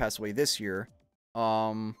members pass away this year.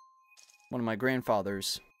 One of my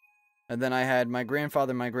grandfathers. And then I had my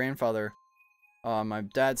grandfather, my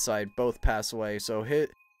dad's side, both pass away. So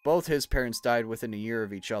both his parents died within a year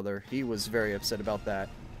of each other. He was very upset about that.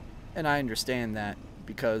 And I understand that,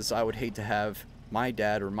 because I would hate to have my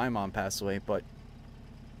dad or my mom pass away, but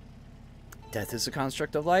death is a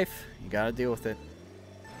construct of life. You gotta deal with it.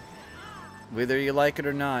 Whether you like it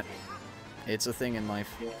or not, it's a thing in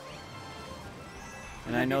life.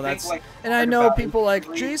 And I know that's, and I know people like,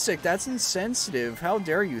 Jasek, that's insensitive. How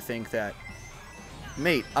dare you think that?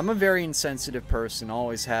 Mate, I'm a very insensitive person,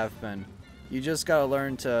 always have been. You just gotta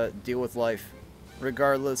learn to deal with life.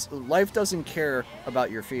 Regardless, life doesn't care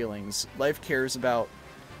about your feelings. Life cares about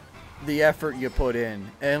the effort you put in.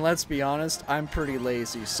 And let's be honest, I'm pretty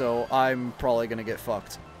lazy, so I'm probably gonna get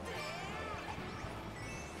fucked.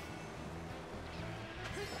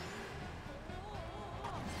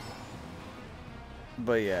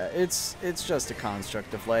 But yeah, it's just a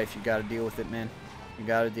construct of life. You gotta deal with it, man. You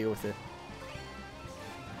gotta deal with it.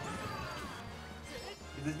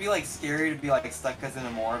 It'd be like scary to be like stuck as an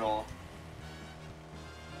immortal.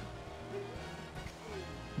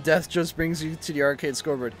 Death just brings you to the arcade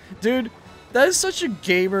scoreboard. Dude, that is such a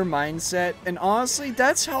gamer mindset, and honestly,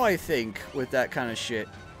 that's how I think with that kind of shit.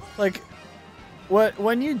 Like,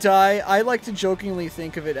 When you die, I like to jokingly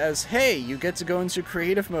think of it as, hey, you get to go into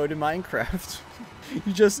creative mode in Minecraft.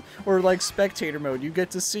 You just, or like spectator mode. You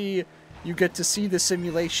get to see the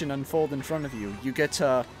simulation unfold in front of you. You get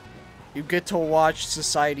to watch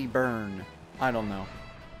society burn. I don't know.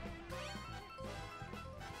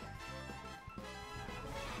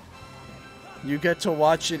 You get to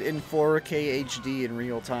watch it in 4K HD in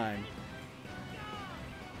real time.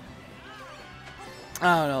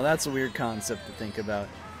 I don't know, that's a weird concept to think about.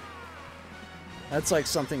 That's like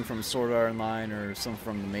something from Sword Art Online or something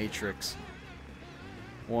from The Matrix.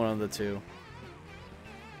 One of the two.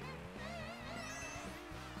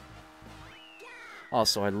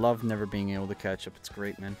 Also, I love never being able to catch up. It's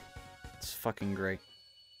great, man. It's fucking great.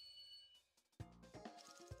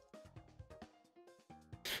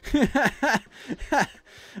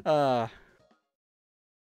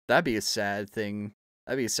 That'd be a sad thing.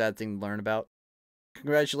 That'd be a sad thing to learn about.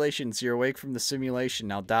 Congratulations, you're awake from the simulation.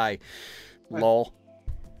 Now die. What? Lol.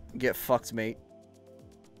 Get fucked, mate.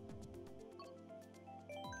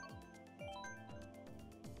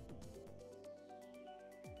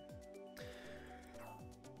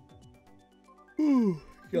 Ooh,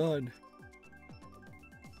 God.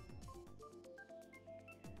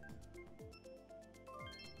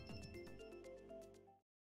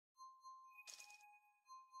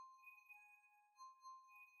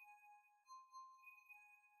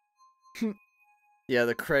 Yeah,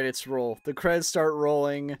 the credits roll. The credits start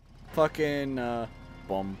rolling. Fucking,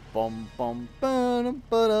 bum, bum, bum, ba-dum,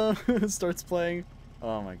 ba-dum. Starts playing.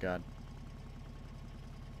 Oh my god.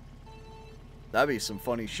 That'd be some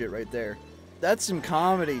funny shit right there. That's some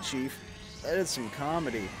comedy, Chief. That is some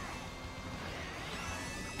comedy.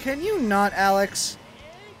 Can you not, Alex?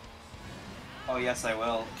 Oh, yes, I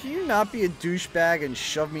will. Can you not be a douchebag and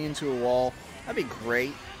shove me into a wall? That'd be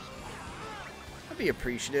great. I'd be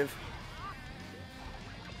appreciative.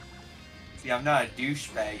 See, I'm not a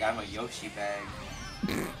douchebag, I'm a Yoshi bag.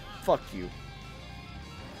 Fuck you.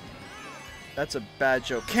 That's a bad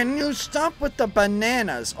joke. Can you stop with the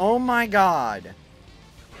bananas? Oh my god.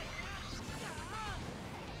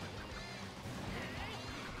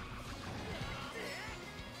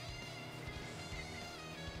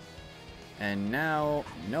 And now,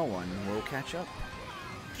 no one will catch up.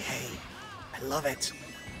 Yay. I love it.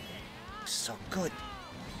 So good.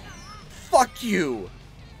 Fuck you!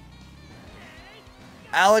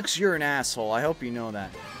 Alex, you're an asshole. I hope you know that.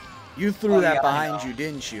 You threw that behind you,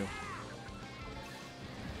 didn't you?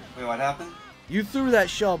 Wait, what happened? You threw that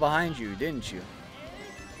shell behind you, didn't you?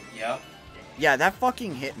 Yep. Yeah, that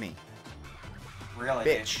fucking hit me. Really?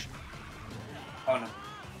 Bitch. Oh no.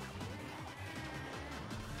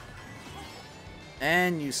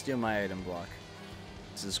 And you steal my item block.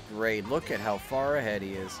 This is great. Look at how far ahead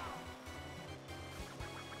he is.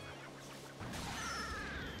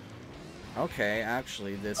 Okay,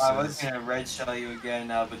 actually, this I was gonna red shell you again,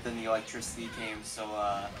 but then the electricity came, so,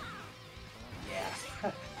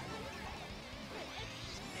 yeah.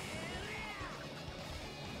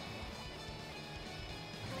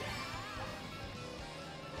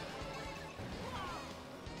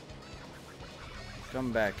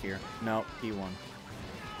 Come back here. No, he won.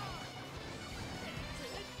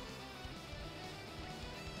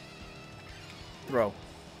 Throw.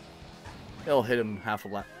 It'll hit him half a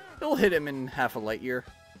lap. It'll hit him in half a light year.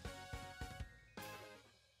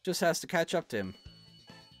 Just has to catch up to him.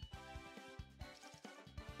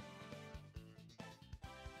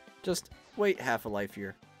 Just wait half a life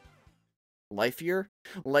year. Life year?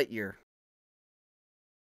 Light year.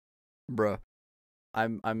 Bruh.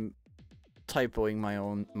 I'm typoing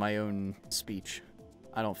my own speech.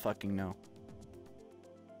 I don't fucking know.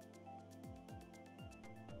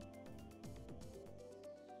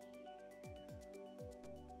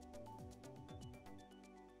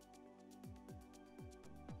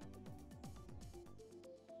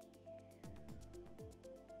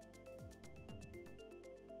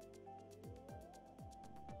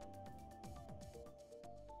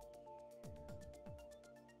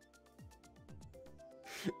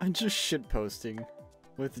 I'm just shitposting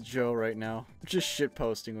with Joe right now. Just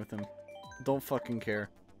shitposting with him. Don't fucking care.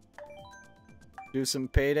 Do some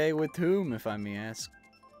payday with whom, if I may ask?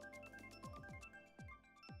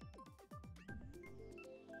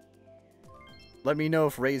 Let me know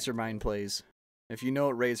if Razormind plays. If you know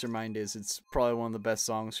what Razormind is, it's probably one of the best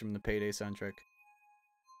songs from the Payday soundtrack.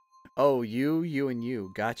 Oh, you and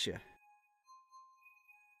you. Gotcha.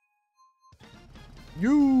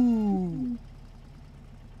 You!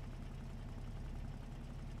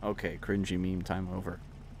 Okay, cringy meme time over.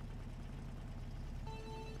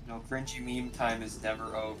 No, cringy meme time is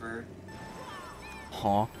never over.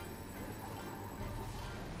 Huh?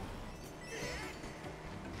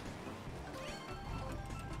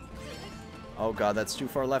 Oh god, that's too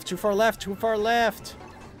far left, too far left, too far left!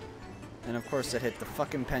 And of course it hit the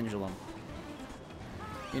fucking pendulum.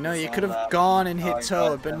 You know, you could have gone and hit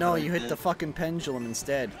Toad, but no, you hit the fucking pendulum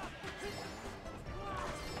instead.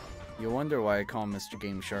 You wonder why I call him Mr.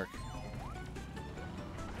 Game Shark.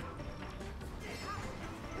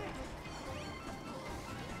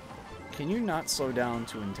 Can you not slow down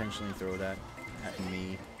to intentionally throw that at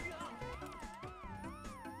me?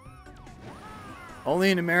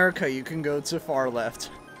 Only in America you can go to far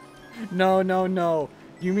left. No, no, no.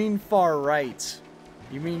 You mean far right.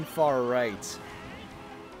 You mean far right.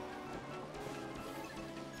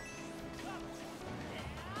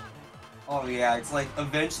 Oh yeah, it's like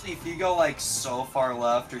eventually if you go like so far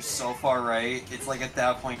left or so far right, it's like at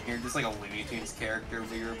that point you're just like a Looney Tunes character,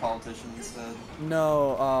 but you're a politician instead.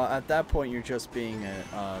 No, at that point you're just being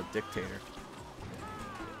a dictator.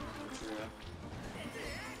 True.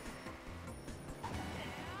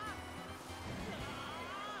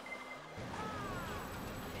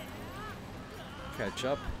 Catch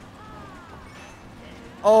up.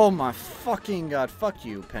 Oh my fucking god, fuck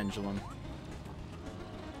you, pendulum.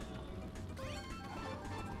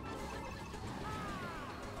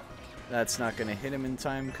 That's not gonna hit him in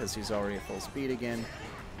time because he's already at full speed again.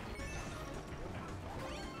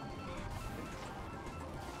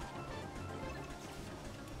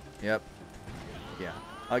 Yep. Yeah.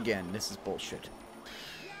 Again, this is bullshit.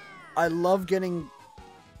 I love getting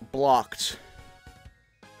blocked.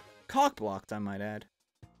 Cock blocked, I might add.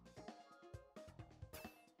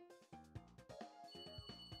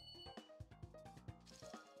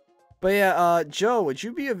 But yeah, Joe, would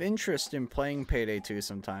you be of interest in playing Payday 2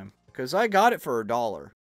 sometime? Because I got it for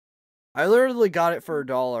 $1. I literally got it for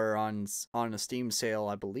 $1 on a Steam sale,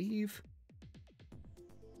 I believe.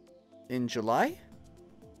 In July?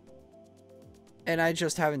 And I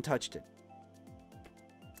just haven't touched it.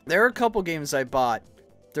 There are a couple games I bought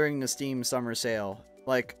during the Steam summer sale.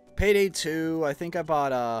 Like, Payday 2, I think I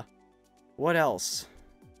bought, what else?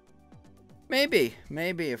 Maybe,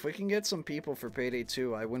 if we can get some people for Payday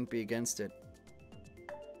 2, I wouldn't be against it.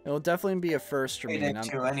 It'll definitely be a first for me. Payday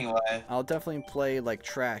 2 anyway. I'll definitely play like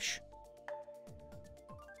trash.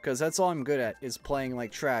 Because that's all I'm good at, is playing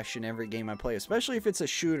like trash in every game I play. Especially if it's a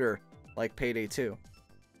shooter, like Payday 2.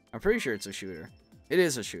 I'm pretty sure it's a shooter. It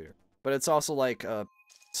is a shooter. But it's also like a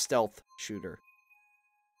stealth shooter.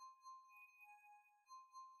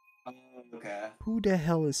 Okay. Who the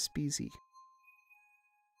hell is Speezy?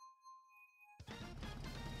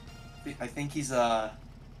 I think he's a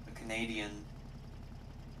Canadian.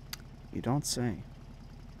 You don't say.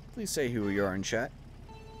 Please say who you are in chat.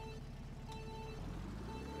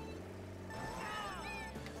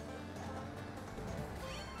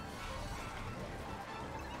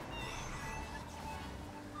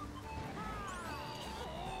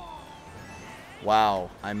 Wow,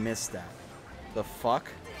 I missed that. The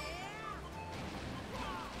fuck?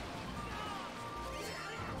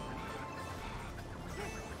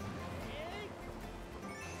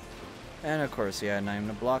 And of course, yeah, not even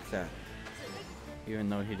to block that. Even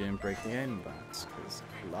though he didn't break the item box, because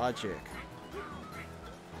logic.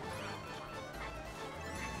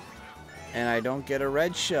 And I don't get a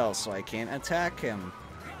red shell, so I can't attack him.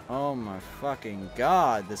 Oh my fucking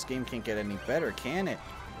god, this game can't get any better, can it?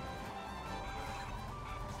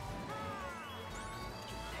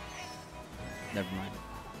 Never mind.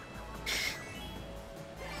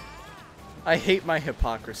 I hate my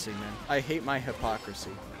hypocrisy, man. I hate my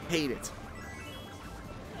hypocrisy. Hate it.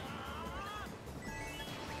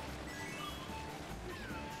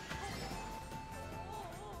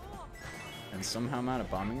 And somehow I'm out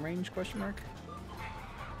of bombing range, question mark?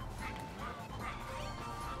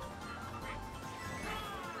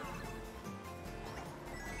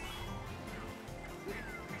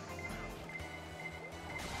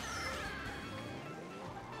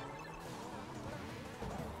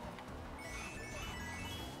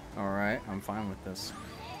 Alright, I'm fine with this.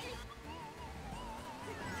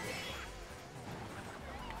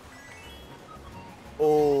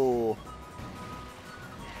 Oh,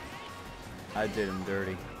 I did him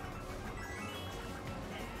dirty.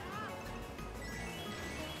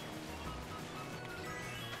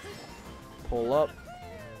 Pull up.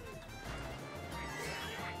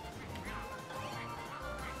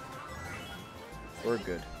 We're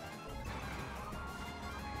good.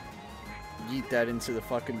 Yeet that into the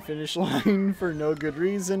fucking finish line for no good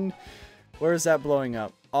reason. Where is that blowing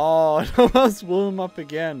up? Oh, it almost blew him up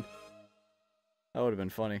again. That would have been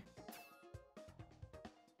funny.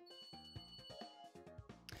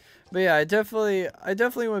 But yeah, I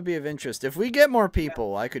definitely would be of interest. If we get more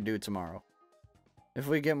people, I could do tomorrow. If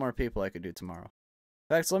we get more people, I could do tomorrow.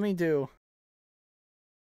 In fact, let me do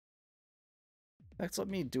Let's let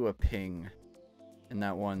me do a ping in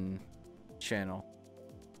that one channel.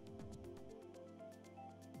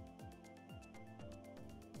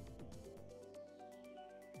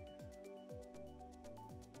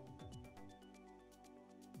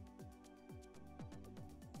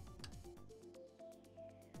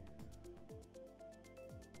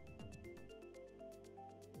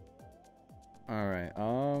 Alright,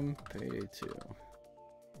 Payday 2.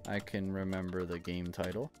 I can remember the game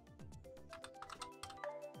title.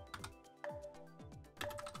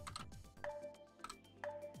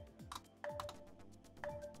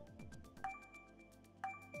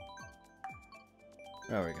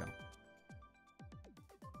 There we go.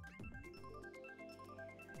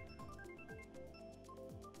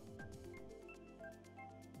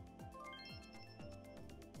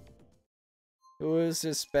 Who is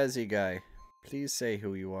this Bezzy guy? Please say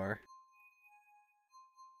who you are.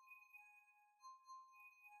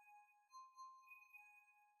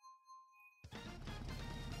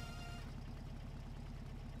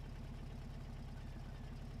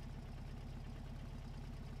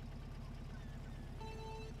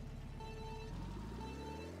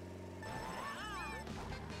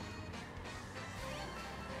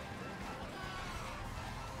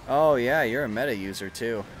 Oh yeah, you're a meta user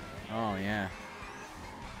too. Oh yeah.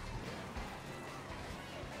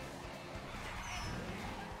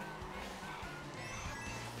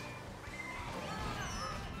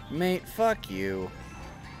 Mate, fuck you.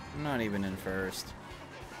 I'm not even in first.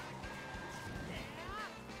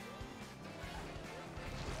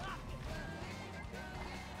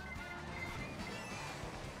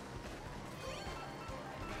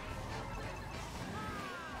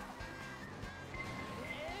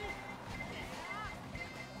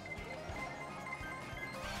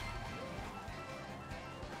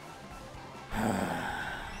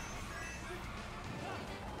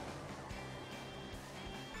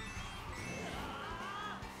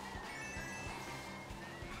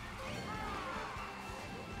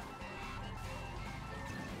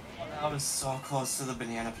 I was so close to the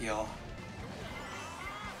banana peel.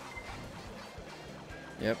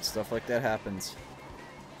 Yep, stuff like that happens.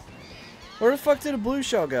 Where the fuck did a blue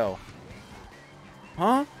shell go?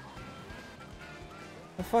 Huh?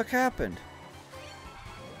 The fuck happened?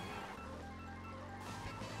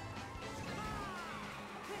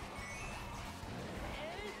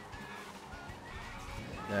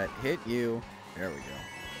 That hit you. There we go.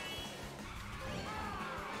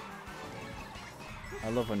 I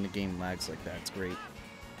love when the game lags like that. It's great.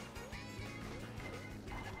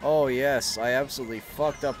 Oh yes, I absolutely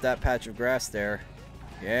fucked up that patch of grass there.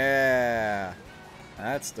 Yeah,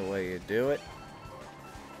 that's the way you do it.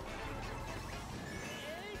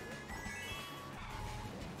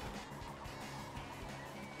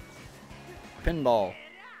 Pinball.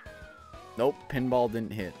 Nope, pinball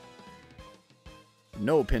didn't hit.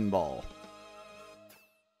 No pinball.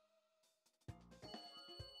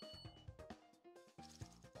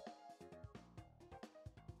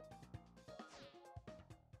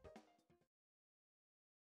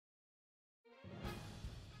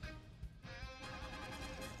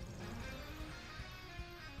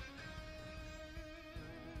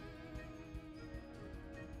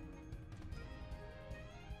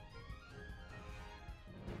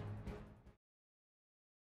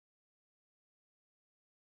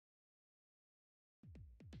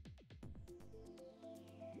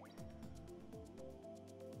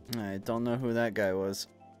 I don't know who that guy was.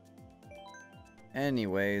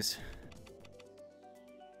 Anyways.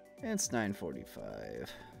 It's 9:45.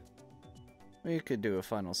 We could do a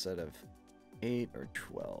final set of 8 or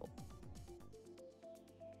 12.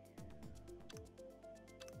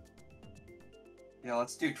 Yeah,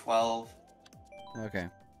 let's do 12. Okay.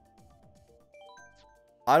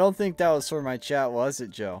 I don't think that was for my chat, was it,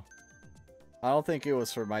 Joe? I don't think it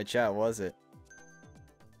was for my chat, was it?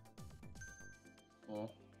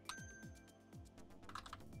 Well.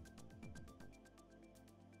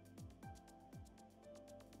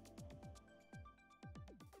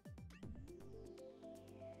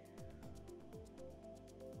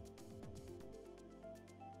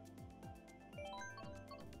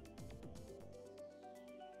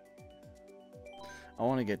 I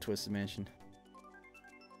want to get Twisted Mansion.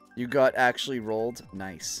 You got actually rolled?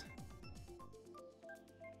 Nice.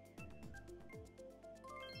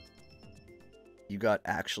 You got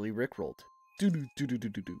actually rickrolled.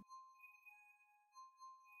 Do-do-do-do-do-do-do.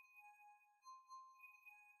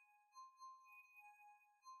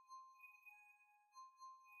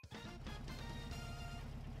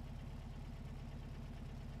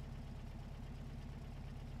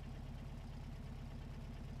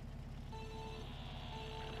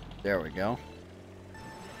 There we go.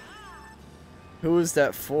 Who is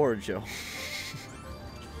that for, Joe?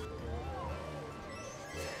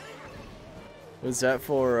 Was that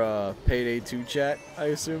for Payday 2 chat, I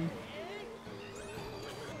assume?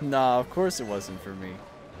 Nah, of course it wasn't for me.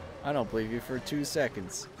 I don't believe you for 2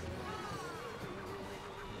 seconds.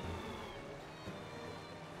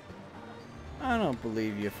 I don't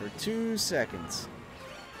believe you for 2 seconds.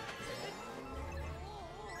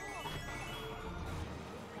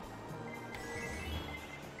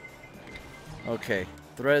 Okay,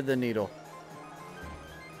 thread the needle.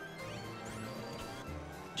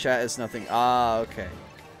 Chat is nothing. Ah, okay.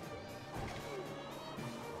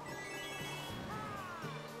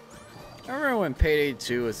 I remember when Payday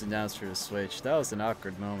 2 was announced for the Switch. That was an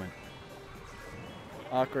awkward moment.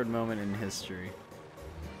 Awkward moment in history.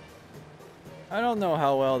 I don't know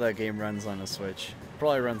how well that game runs on a Switch.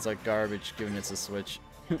 Probably runs like garbage, given it's a Switch.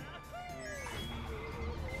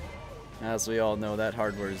 As we all know, that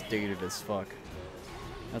hardware is dated as fuck.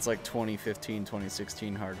 That's like 2015,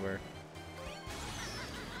 2016 hardware.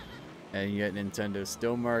 And yet Nintendo's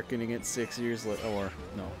still marketing it 6 years later, or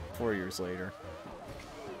no, 4 years later.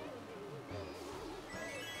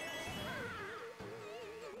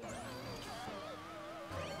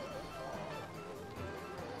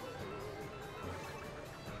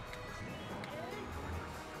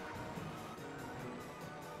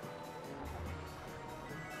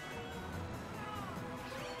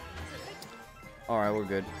 Alright, we're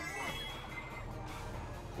good.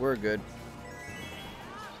 We're good.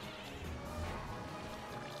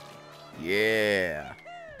 Yeah.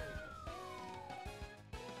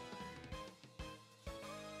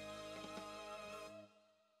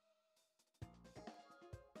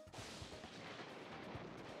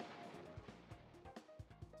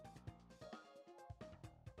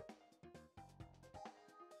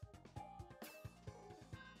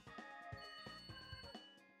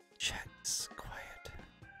 Chat's quiet.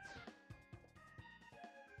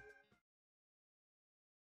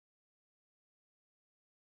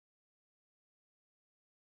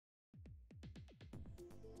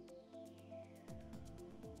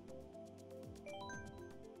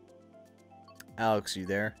 Alex, you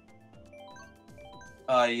there?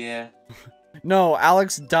 Yeah. No,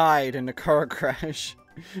 Alex died in a car crash.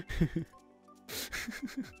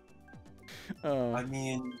 I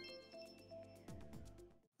mean,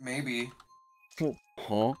 maybe.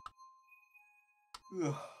 Huh?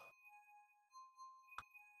 Ugh.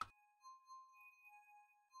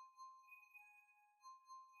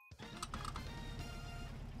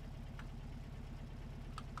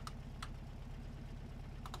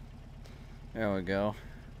 There we go.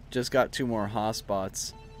 Just got 2 more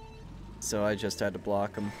hotspots, so I just had to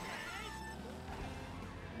block them.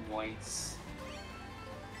 Nice.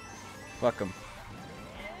 Fuck them.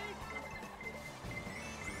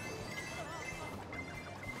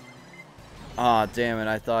 Aw, damn it!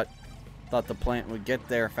 I thought the plant would get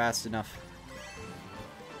there fast enough,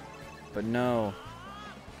 but no.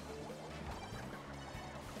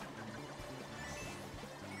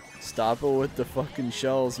 Stop it with the fucking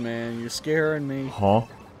shells, man. You're scaring me. Huh?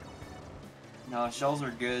 No, shells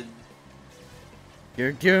are good.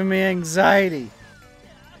 You're giving me anxiety.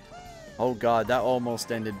 Oh god, that almost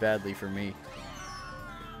ended badly for me.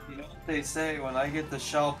 You know what they say, when I get the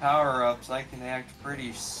shell power-ups, I can act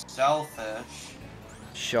pretty selfish.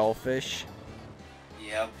 Shellfish?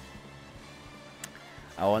 Yep.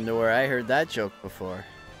 I wonder where I heard that joke before.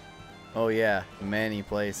 Oh yeah, many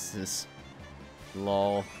places.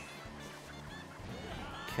 Lol.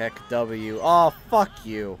 Keck W. Oh, fuck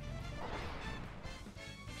you.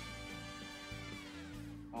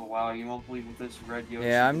 Oh wow, you won't believe what this red Yoshi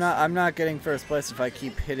Yeah, is. I'm not getting first place if I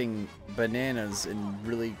keep hitting bananas in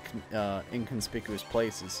really inconspicuous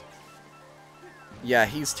places. Yeah,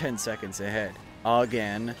 he's 10 seconds ahead.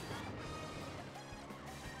 Again.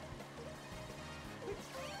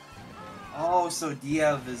 Oh, so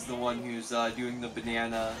Diev is the one who's doing the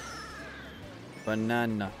banana.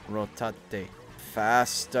 Banana rotate.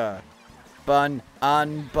 Faster.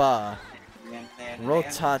 Bananba.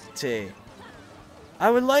 Rotate.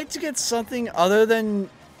 I would like to get something other than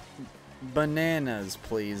bananas,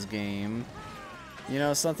 please, game. You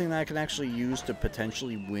know, something that I can actually use to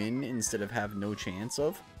potentially win instead of have no chance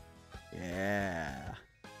of. Yeah.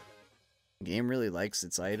 Game really likes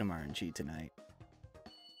its item RNG tonight.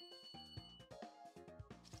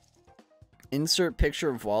 Insert picture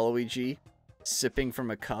of Waluigi sipping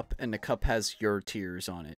from a cup, and the cup has your tears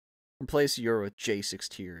on it. Replace your with J6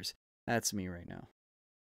 tears. That's me right now.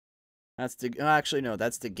 That's the... oh, actually, no,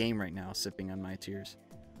 that's the game right now, sipping on my tears.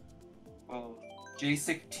 Well,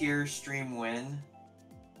 J6 tier stream win.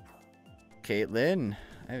 Caitlin,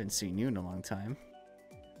 I haven't seen you in a long time.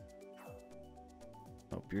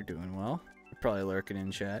 Hope you're doing well. You're probably lurking in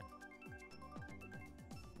chat.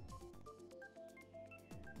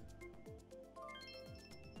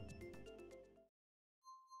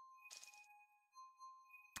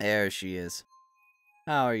 There she is.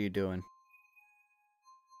 How are you doing?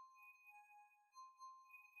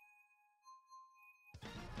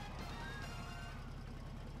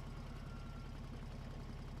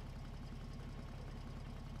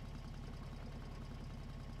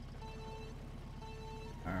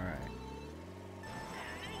 Alright.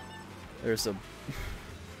 There's a...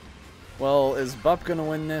 Well, is Bup gonna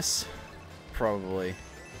win this? Probably.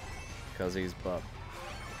 Because he's Bup.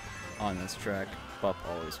 On this track, Bup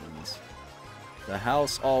always wins. The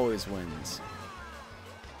house always wins.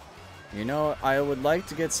 You know, I would like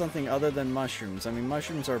to get something other than mushrooms. I mean,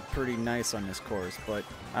 mushrooms are pretty nice on this course, but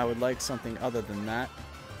I would like something other than that.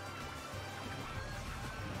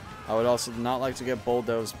 I would also not like to get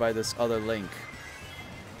bulldozed by this other link.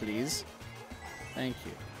 Please? Thank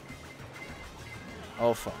you.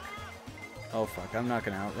 Oh, fuck. Oh, fuck. I'm not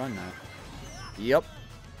gonna outrun that. Yep.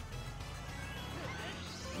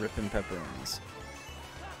 Rippin' pepperonis.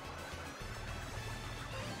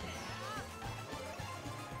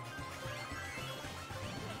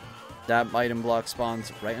 That item block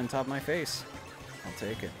spawns right on top of my face. I'll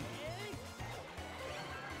take it.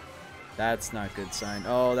 That's not a good sign.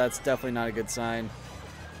 Oh, that's definitely not a good sign.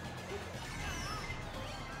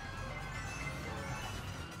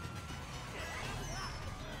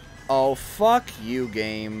 Oh, fuck you,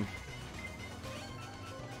 game.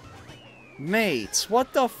 Mates,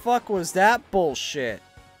 what the fuck was that bullshit?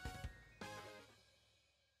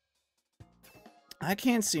 I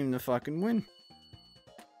can't seem to fucking win.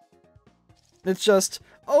 It's just,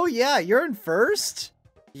 oh yeah, you're in first?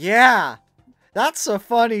 Yeah. That's a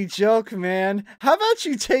funny joke, man. How about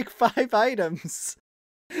you take 5 items?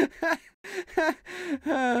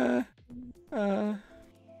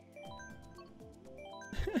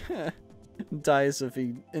 Dies of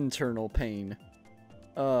internal pain.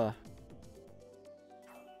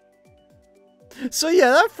 So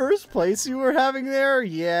yeah, that first place you were having there?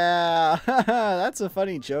 Yeah. That's a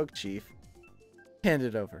funny joke, Chief. Hand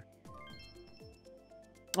it over.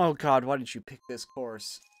 Oh god, why did you pick this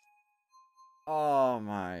course? Oh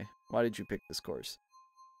my. Why did you pick this course?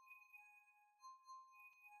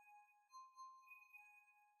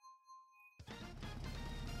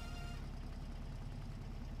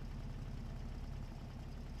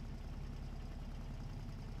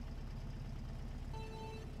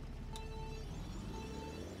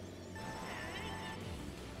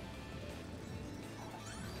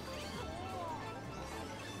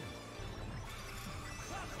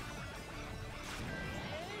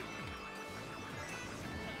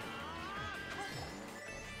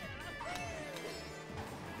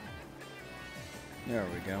 There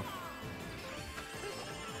we go.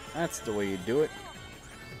 That's the way you do it.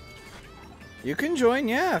 You can join,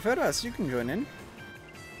 yeah, Fedas, you can join in.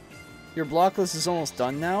 Your block list is almost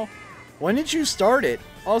done now. When did you start it?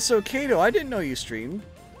 Also, Kato, I didn't know you streamed.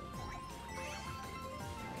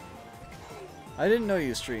 I didn't know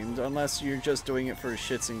you streamed, unless you're just doing it for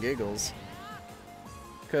shits and giggles.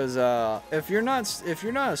 Because if you're not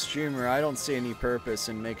a streamer, I don't see any purpose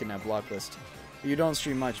in making that block list. You don't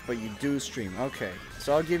stream much, but you do stream. Okay,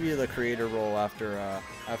 so I'll give you the creator role after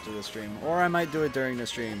the stream, or I might do it during the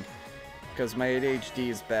stream, because my ADHD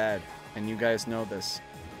is bad, and you guys know this.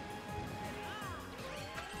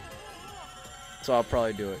 So I'll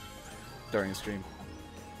probably do it during the stream.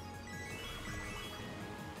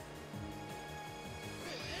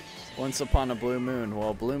 Once upon a blue moon.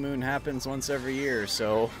 Well, blue moon happens once every year,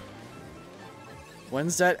 so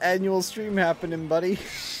when's that annual stream happening, buddy?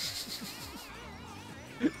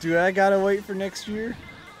 Do I gotta wait for next year?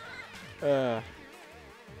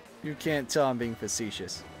 You can't tell I'm being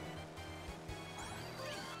facetious.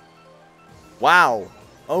 Wow.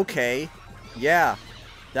 Okay. Yeah.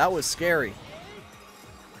 That was scary.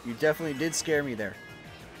 You definitely did scare me there.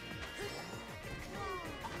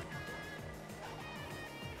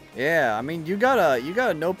 Yeah, I mean, you got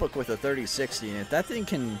a notebook with a 3060 in it. That thing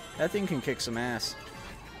can kick some ass.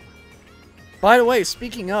 By the way,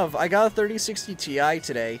 speaking of, I got a 3060 Ti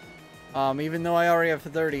today, even though I already have a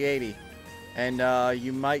 3080, and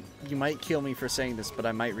you might kill me for saying this, but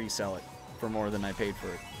I might resell it for more than I paid for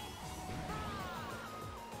it.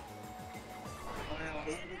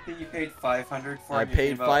 I think you paid $500 for it. I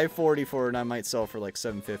paid $540 for it, and I might sell for like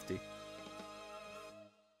 $750.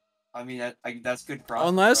 I mean, that's good profit.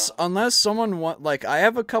 Unless someone I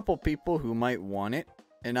have a couple people who might want it,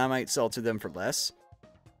 and I might sell to them for less.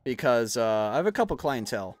 because I have a couple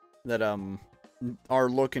clientele that are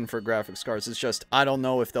looking for graphics cards. It's just I don't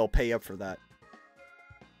know if they'll pay up for that,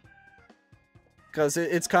 because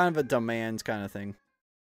it's kind of a demand kind of thing.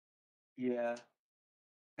 Yeah.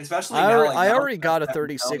 Especially I now, like, I now already got a that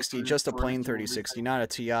 3060, just a for plain storage 3060, not a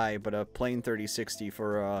Ti, but a plain 3060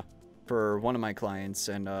 for one of my clients,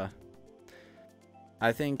 and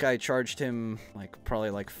I think I charged him like probably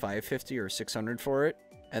like $550 or $600 for it,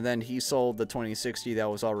 and then he sold the 2060 that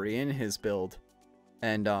was already in his build,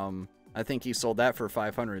 and I think he sold that for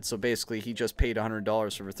 $500. So basically, he just paid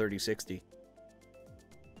 $100 for a 3060.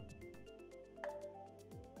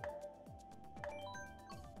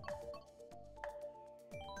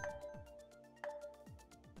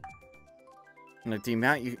 Like the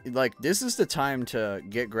amount you like, this is the time to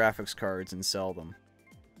get graphics cards and sell them.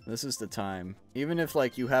 This is the time. Even if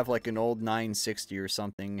like you have like an old 960 or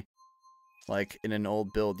something, like in an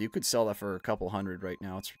old build, you could sell that for a couple hundred right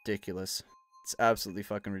now. It's ridiculous. It's absolutely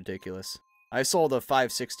fucking ridiculous. I sold a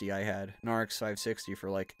 560 I had, an RX 560 for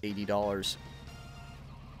like $80.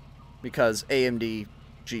 Because AMD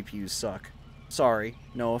GPUs suck. Sorry,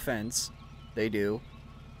 no offense. They do.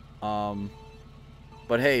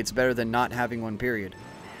 But hey, it's better than not having one, period.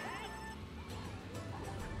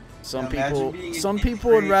 Some people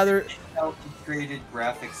would rather integrated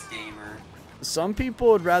graphics gamer. Some people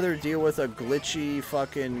would rather deal with a glitchy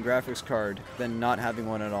fucking graphics card than not having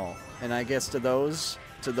one at all. And I guess to those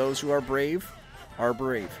who are brave, are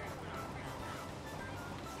brave.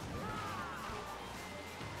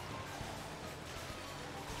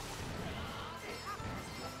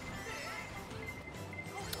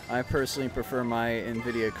 I personally prefer my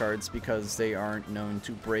NVIDIA cards because they aren't known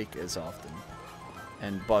to break as often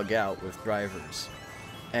and bug out with drivers.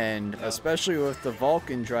 And especially with the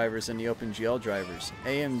Vulkan drivers and the OpenGL drivers.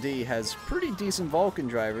 AMD has pretty decent Vulkan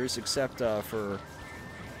drivers, except for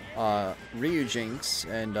Ryujinx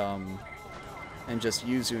and just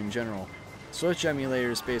Yuzu in general. Switch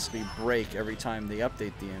emulators basically break every time they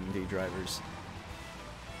update the AMD drivers.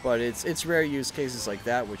 But it's rare use cases like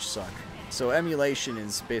that which suck. So emulation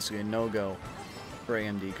is basically a no-go for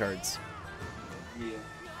AMD cards. Yeah.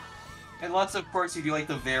 Unless, of course, you do like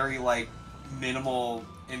the very like minimal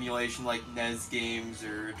emulation, like NES games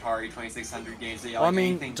or Atari 2600 games. That, well, I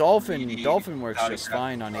mean, Dolphin works without a just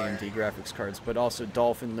fine on graphics AMD graphics cards, but also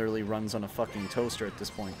Dolphin literally runs on a fucking toaster at this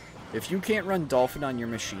point. If you can't run Dolphin on your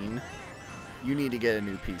machine, you need to get a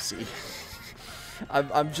new PC.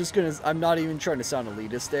 I'm not even trying to sound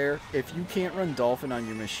elitist there. If you can't run Dolphin on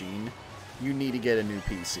your machine, you need to get a new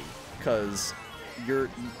PC, because you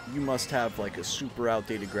must have like a super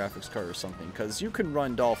outdated graphics card or something, because you can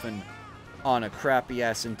run Dolphin on a crappy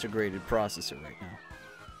ass integrated processor right now.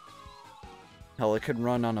 Hell, it can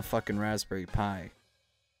run on a fucking Raspberry Pi.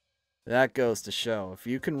 That goes to show, if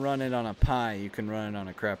you can run it on a Pi, you can run it on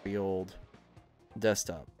a crappy old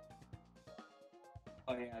desktop.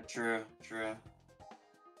 Oh yeah, true.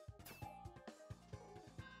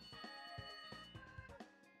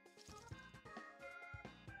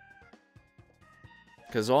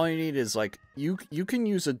 Because all you need is, like, you can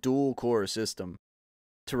use a dual-core system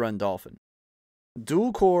to run Dolphin.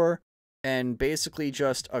 Dual-core and basically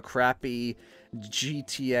just a crappy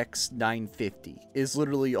GTX 950 is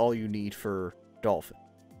literally all you need for Dolphin.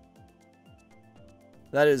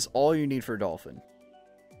 That is all you need for Dolphin.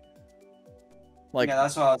 Like, yeah,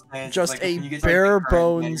 that's what I was saying. Just like, a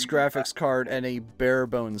bare-bones graphics card and a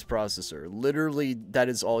bare-bones processor. Literally, that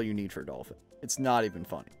is all you need for Dolphin. It's not even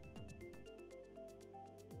funny.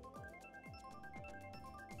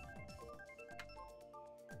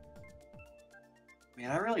 Man,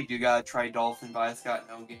 I really do gotta try Dolphin, but I just got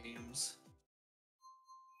no games.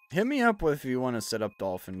 Hit me up if you want to set up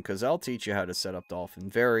Dolphin, because I'll teach you how to set up Dolphin.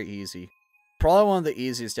 Very easy. Probably one of the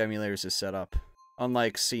easiest emulators to set up.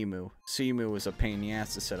 Unlike Cemu. Cemu is a pain in the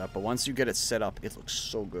ass to set up, but once you get it set up, it looks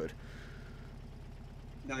so good.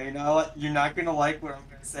 No, you're not gonna like what I'm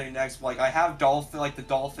gonna say next. Like, I have Dolphin, like the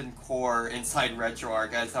Dolphin core inside RetroArch.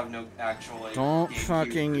 I just have no actual, like, Don't GameCube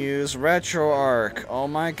fucking use RetroArch. Oh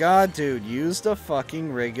my god, dude. Use the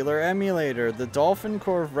fucking regular emulator. The Dolphin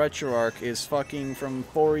core of RetroArch is fucking from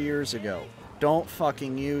 4 years ago. Don't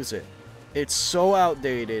fucking use it. It's so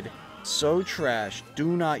outdated, so trash.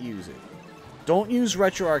 Do not use it. Don't use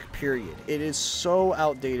RetroArch, period. It is so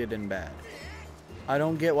outdated and bad. I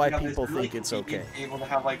don't get why people really think it's okay. Able to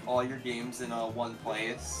have like all your games in one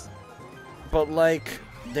place. But like,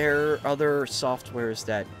 there are other softwares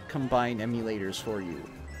that combine emulators for you,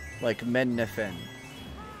 like Mednefen.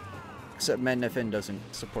 Except Mednefen doesn't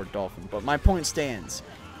support Dolphin. But my point stands.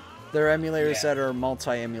 There are emulators that are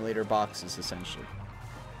multi-emulator boxes, essentially.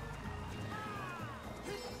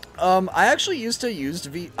 I actually used to use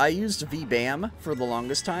I used VBAM for the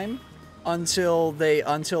longest time until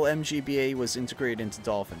MGBA was integrated into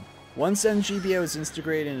Dolphin. Once MGBA was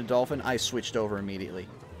integrated into Dolphin, I switched over immediately.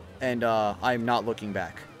 And I'm not looking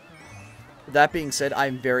back. That being said,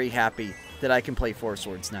 I'm very happy that I can play Four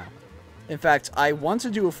Swords now. In fact, I want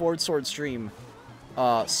to do a Four Sword stream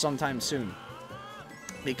sometime soon.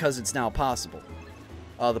 Because it's now possible.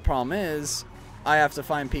 The problem is, I have to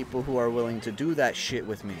find people who are willing to do that shit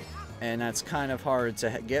with me. And that's kind of hard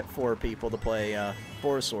to get 4 people to play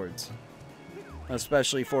Four Swords.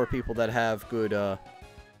 Especially 4 people that have good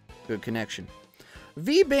connection.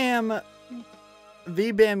 VBAM,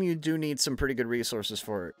 you do need some pretty good resources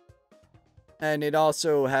for it. And it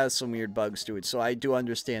also has some weird bugs to it, so I do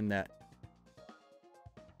understand that.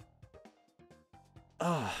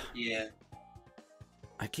 Ugh. Yeah.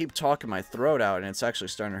 I keep talking my throat out, and it's actually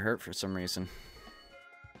starting to hurt for some reason.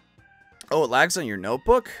 Oh, it lags on your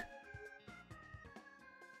notebook?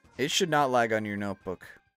 It should not lag on your notebook.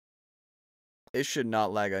 It should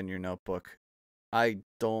not lag on your notebook. I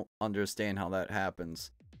don't understand how that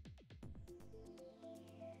happens.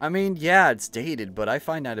 I mean, yeah, it's dated, but I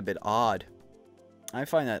find that a bit odd. I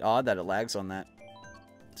find that odd that it lags on that.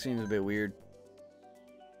 Seems a bit weird.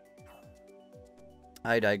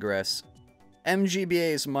 I digress.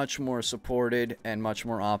 MGBA is much more supported and much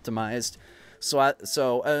more optimized.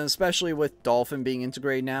 So especially with Dolphin being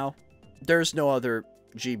integrated now, there's no other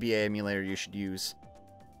GBA emulator you should use.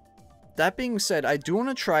 That being said, I do want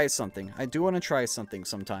to try something. I do want to try something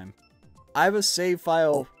sometime. I have a save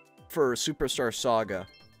file for Superstar Saga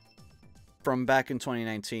from back in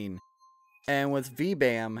 2019. And with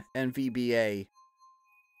VBAM and VBA,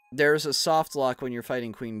 there's a soft lock when you're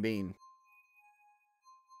fighting Queen Bean.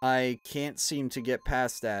 I can't seem to get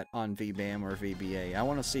past that on VBAM or VBA. I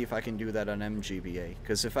want to see if I can do that on MGBA.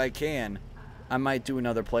 Because if I can, I might do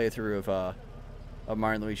another playthrough of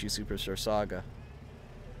Mario & Luigi Superstar Saga.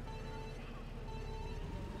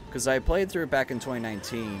 Because I played through it back in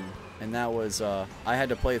 2019, and that was, I had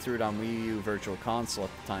to play through it on Wii U Virtual Console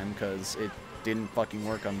at the time, because it didn't fucking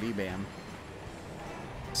work on VBAM.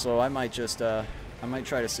 So I might just, I might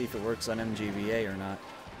try to see if it works on MGBA or not.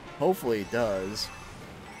 Hopefully it does.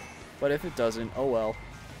 But if it doesn't, oh well.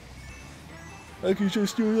 I could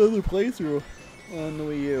just do another playthrough on the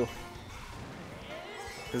Wii U.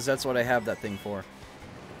 Because that's what I have that thing for.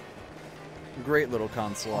 Great little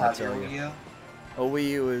console, I tell you. A Wii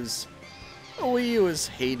U is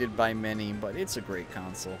hated by many, but it's a great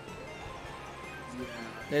console.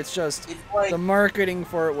 Yeah. It's just, like, the marketing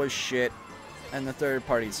for it was shit, and the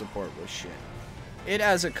third-party support was shit. It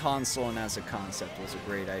as a console and as a concept was a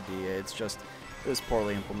great idea. It's just, it was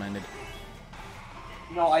poorly implemented.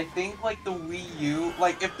 No, I think, like, the Wii U,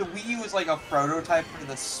 like, if the Wii U was, like, a prototype for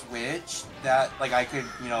the Switch, that, like, I could,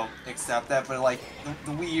 you know, accept that, but, like,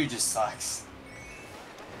 the Wii U just sucks.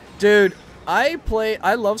 Dude, I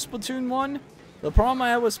love Splatoon 1. The problem I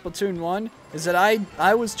have with Splatoon 1 is that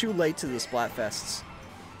I was too late to the Splatfests.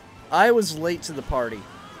 I was late to the party.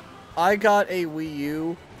 I got a Wii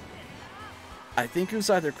U, I think it was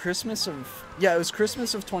either Christmas of... Yeah, it was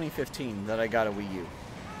Christmas of 2015 that I got a Wii U.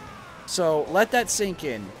 So, let that sink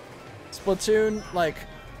in. Splatoon, like,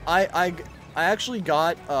 I actually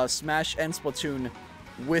got Smash and Splatoon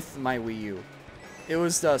with my Wii U. It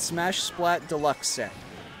was the Smash Splat Deluxe set.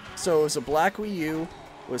 So, it was a black Wii U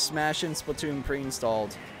with Smash and Splatoon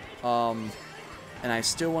pre-installed. And I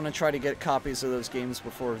still want to try to get copies of those games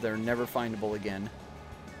before they're never findable again.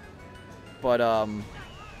 But,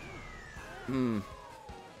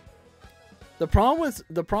 The problem with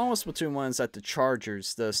Splatoon 1 is that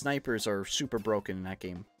the snipers are super broken in that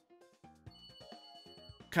game.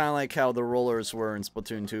 Kind of like how the rollers were in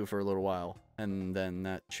Splatoon 2 for a little while, and then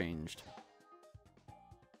that changed.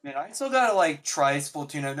 Man, I still gotta, like, try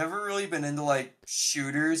Splatoon. I've never really been into, like,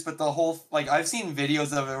 shooters, but the whole, like, I've seen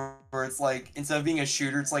videos of it where it's, like, instead of being a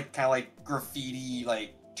shooter, it's, like, kind of like graffiti,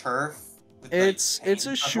 like, turf. With, it's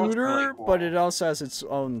a shooter, really cool. But it also has its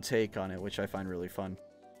own take on it, which I find really fun.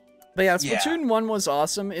 But yeah, Splatoon 1 was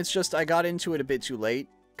awesome. It's just I got into it a bit too late,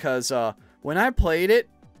 because when I played it,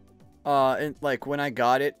 like when I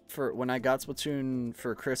got Splatoon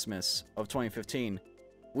for Christmas of 2015,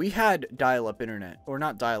 we had dial-up internet, or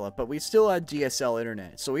not dial-up, but we still had DSL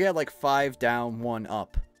internet. So we had like 5 down, 1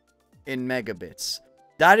 up in megabits.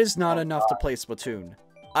 That is not enough to play Splatoon.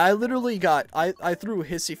 I literally got, I threw a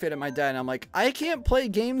hissy fit at my dad, and I'm like, I can't play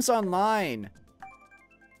games online.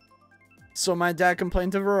 So my dad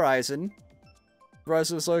complained to Verizon.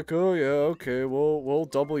 Verizon's like, oh yeah, okay, we'll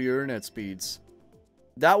double your internet speeds.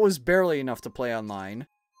 That was barely enough to play online.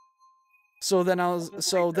 So then I was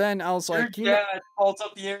like, Your dad calls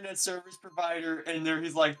up the internet service provider, and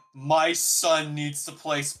he's like, "My son needs to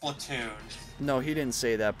play Splatoon." No, he didn't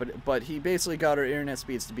say that, but he basically got our internet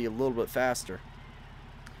speeds to be a little bit faster,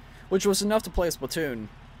 which was enough to play Splatoon,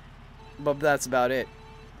 but that's about it.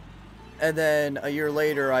 And then a year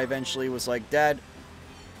later, I eventually was like, Dad,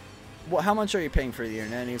 how much are you paying for the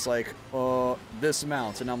internet? And he's like, this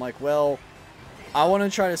amount. And I'm like, well, I want to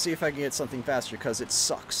try to see if I can get something faster because it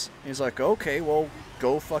sucks. And he's like, okay, well,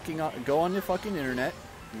 go on the fucking internet,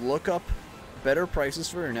 look up better prices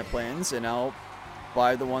for internet plans, and I'll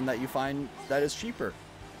buy the one that you find that is cheaper.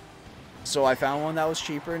 So I found one that was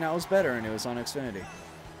cheaper and that was better, and it was on Xfinity.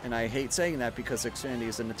 And I hate saying that because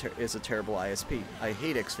Xfinity is a terrible ISP. I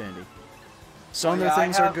hate Xfinity. Some of their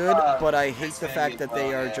things are good, but I hate the fact that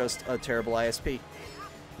they are just a terrible ISP.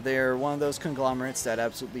 They're one of those conglomerates that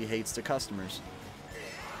absolutely hates the customers.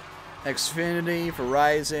 Xfinity,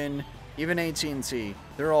 Verizon, even AT&T,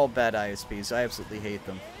 they're all bad ISPs. I absolutely hate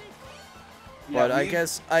them. Yeah, but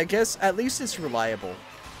I guess at least it's reliable.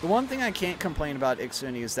 The one thing I can't complain about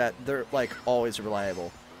Xfinity is that they're like always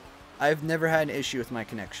reliable. I've never had an issue with my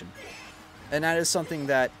connection. And that is something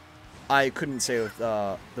that I couldn't say with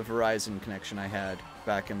the Verizon connection I had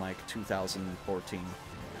back in like 2014.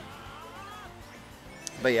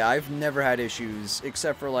 But yeah, I've never had issues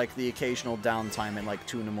except for like the occasional downtime at like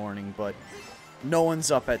 2 in the morning, but no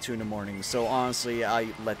one's up at 2 in the morning, so honestly I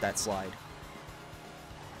let that slide.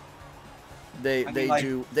 They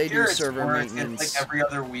do server maintenance. It's like every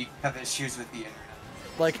other week have issues with the internet.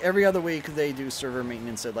 Like every other week they do server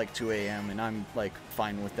maintenance at like 2 a.m. and I'm like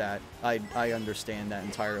fine with that. I understand that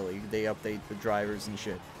entirely. They update the drivers and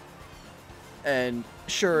shit. And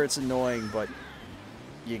sure, it's annoying, but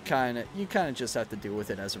you kind of just have to deal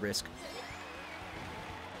with it as a risk.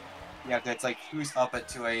 Yeah, it's like, who's up at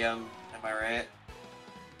 2 a.m., am I right?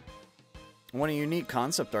 What a unique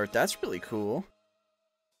concept art. That's really cool.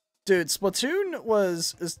 Dude, Splatoon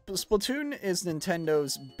is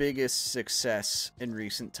Nintendo's biggest success in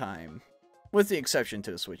recent time. With the exception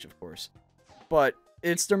to the Switch, of course. But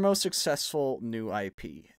it's their most successful new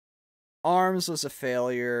IP. ARMS was a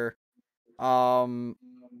failure.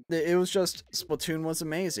 It was just, Splatoon was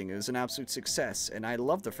amazing. It was an absolute success, and I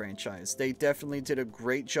love the franchise. They definitely did a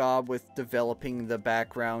great job with developing the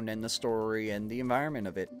background and the story and the environment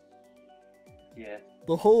of it. Yeah.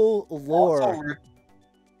 The whole lore...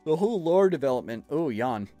 The whole lore development... Oh,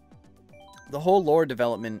 yawn. The whole lore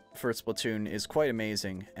development for Splatoon is quite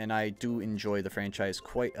amazing, and I do enjoy the franchise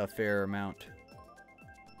quite a fair amount.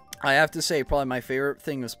 I have to say, probably my favorite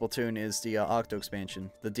thing of Splatoon is the Octo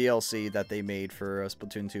expansion. The DLC that they made for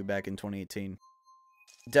Splatoon 2 back in 2018.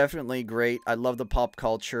 Definitely great. I love the pop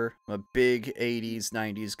culture. I'm a big 80s,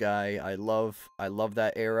 90s guy. I love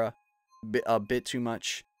that era. A bit too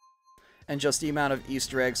much. And just the amount of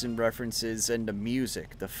Easter eggs and references and the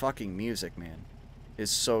music. The fucking music, man,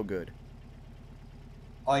 is so good.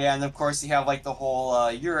 Oh yeah, and of course you have like the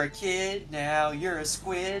whole, you're a kid now, you're a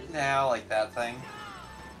squid now, like that thing.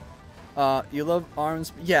 You love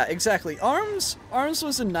ARMS? Yeah, exactly. ARMS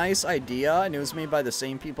was a nice idea, and it was made by the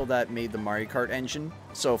same people that made the Mario Kart engine.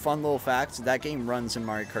 So, fun little fact, that game runs in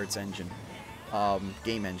Mario Kart's engine.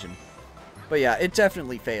 Game engine. But yeah, it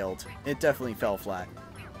definitely failed. It definitely fell flat.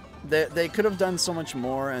 They could have done so much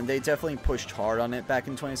more, and they definitely pushed hard on it back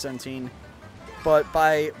in 2017. But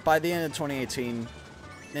by the end of 2018,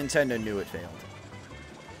 Nintendo knew it failed.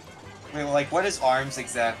 Wait, like, what is ARMS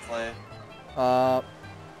exactly?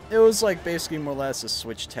 It was like basically more or less a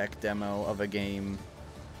Switch tech demo of a game.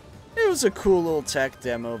 It was a cool little tech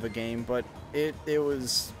demo of a game, but it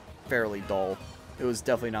was fairly dull. It was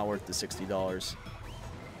definitely not worth the $60.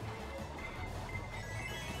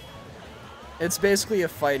 It's basically a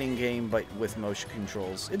fighting game, but with motion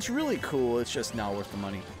controls. It's really cool, it's just not worth the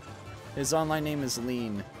money. His online name is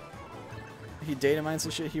Lean. He data mines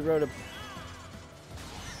and shit. He wrote a...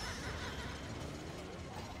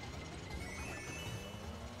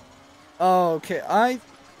 Oh, okay.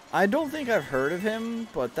 I don't think I've heard of him,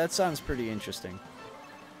 but that sounds pretty interesting.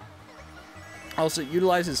 Also, it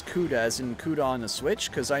utilizes CUDA, as in CUDA on the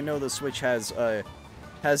Switch, because I know the Switch has an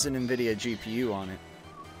NVIDIA GPU on it.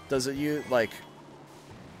 Does it use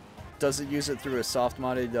it through a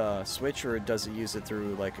soft-modded Switch, or does it use it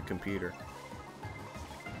through like a computer?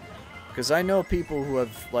 Because I know people who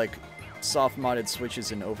have like soft-modded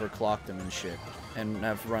Switches and overclocked them and shit, and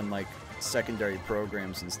have run like secondary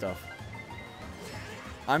programs and stuff.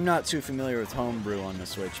 I'm not too familiar with homebrew on the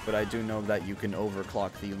Switch, but I do know that you can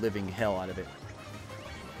overclock the living hell out of it.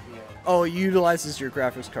 Yeah. Oh, it utilizes your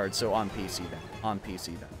graphics card, so on PC then. On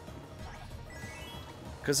PC then.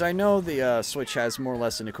 Because I know the Switch has more or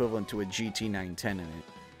less an equivalent to a GT 910 in it.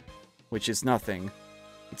 Which is nothing.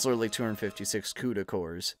 It's literally 256 CUDA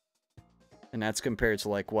cores. And that's compared to,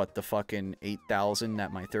 like, what, the fucking 8000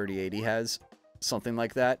 that my 3080 has? Something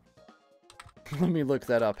like that. Let me look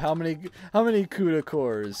that up. How many CUDA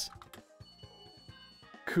cores?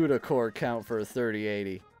 CUDA core count for a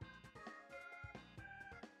 3080.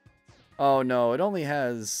 Oh no, it only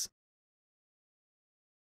has...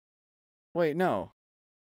 Wait, no.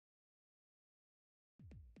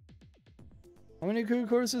 How many CUDA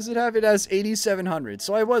cores does it have? It has 8700.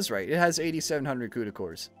 So I was right. It has 8700 CUDA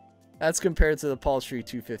cores. That's compared to the paltry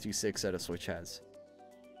 256 that a Switch has.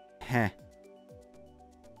 Heh.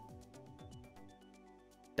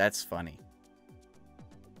 That's funny.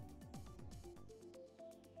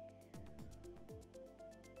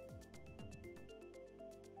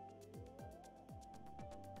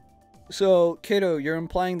 So, Kato, you're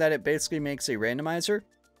implying that it basically makes a randomizer?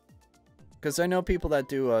 Because I know people that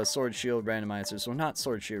do Sword Shield randomizers. Well, not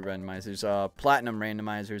Sword Shield randomizers. Platinum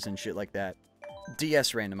randomizers and shit like that.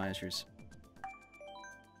 DS randomizers.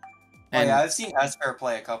 And yeah, I've seen Esper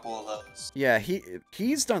play a couple of those. Yeah,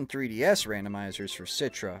 he's done 3DS randomizers for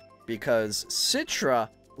Citra. Because Citra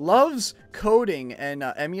loves coding and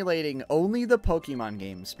emulating only the Pokemon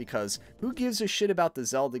games. Because who gives a shit about the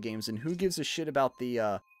Zelda games and who gives a shit about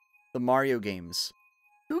the Mario games?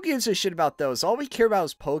 Who gives a shit about those? All we care about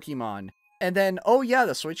is Pokemon. And then, oh yeah,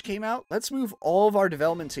 the Switch came out. Let's move all of our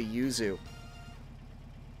development to Yuzu.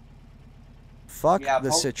 Fuck yeah, the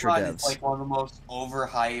Pokemon Citra devs. Is like one of the most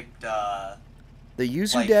overhyped. The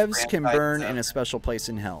Yuzu like, devs can burn ever. in a special place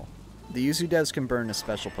in hell. The Yuzu devs can burn in a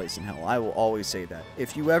special place in hell. I will always say that.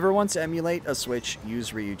 If you ever want to emulate a Switch,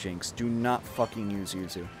 use Ryujinx. Do not fucking use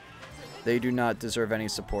Yuzu. They do not deserve any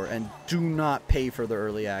support, and do not pay for their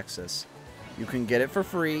early access. You can get it for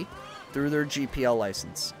free through their GPL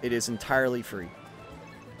license. It is entirely free.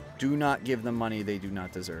 Do not give them money they do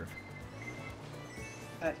not deserve.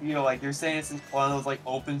 You know, like you're saying, it's one of those like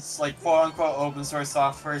quote unquote open source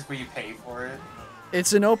softwares where you pay for it.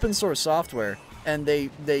 It's an open source software, and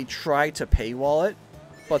they try to paywall it,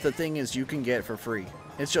 but the thing is, you can get it for free.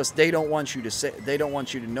 It's just they don't want you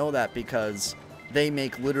to know that because they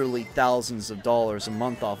make literally thousands of dollars a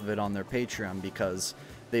month off of it on their Patreon because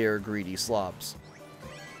they are greedy slobs.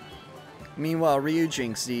 Meanwhile,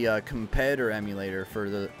 Ryujinx, the competitor emulator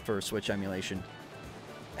for Switch emulation,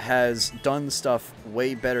 has done stuff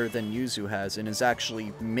way better than Yuzu has and has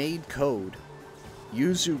actually made code.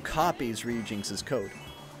 Yuzu copies Ryujinx's code.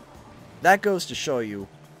 That goes to show you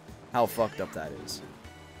how fucked up that is.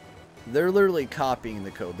 They're literally copying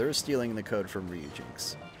the code. They're stealing the code from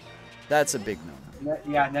Ryujinx. That's a big no.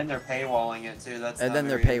 Yeah, and then they're paywalling it too. And then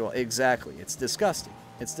they're paywall. Exactly. It's disgusting.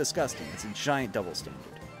 It's disgusting. It's a giant double standard.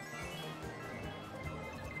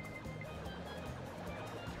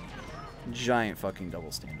 Giant fucking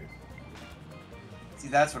double standard. See,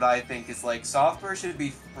 that's what I think is like software should be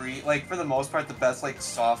free. Like for the most part, the best like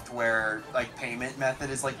software like payment method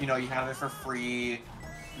is like, you know, you have it for free,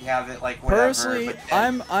 you have it like whatever. Personally, but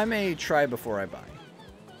then... I'm a try before I buy.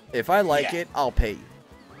 If I like it, I'll pay you.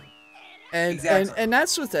 And, exactly. and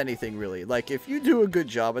that's with anything really. Like if you do a good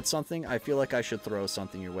job at something, I feel like I should throw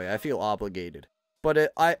something your way. I feel obligated.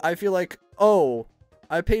 But I feel like, oh,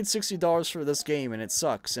 I paid $60 for this game and it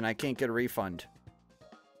sucks and I can't get a refund.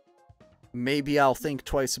 Maybe I'll think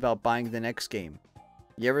twice about buying the next game.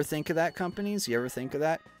 You ever think of that, companies? You ever think of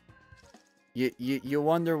that? You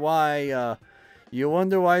wonder why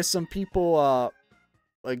some people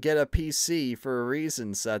get a PC for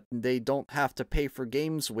reasons that they don't have to pay for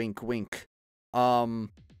games, wink wink.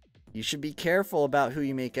 You should be careful about who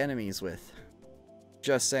you make enemies with.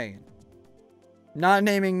 Just saying. Not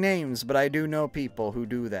naming names, but I do know people who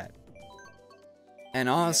do that. And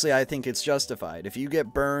honestly, I think it's justified. If you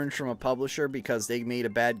get burned from a publisher because they made a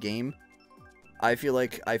bad game, I feel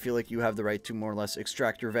like you have the right to more or less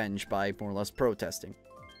extract revenge by more or less protesting.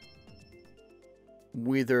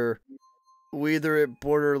 Whether it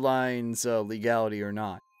borderlines legality or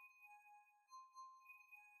not.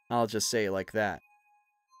 I'll just say it like that.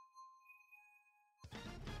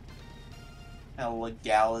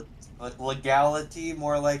 Legality,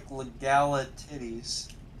 more like legalities.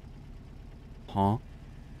 Huh?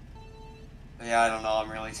 Yeah, I don't know. I'm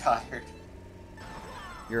really tired.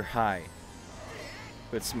 You're high.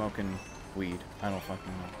 Quit smoking weed. I don't fucking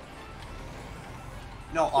know.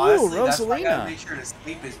 No, honestly, Ooh, that's why I gotta Rosalina. make sure to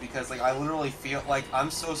sleep is because like I literally feel like I'm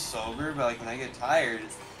so sober, but like when I get tired,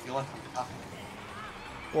 I feel like I'm tired.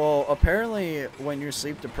 Well, apparently when you're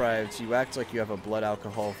sleep deprived, you act like you have a blood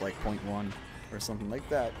alcohol of like 0.1 or something like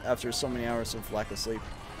that after so many hours of lack of sleep.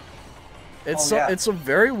 It's it's a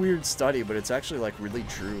very weird study, but it's actually like really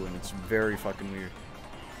true, and it's very fucking weird.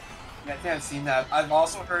 Yeah, I think I've seen that. I've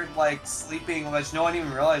also heard like sleeping, which no one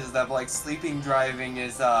even realizes that, but like sleeping driving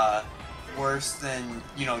is worse than,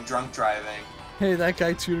 you know, drunk driving. Hey, that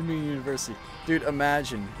guy tutored me in university. Dude,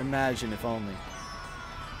 imagine if only.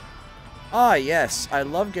 Ah, yes, I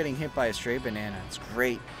love getting hit by a stray banana. It's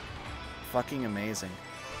great. Fucking amazing.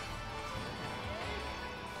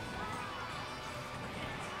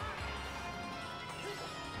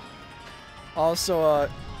 Also,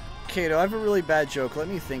 Kato, I have a really bad joke. Let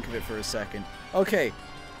me think of it for a second. Okay,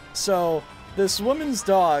 so this woman's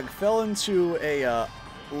dog fell into a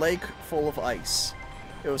lake full of ice.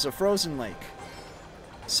 It was a frozen lake.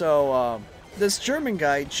 So this German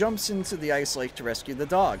guy jumps into the ice lake to rescue the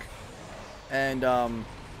dog. And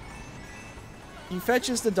he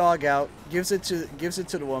fetches the dog out, gives it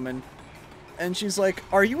to the woman, and she's like,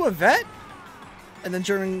 "Are you a vet?" And the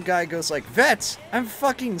German guy goes like, "Vet, I'm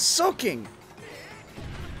fucking soaking."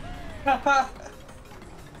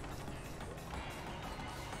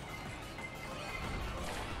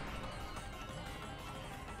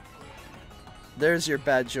 There's your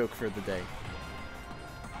bad joke for the day.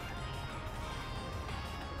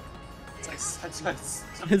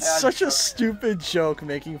 It's such a stupid joke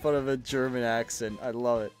making fun of a German accent. I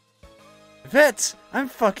love it. Vet, I'm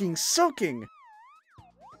fucking soaking.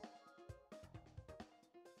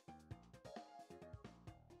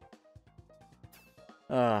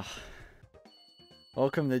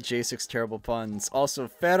 Welcome to J6 Terrible Puns. Also,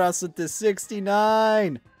 Feras with the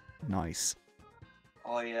 69. Nice.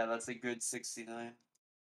 Oh yeah, that's a good 69.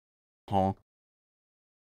 Huh?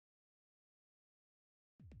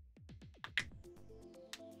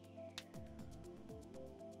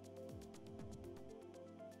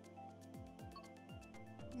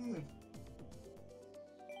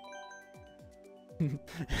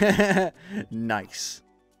 Nice.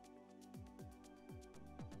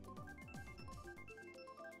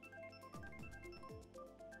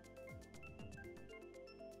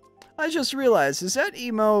 I just realized, is that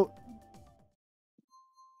emote...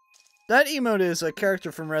 That emote is a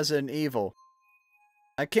character from Resident Evil.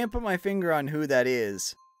 I can't put my finger on who that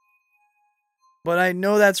is. But I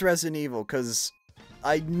know that's Resident Evil, because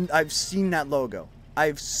I've seen that logo.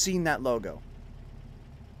 I've seen that logo.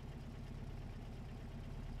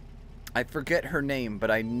 I forget her name, but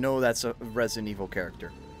I know that's a Resident Evil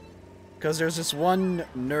character. Because there's this one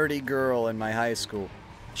nerdy girl in my high school.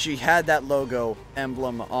 She had that logo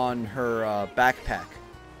emblem on her backpack.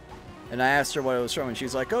 And I asked her what it was from, and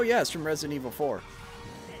she's like, "Oh yeah, it's from Resident Evil 4.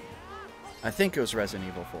 I think it was Resident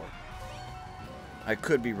Evil 4. I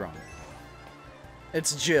could be wrong.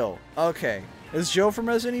 It's Jill. Okay. Is Jill from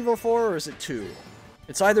Resident Evil 4, or is it 2?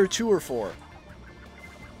 It's either 2 or 4.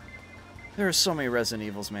 There are so many Resident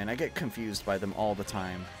Evils, man. I get confused by them all the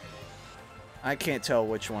time. I can't tell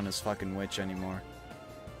which one is fucking which anymore.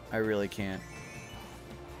 I really can't.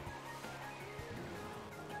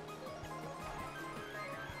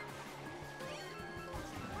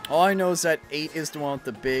 All I know is that 8 is the one with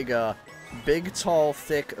the big, tall,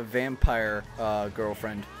 thick vampire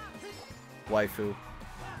girlfriend. Waifu.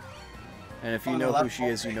 And if you know who she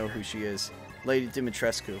is, you know who she is. Lady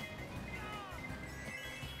Dimitrescu.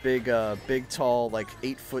 Big, tall, like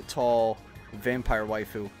 8-foot tall vampire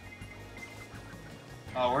waifu.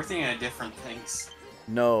 Oh, we're thinking of different things.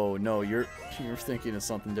 No, you're thinking of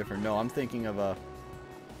something different. No, I'm thinking of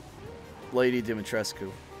Lady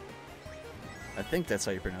Dimitrescu. I think that's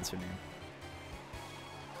how you pronounce her name.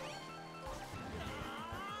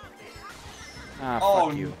 Ah,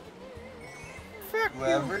 fuck you. Fuck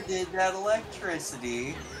Whoever did that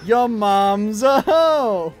electricity. Your mom's a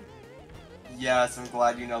hoe! Yes, I'm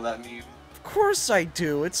glad you know that meme. Of course I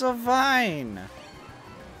do. It's a vine.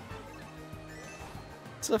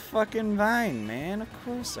 It's a fucking vine, man. Of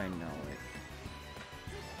course I know it.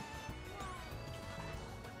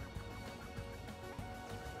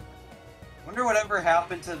 Wonder whatever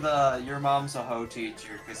happened to the Your Mom's a Hoe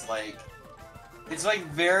teacher, because, like, it's, like,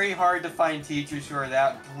 very hard to find teachers who are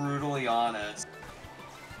that brutally honest.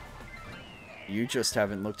 You just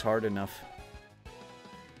haven't looked hard enough.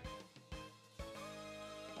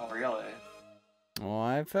 Oh, really? Well,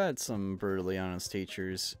 I've had some brutally honest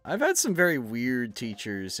teachers. I've had some very weird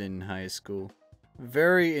teachers in high school.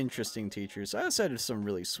 Very interesting teachers. I also had some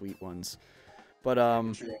really sweet ones. But,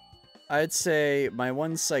 True. I'd say my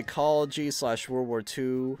one psychology / World War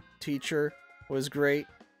II teacher was great.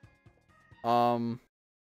 Was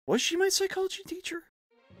she my psychology teacher?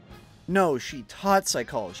 No, she taught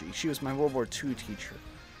psychology. She was my World War II teacher.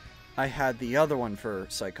 I had the other one for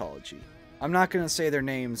psychology. I'm not going to say their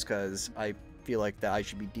names because I feel like that I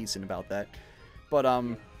should be decent about that. But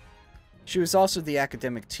she was also the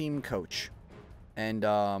academic team coach,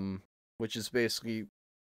 and which is basically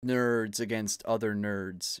nerds against other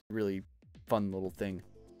nerds. Really fun little thing.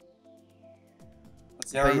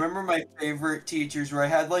 Yeah, I remember my favorite teachers where I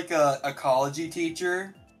had like a ecology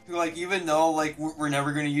teacher who, like, even though like we're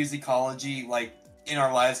never going to use ecology like in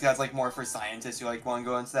our lives, guys, like more for scientists who like want to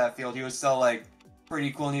go into that field, he was still like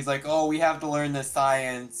pretty cool, and he's like, oh, we have to learn this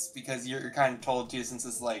science because you're kind of told to, since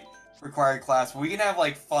it's like required class, but we can have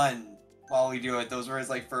like fun while we do it. Those were his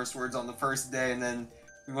like first words on the first day, and then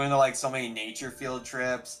we went to like so many nature field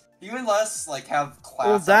trips. Even less like have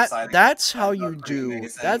class outside. That's how you do.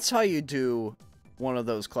 Amazing. That's how you do one of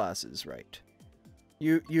those classes, right?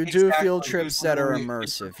 You do field trips that are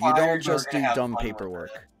immersive. You don't just do dumb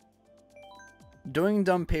paperwork. Doing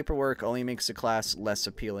dumb paperwork only makes a class less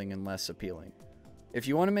appealing and less appealing. If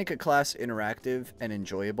you want to make a class interactive and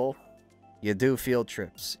enjoyable, you do field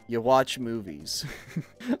trips. You watch movies.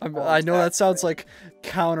 I know that sounds like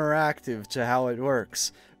counteractive to how it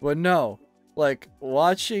works, but no. Like,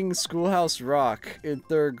 watching Schoolhouse Rock in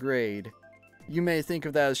 3rd grade, you may think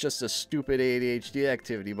of that as just a stupid ADHD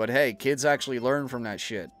activity, but hey, kids actually learn from that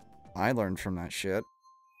shit. I learned from that shit.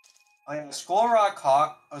 Oh yeah, School Rock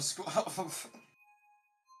Hawk...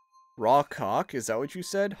 Rock Hawk? Is that what you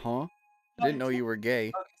said? Huh? I didn't know you were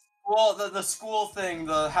gay. Well, the school thing,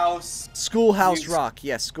 the house... Schoolhouse Rock.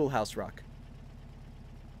 Yes, Schoolhouse Rock.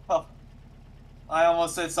 Oh, I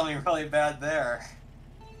almost said something really bad there.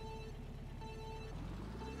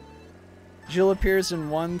 Jill appears in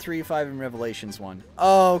 1, 3, 5, and Revelations 1.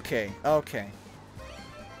 Oh, okay, okay.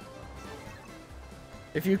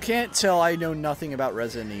 If you can't tell, I know nothing about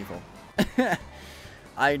Resident Evil.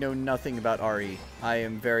 I know nothing about RE. I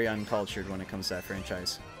am very uncultured when it comes to that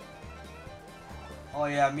franchise. Oh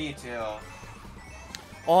yeah, me too.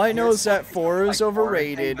 All I know is that 4 is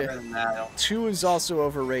overrated, 2 is also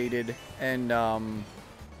overrated, and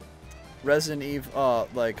Resident Evil,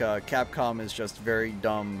 Capcom is just very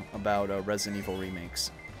dumb about Resident Evil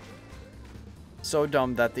remakes. So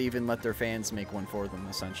dumb that they even let their fans make one for them,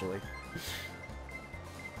 essentially.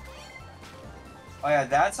 Oh yeah,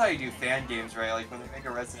 that's how you do fan games, right? Like when they make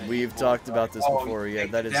a Resident Evil. We've talked about this before, yeah,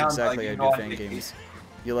 that is exactly how you do fan games.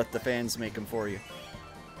 You let the fans make them for you.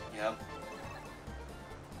 Yep.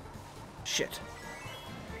 Shit.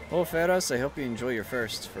 Well, Ferris, I hope you enjoy your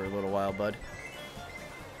first for a little while, bud.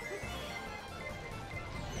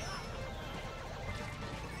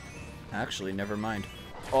 Actually, never mind.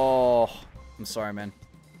 Oh, I'm sorry, man.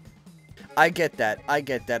 I get that. I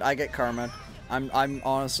get that. I get karma. I'm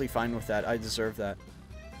honestly fine with that. I deserve that.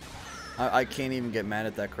 I can't even get mad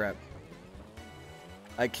at that crap.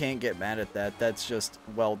 I can't get mad at that. That's just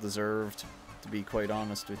well-deserved, to be quite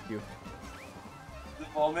honest with you. The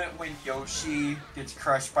moment when Yoshi gets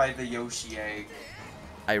crushed by the Yoshi egg.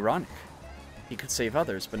 Ironic. He could save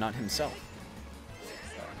others, but not himself.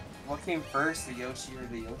 What came first, the Yoshi or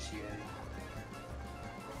the Yoshi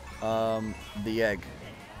egg? The egg.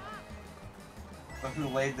 But who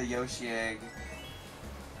laid the Yoshi egg?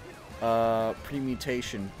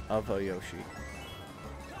 Premutation of a Yoshi.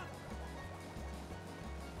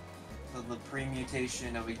 So the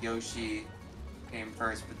premutation of a Yoshi came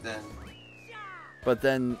first, but then... But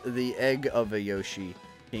then the egg of a Yoshi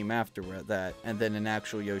came after that, and then an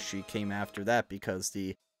actual Yoshi came after that because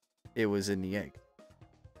it was in the egg.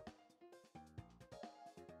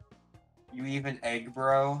 You even egg,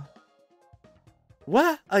 bro?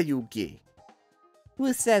 What? Are you gay?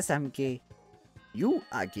 Who says I'm gay? You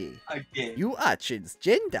are gay. I'm gay. You are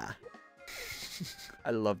transgender.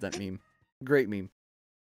 I love that meme. Great meme.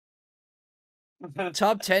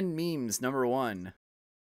 Top 10 memes, number 1.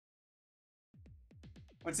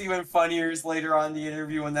 What's even funnier is later on in the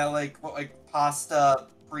interview when that like pasta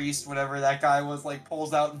priest, whatever that guy was, like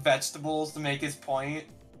pulls out vegetables to make his point.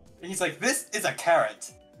 And he's like, this is a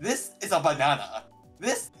carrot. This is a banana.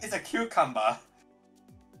 This is a cucumber.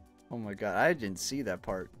 Oh my god, I didn't see that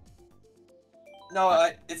part.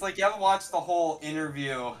 No, it's like you haven't watched the whole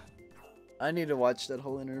interview. I need to watch that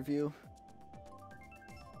whole interview.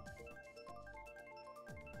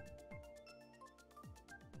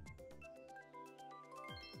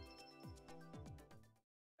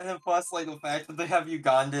 And then plus, like, the fact that they have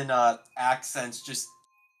Ugandan accents just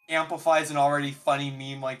amplifies an already funny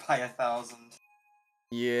meme, like, by 1,000.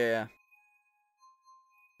 Yeah.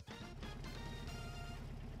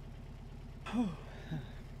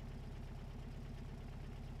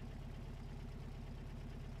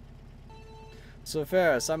 So,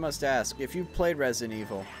 Ferris, I must ask, if you've played Resident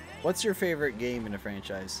Evil, what's your favorite game in the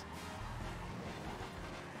franchise?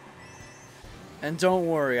 And don't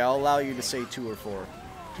worry, I'll allow you to say 2 or 4.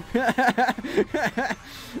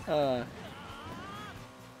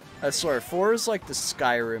 I swear, 4 is like the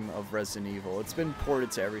Skyrim of Resident Evil. It's been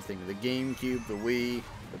ported to everything. The GameCube, the Wii,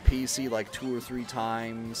 the PC like 2 or 3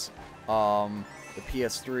 times. The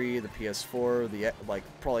PS3, the PS4, the like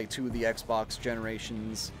probably 2 of the Xbox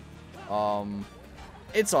generations.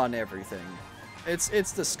 It's on everything. It's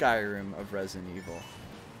the Skyrim of Resident Evil.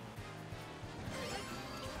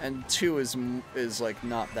 And 2 is like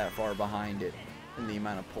not that far behind it in the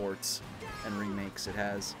amount of ports and remakes it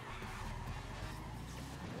has.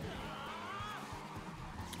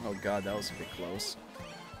 Oh god, that was a bit close.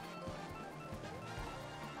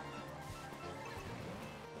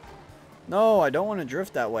 No, I don't want to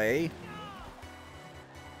drift that way.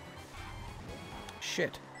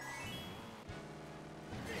 Shit.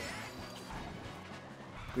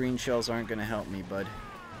 Green shells aren't gonna help me, bud.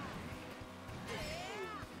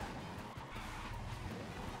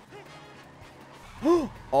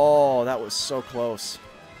 Oh, that was so close.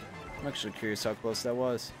 I'm actually curious how close that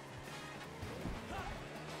was.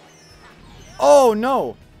 Oh,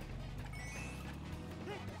 no!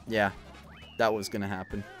 Yeah, that was gonna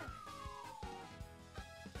happen.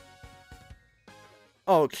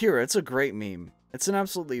 Oh, Kira, it's a great meme. It's an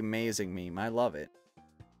absolutely amazing meme. I love it.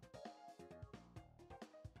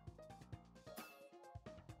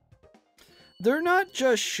 They're not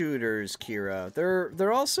just shooters, Kira.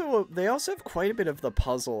 They also have quite a bit of the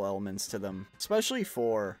puzzle elements to them, especially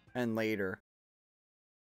 4 and later.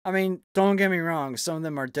 I mean, don't get me wrong, some of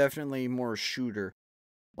them are definitely more shooter.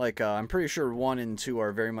 Like, I'm pretty sure 1 and 2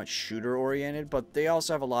 are very much shooter-oriented, but they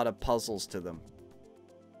also have a lot of puzzles to them.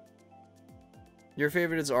 Your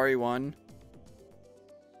favorite is RE1?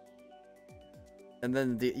 And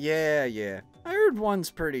then the... Yeah. I heard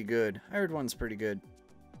 1's pretty good.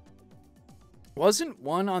 Wasn't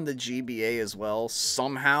 1 on the GBA as well,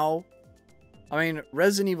 somehow? I mean,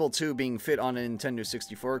 Resident Evil 2 being fit on a Nintendo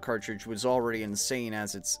 64 cartridge was already insane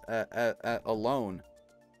as it's alone.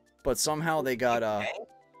 But somehow they got,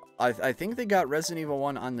 I think they got Resident Evil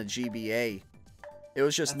 1 on the GBA. It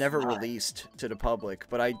was just never released to the public,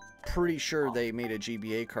 but I'm pretty sure they made a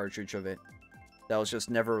GBA cartridge of it. That was just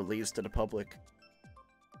never released to the public.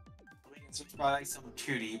 So it's probably like some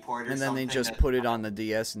 2D port or and then they just put it on the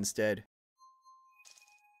DS instead.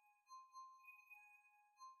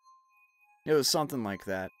 It was something like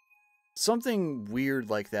that. Something weird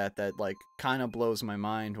like that like, kind of blows my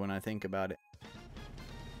mind when I think about it.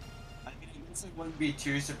 I mean, I guess I wouldn't be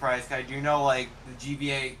too surprised. I do know, like, the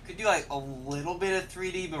GBA could do, like, a little bit of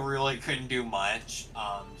 3D, but really couldn't do much.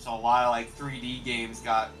 So a lot of, like, 3D games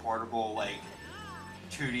got portable, like,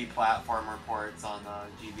 2D platformer ports on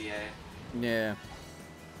the GBA. Yeah.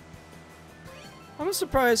 I'm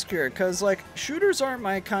surprised, Kira, because, like, shooters aren't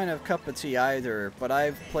my kind of cup of tea either, but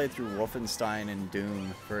I've played through Wolfenstein and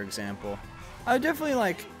Doom, for example. I definitely,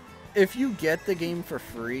 like, if you get the game for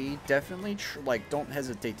free, definitely, like, don't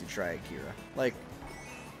hesitate to try it, Kira. Like,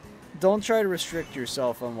 don't try to restrict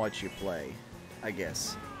yourself on what you play, I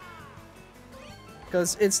guess.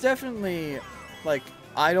 Because it's definitely, like,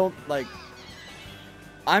 I don't, like,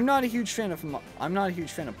 I'm not a huge fan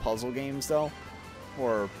of puzzle games, though,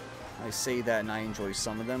 or... I say that and I enjoy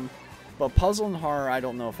some of them. But puzzle and horror, I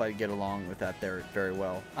don't know if I'd get along with that there very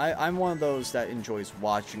well. I'm one of those that enjoys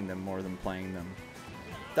watching them more than playing them.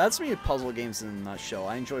 That's me with puzzle games in a nutshell.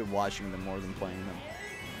 I enjoy watching them more than playing them.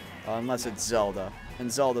 Unless it's Zelda.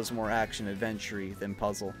 And Zelda's more action-adventure-y than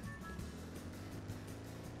puzzle.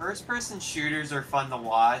 First-person shooters are fun to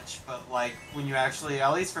watch, but, like, when you actually...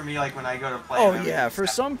 At least for me, like, when I go to play them... Oh, yeah. For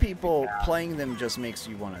some people, playing them just makes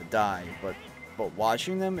you want to die, but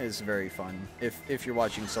watching them is very fun if you're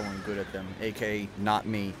watching someone good at them, aka not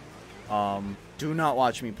me. Do not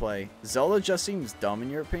watch me play. Zelda just seems dumb in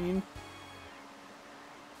your opinion.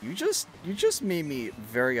 You just made me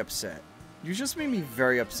very upset. You just made me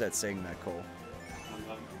very upset saying that, Cole.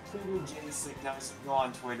 Go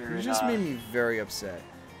on Twitter. You just made me very upset.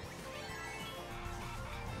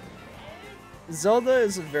 Zelda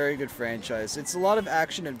is a very good franchise. It's a lot of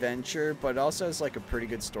action-adventure, but it also has, like, a pretty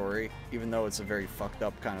good story, even though it's a very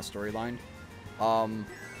fucked-up kind of storyline.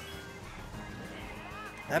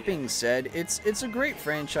 That being said, it's a great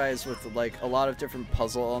franchise with, like, a lot of different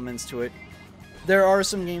puzzle elements to it. There are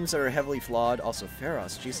some games that are heavily flawed. Also,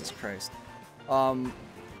 Pharos, Jesus Christ.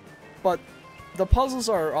 But the puzzles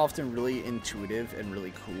are often really intuitive and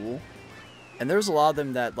really cool. And there's a lot of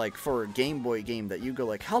them that, like, for a Game Boy game that you go,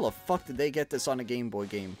 like, how the fuck did they get this on a Game Boy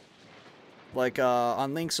game? Like,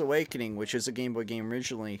 on Link's Awakening, which is a Game Boy game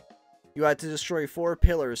originally, you had to destroy 4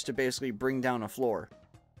 pillars to basically bring down a floor.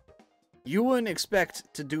 You wouldn't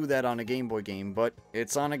expect to do that on a Game Boy game, but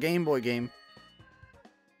it's on a Game Boy game.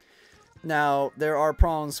 Now, there are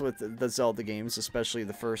problems with the Zelda games, especially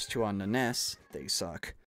the first two on the NES. They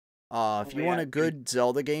suck. If you want a good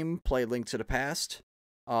Zelda game, play Link to the Past.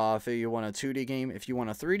 If you want a 2D game, if you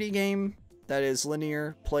want a 3D game that is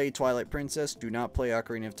linear, play Twilight Princess. Do not play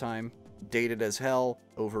Ocarina of Time. Dated as hell,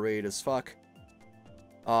 overrated as fuck.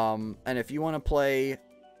 And if you want to play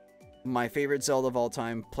my favorite Zelda of all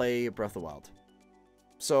time, play Breath of the Wild.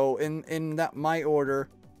 So in that my order,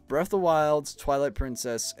 Breath of the Wild, Twilight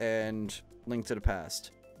Princess, and Link to the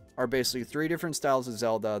Past are basically 3 different styles of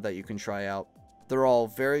Zelda that you can try out. They're all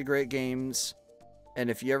very great games, and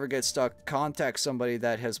if you ever get stuck, contact somebody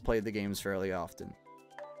that has played the games fairly often.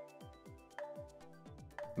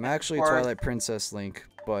 I'm actually Twilight Princess Link,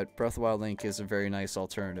 but Breath of the Wild Link is a very nice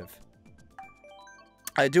alternative.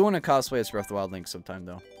 I do want to cosplay as Breath of the Wild Link sometime,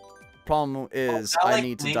 though. Problem is, I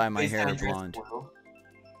need to dye my hair blonde.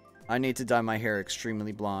 I need to dye my hair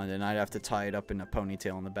extremely blonde, and I'd have to tie it up in a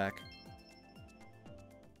ponytail in the back.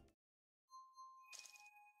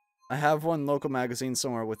 I have one local magazine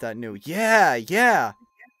somewhere with that new. Yeah, yeah!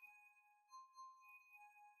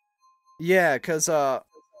 Yeah, because,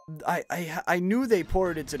 I knew they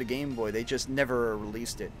ported it to the Game Boy, they just never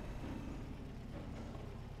released it.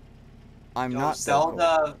 I'm not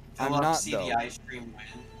Zelda, I'm not, CDI stream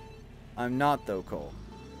win. I'm not, though, Cole.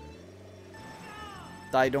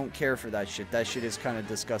 I don't care for that shit. That shit is kind of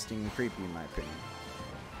disgusting and creepy, in my opinion.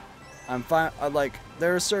 I'm fine. Like,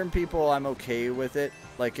 there are certain people I'm okay with it.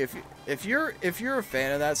 Like, if you're a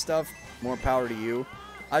fan of that stuff, more power to you.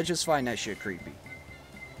 I just find that shit creepy.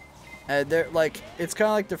 And they're like, it's kind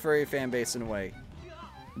of like the furry fan base in a way.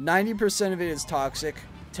 90% of it is toxic.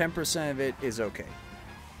 10% of it is okay.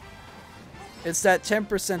 It's that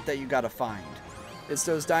 10% that you gotta find. It's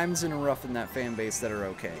those diamonds in the rough in that fan base that are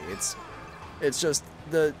okay. It's just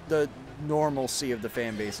the normalcy of the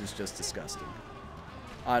fan base is just disgusting.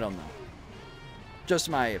 I don't know. Just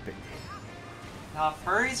my opinion.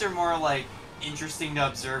 Furries are more like interesting to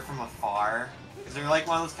observe from afar, because they're like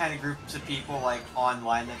one of those kind of groups of people like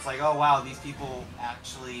online that's like, oh wow, these people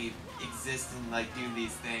actually exist and like do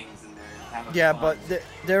these things and they're having yeah, fun. but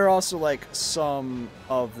there are also like some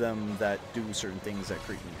of them that do certain things that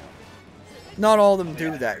creep me out. Not all of them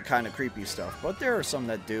do that kind of creepy stuff, but there are some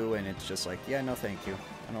that do, and it's just like, yeah, no thank you.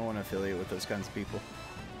 I don't want to affiliate with those kinds of people.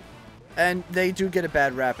 And they do get a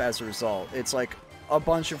bad rap as a result. It's like a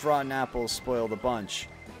bunch of rotten apples spoil the bunch.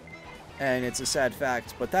 And it's a sad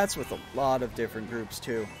fact, but that's with a lot of different groups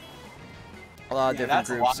too. A lot of different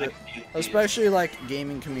groups. Especially like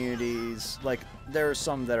gaming communities. Like, there are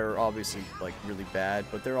some that are obviously like really bad,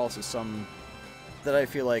 but there are also some that I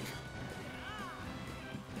feel like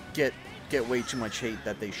get way too much hate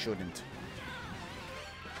that they shouldn't.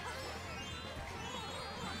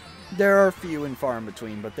 There are few and far in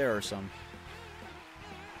between, but there are some.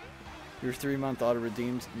 Your 3-month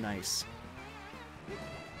auto-redeemed? Nice.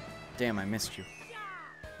 Damn, I missed you.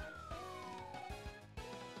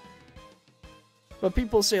 But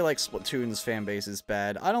people say, like, Splatoon's fanbase is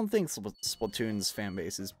bad. I don't think Splatoon's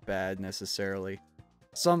fanbase is bad, necessarily.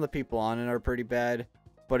 Some of the people on it are pretty bad,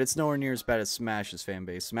 but it's nowhere near as bad as Smash's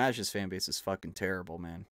fanbase. Smash's fanbase is fucking terrible,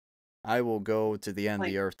 man. I will go to the end of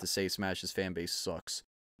the earth to say Smash's fanbase sucks.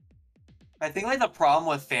 I think like the problem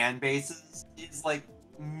with fan bases is like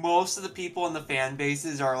most of the people in the fan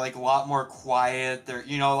bases are like a lot more quiet. They're,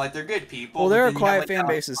 you know, like they're good people. Well, there are quiet fan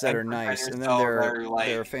bases that are nice, and then there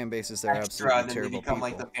are fan bases that are absolutely terrible people. They become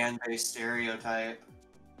like the fan base stereotype.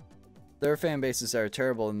 There are fan bases that are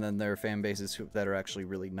terrible, and then there are fan bases that are actually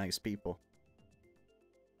really nice people.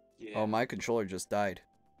 Yeah. Oh, my controller just died.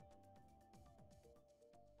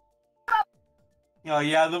 Oh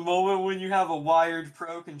yeah, the moment when you have a wired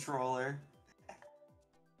Pro controller.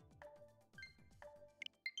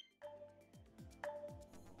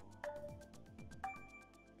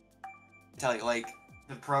 Tell you, like,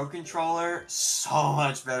 the Pro controller, so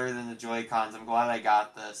much better than the Joy-Cons. I'm glad I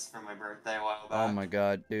got this for my birthday a while back. Oh my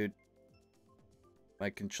god, dude. My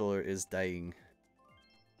controller is dying.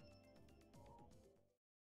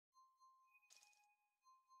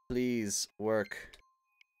 Please, work.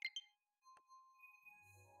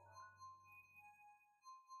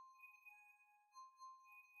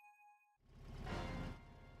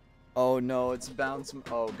 Oh no, it's bouncing.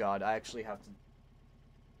 Oh god, I actually have to...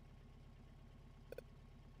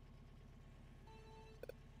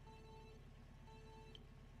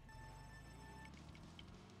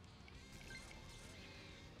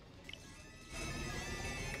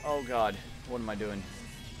 Oh god, what am I doing?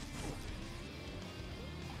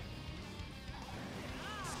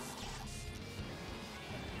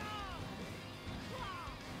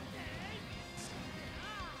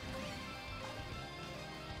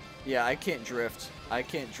 Yeah, I can't drift. I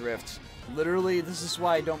can't drift. Literally, this is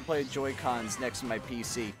why I don't play Joy-Cons next to my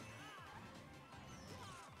PC.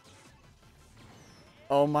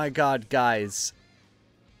 Oh my god, guys.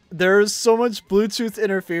 There's so much Bluetooth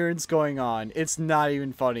interference going on. It's not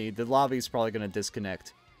even funny. The lobby's probably going to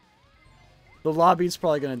disconnect. The lobby's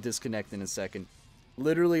probably going to disconnect in a second.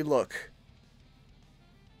 Literally, look.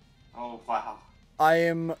 Oh, wow. I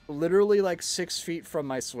am literally like 6 feet from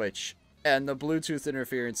my Switch. And the Bluetooth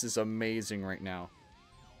interference is amazing right now.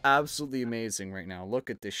 Absolutely amazing right now.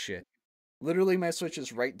 Look at this shit. Literally, my Switch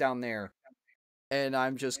is right down there. And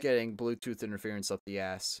I'm just getting Bluetooth interference up the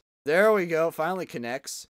ass. There we go. Finally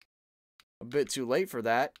connects. A bit too late for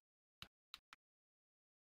that.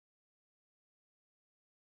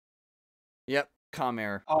 Yep, comm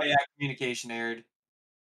error. Oh yeah, communication errored.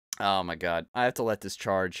 Oh my god. I have to let this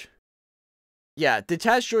charge. Yeah,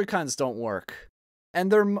 detached Joy-Cons don't work. And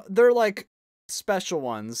they're like special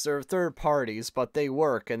ones. They're third parties, but they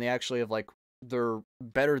work and they actually have like they're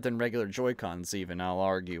better than regular Joy-Cons even, I'll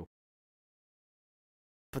argue.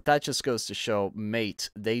 But that just goes to show, mate,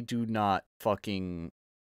 they do not fucking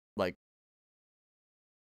like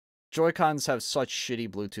Joy-Cons have such shitty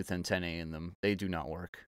Bluetooth antennae in them. They do not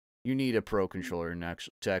work. You need a pro controller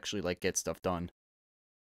to actually like get stuff done.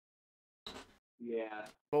 Yeah.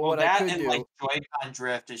 But Well, what that I could and do, like Joy-Con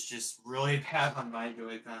drift is just really bad on my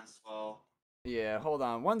Joy-Cons as well. yeah, hold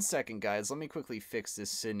on 1 second, guys. Let me quickly fix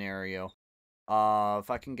this scenario. If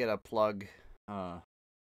I can get a plug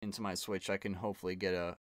into my Switch, I can hopefully get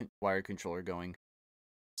a wired controller going.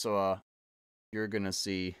 So you're just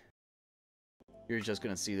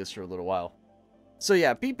gonna see this for a little while. So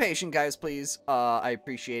yeah, be patient, guys, please. I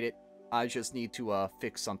appreciate it. I just need to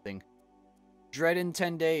fix something. Dread in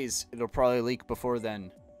 10 days. It'll probably leak before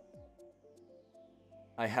then.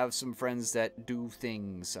 I have some friends that do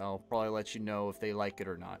things. I'll probably let you know if they like it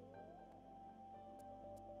or not.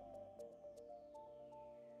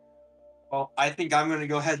 Well, I think I'm gonna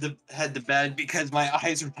go head to bed because my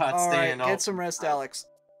eyes are not Alright, staying up. get some rest, Alex.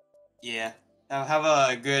 Yeah. Have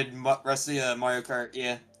a good rest of the Mario Kart.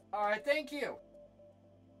 Yeah. Alright, thank you.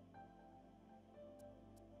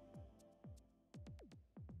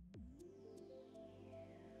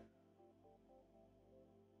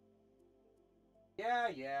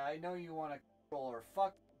 Yeah, I know you want a controller.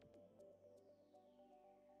 Fuck.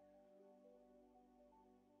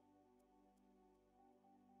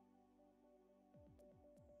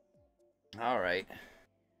 Alright.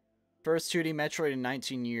 First 2D Metroid in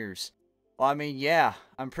 19 years. Well, I mean, yeah,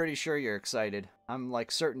 I'm pretty sure you're excited. I'm,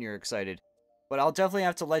 like, certain you're excited. But I'll definitely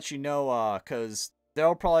have to let you know, because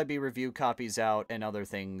there'll probably be review copies out and other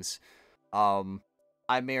things.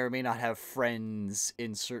 I may or may not have friends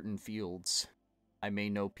in certain fields. I may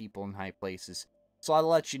know people in high places. So I'll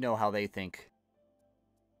let you know how they think.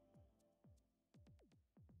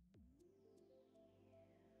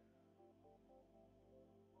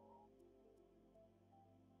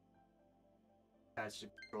 Attach the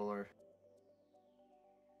controller.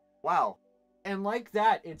 Wow. And like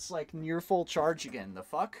that, it's like near full charge again. The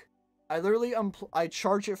fuck? I literally I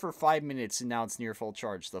charge it for 5 minutes and now it's near full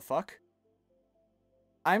charge. The fuck?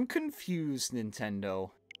 I'm confused,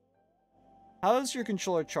 Nintendo. How does your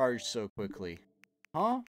controller charge so quickly?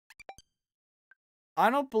 Huh?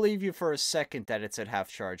 I don't believe you for a second that it's at half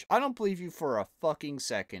charge. I don't believe you for a fucking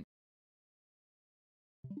second.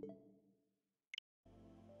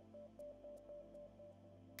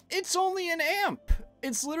 It's only an amp!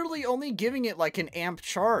 It's literally only giving it like an amp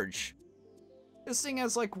charge. This thing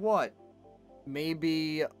has like what?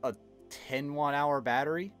 Maybe a 10 watt hour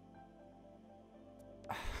battery?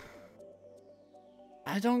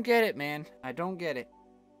 I don't get it, man. I don't get it.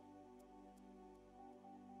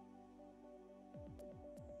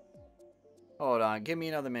 Hold on, give me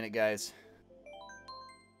another minute, guys.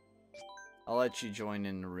 I'll let you join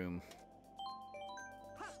in the room.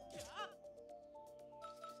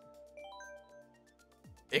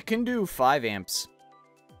 It can do 5 amps.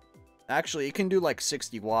 Actually, it can do like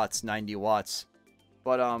 60 watts, 90 watts.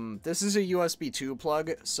 But, this is a USB 2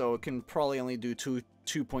 plug, so it can probably only do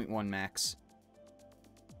 2.1 max.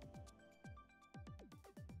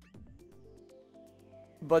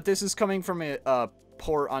 But this is coming from a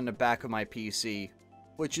port on the back of my PC,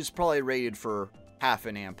 which is probably rated for half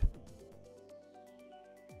an amp.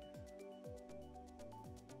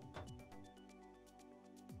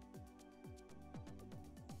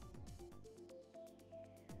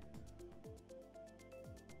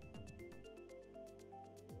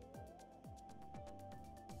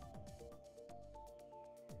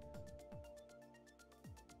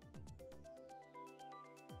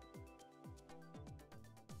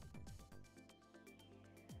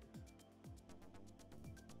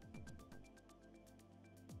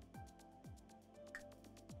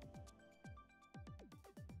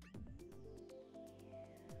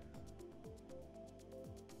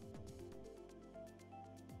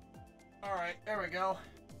 Alright, there we go.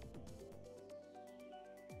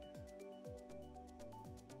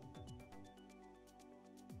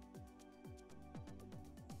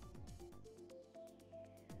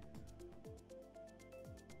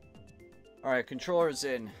 Alright, controller's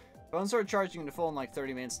in. Phones are charging to full in like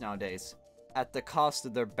 30 minutes nowadays. At the cost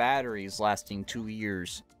of their batteries lasting 2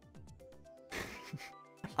 years.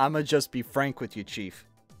 I'ma just be frank with you, Chief.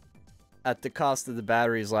 At the cost of the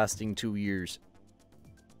batteries lasting 2 years.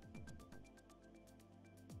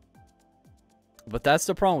 But that's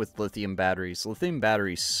the problem with lithium batteries. Lithium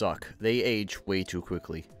batteries suck. They age way too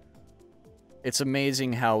quickly. It's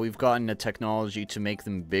amazing how we've gotten the technology to make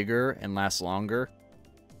them bigger and last longer.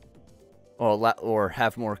 Or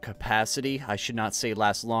have more capacity. I should not say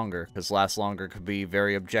last longer, because last longer could be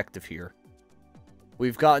very objective here.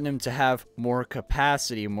 We've gotten them to have more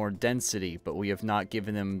capacity, more density, but we have not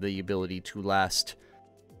given them the ability to last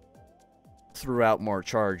throughout more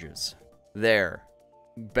charges. There.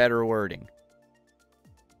 Better wording.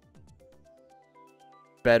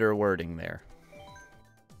 Better wording there.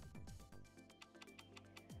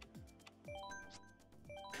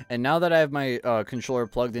 And now that I have my controller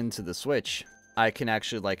plugged into the Switch, I can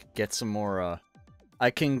actually, like, get some more, I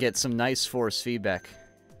can get some nice force feedback.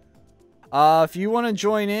 If you want to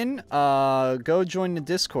join in, go join the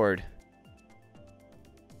Discord.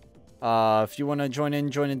 If you want to join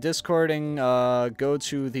the Discord and, go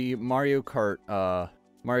to the Mario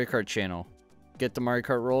Kart channel. Get the Mario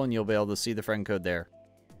Kart roll and you'll be able to see the friend code there.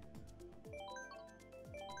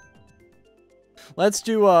 Let's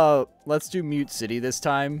do Mute City this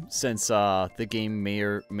time, since the game may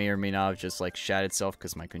or may not have just like shat itself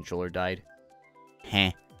because my controller died.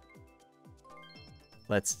 Heh.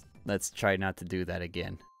 Let's try not to do that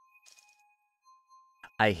again.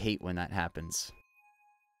 I hate when that happens.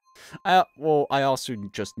 Well, I also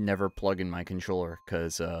just never plug in my controller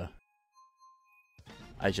because I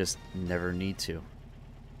just never need to.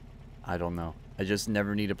 I don't know. I just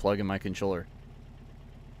never need to plug in my controller.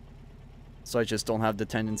 So I just don't have the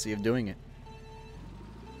tendency of doing it.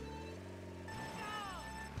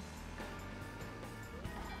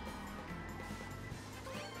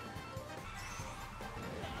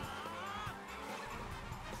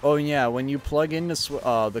 Oh yeah, when you plug in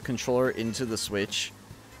the controller into the Switch,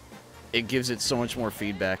 it gives it so much more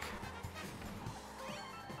feedback.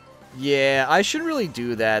 Yeah, I should really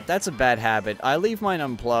do that. That's a bad habit. I leave mine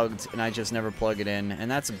unplugged and I just never plug it in, and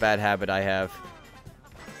that's a bad habit I have.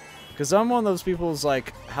 Because I'm one of those people who's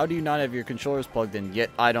like, how do you not have your controllers plugged in? Yet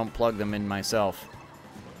I don't plug them in myself.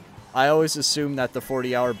 I always assume that the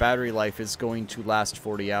 40-hour battery life is going to last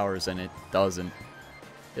 40 hours, and it doesn't.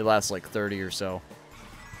 It lasts like 30 or so.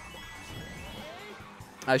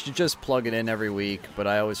 I should just plug it in every week, but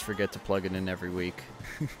I always forget to plug it in every week.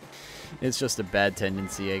 It's just a bad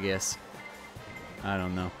tendency, I guess. I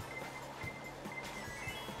don't know.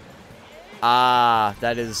 Ah,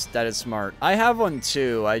 that is smart. I have one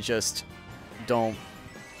too, I just don't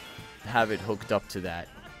have it hooked up to that.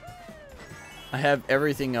 I have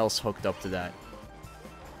everything else hooked up to that.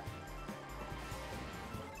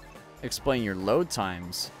 Explain your load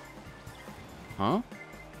times. Huh?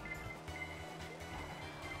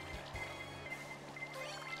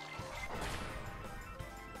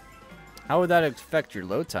 How would that affect your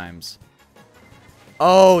load times?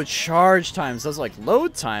 Oh, charge times. I was like,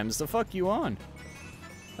 load times? The fuck you on?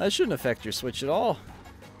 That shouldn't affect your Switch at all.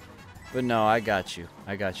 But no, I got you.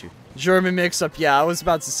 I got you. German mix-up. Yeah, I was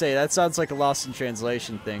about to say, that sounds like a lost in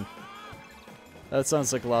translation thing. That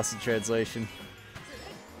sounds like a lost in translation.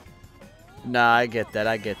 Nah, I get that.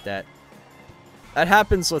 I get that. That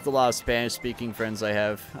happens with a lot of Spanish-speaking friends I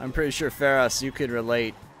have. I'm pretty sure, Ferris, you can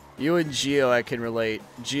relate. You and Gio, I can relate.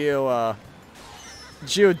 Gio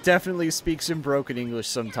definitely speaks in broken English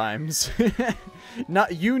sometimes.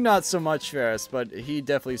 Not so much, Ferris, but he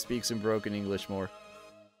definitely speaks in broken English more.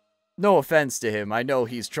 No offense to him, I know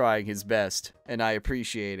he's trying his best, and I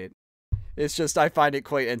appreciate it. It's just I find it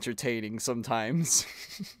quite entertaining sometimes.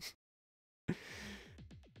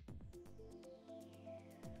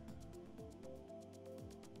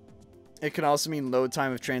 It can also mean load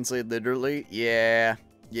time if translated literally. Yeah,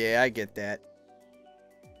 I get that.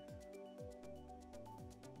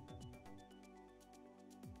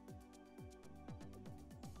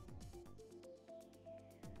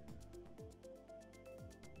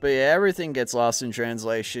 But yeah, everything gets lost in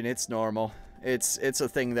translation. It's normal. It's a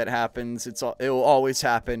thing that happens. It will always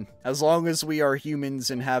happen. As long as we are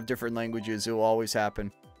humans and have different languages, it will always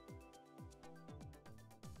happen.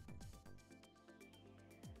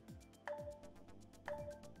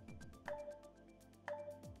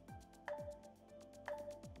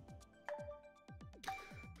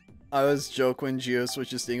 I was joke when Geo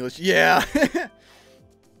switches to English. Yeah!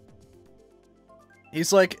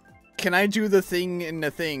 He's like, can I do the thing in the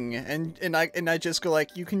thing? And I just go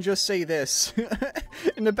like, you can just say this.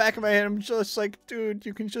 In the back of my head, I'm just like, dude,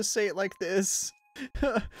 you can just say it like this.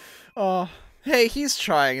 Oh, hey, he's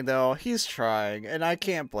trying though. He's trying, and I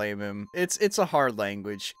can't blame him. It's a hard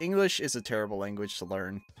language. English is a terrible language to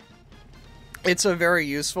learn. It's a very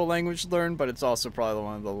useful language to learn, but it's also probably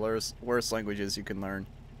one of the worst languages you can learn.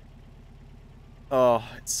 Oh,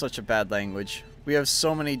 it's such a bad language. We have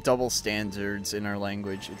so many double standards in our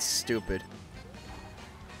language. It's stupid.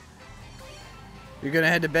 You're gonna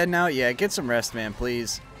head to bed now? Yeah, get some rest, man,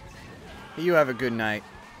 please. You have a good night.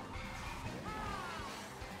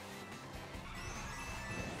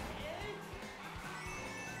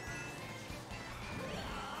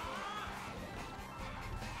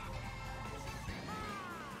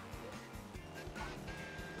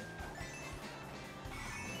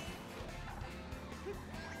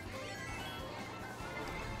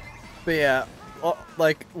 But yeah,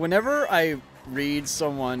 like, whenever I read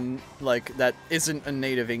someone, like, that isn't a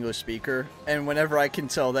native English speaker, and whenever I can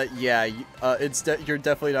tell that, yeah, you're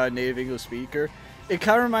definitely not a native English speaker, it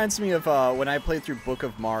kind of reminds me of when I played through Book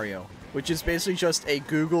of Mario, which is basically just a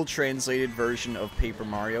Google translated version of Paper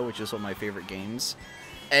Mario, which is one of my favorite games.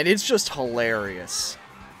 And it's just hilarious.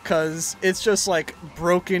 Because it's just, like,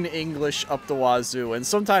 broken English up the wazoo, and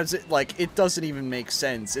sometimes, it doesn't even make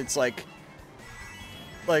sense. It's like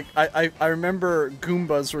I remember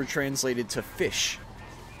Goombas were translated to fish,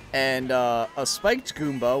 and a spiked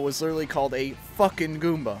Goomba was literally called a fucking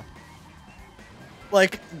Goomba.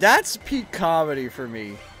 Like, that's peak comedy for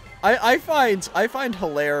me. I find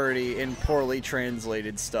hilarity in poorly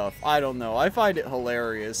translated stuff. I don't know. I find it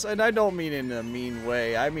hilarious, and I don't mean it in a mean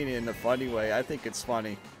way. I mean it in a funny way. I think it's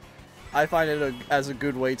funny. I find it as a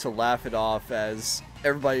good way to laugh it off, as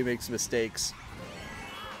everybody makes mistakes.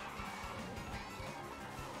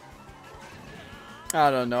 I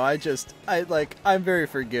don't know, I'm very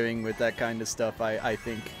forgiving with that kind of stuff, I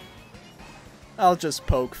think. I'll just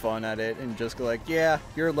poke fun at it and just go like, yeah,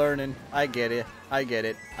 you're learning, I get it,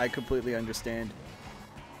 I completely understand.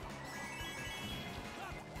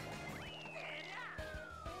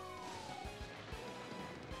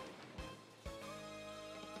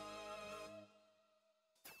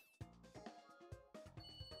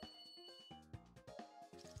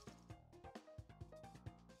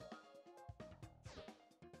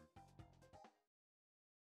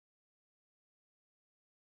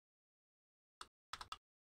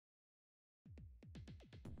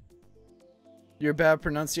 Your bad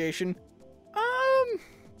pronunciation?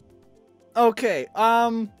 Okay,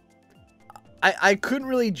 I couldn't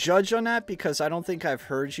really judge on that because I don't think I've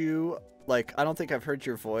heard you, I don't think I've heard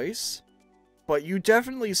your voice. But you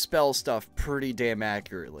definitely spell stuff pretty damn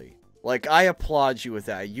accurately. Like, I applaud you with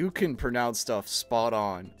that. You can pronounce stuff spot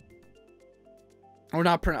on. Or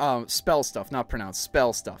not, spell stuff, not pronounce,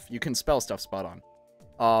 spell stuff. You can spell stuff spot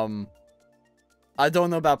on. I don't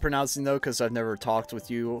know about pronouncing, though, because I've never talked with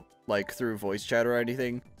you, like, through voice chat or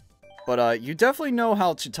anything. But, you definitely know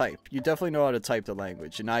how to type. You definitely know how to type the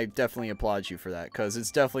language, and I definitely applaud you for that, because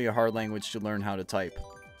it's definitely a hard language to learn how to type.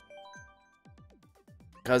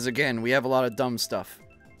 Because, again, we have a lot of dumb stuff.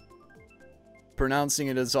 Pronouncing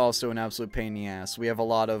it is also an absolute pain in the ass. We have a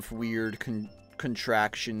lot of weird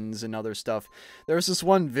contractions and other stuff. There's this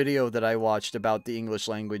one video that I watched about the English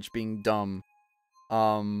language being dumb.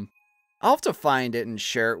 I'll have to find it and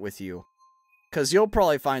share it with you. Because you'll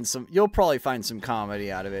probably find some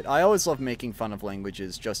comedy out of it. I always love making fun of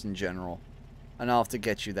languages, just in general. And I'll have to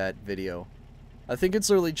get you that video. I think it's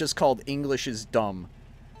literally just called English is Dumb.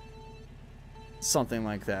 Something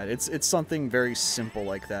like that. It's something very simple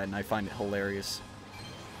like that, and I find it hilarious.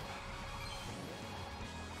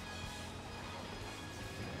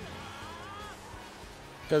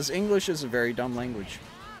 Because English is a very dumb language.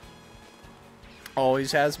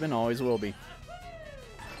 Always has been, always will be.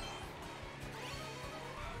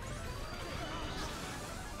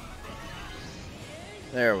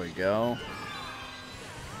 There we go.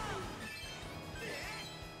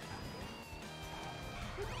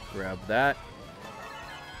 Grab that.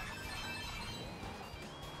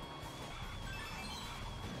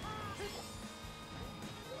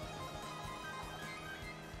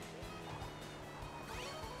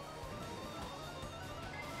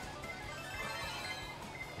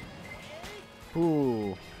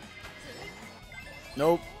 Ooh.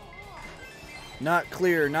 Nope. Not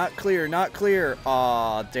clear, not clear, not clear.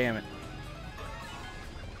 Aw, damn it.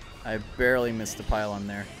 I barely missed the pylon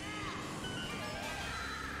there.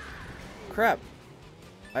 Crap.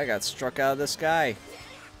 I got struck out of the sky.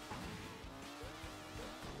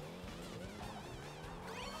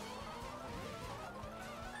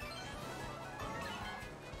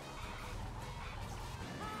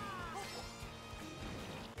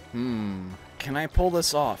 Can I pull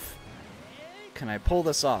this off? Can I pull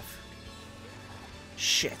this off?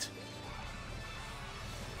 Shit.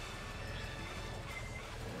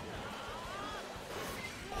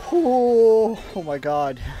 Oh my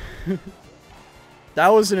god. That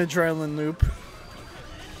was an adrenaline loop.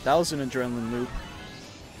 That was an adrenaline loop.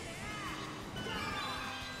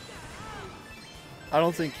 I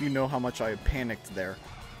don't think you know how much I panicked there.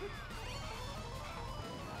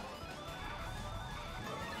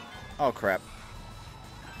 Oh crap.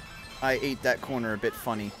 I ate that corner a bit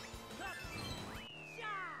funny.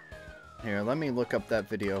 Here, let me look up that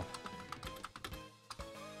video.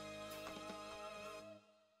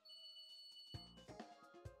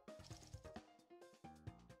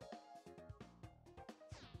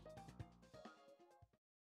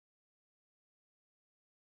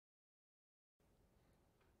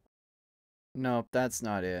 Nope, that's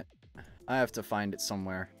not it. I have to find it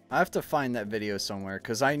somewhere. I have to find that video somewhere,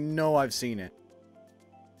 because I know I've seen it.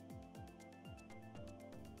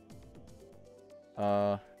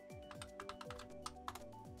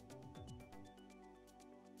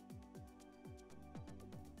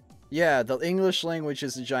 Yeah, the English language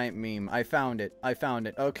is a giant meme. I found it. I found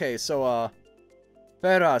it. Okay, so,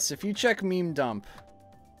 Feras, if you check Meme Dump.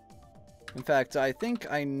 In fact, I think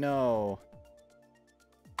I know.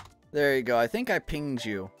 There you go. I think I pinged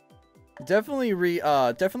you. Definitely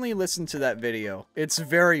definitely listen to that video. It's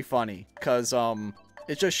very funny, cause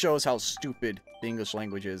it just shows how stupid the English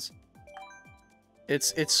language is.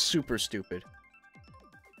 It's super stupid.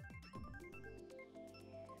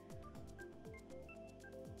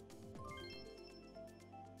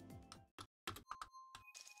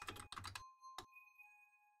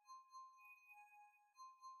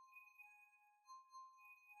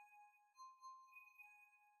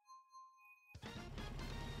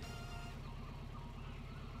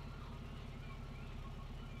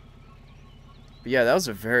 But yeah, that was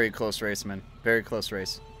a very close race, man. Very close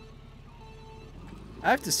race. I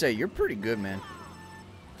have to say, you're pretty good, man.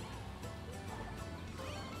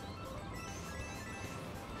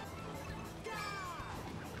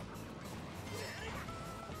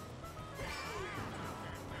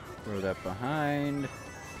 Throw that behind.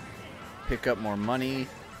 Pick up more money.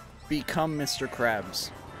 Become Mr. Krabs.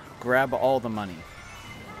 Grab all the money.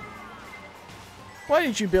 Why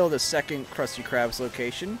did you build a second Krusty Krabs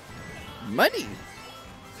location? Money!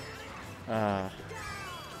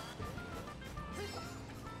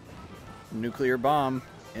 Nuclear bomb.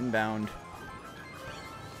 Inbound.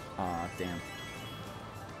 Aw, damn.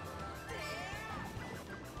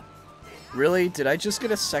 Really? Did I just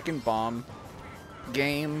get a second bomb?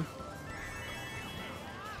 Game?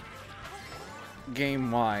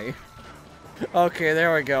 Game Y. Okay,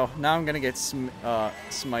 there we go. Now I'm gonna get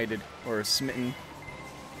smited. Or smitten.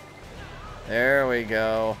 There we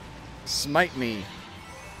go. Smite me.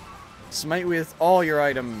 Smite with all your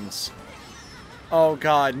items. Oh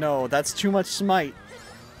god, no. That's too much smite.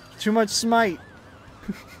 Too much smite.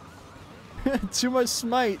 Too much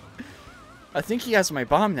smite. I think he has my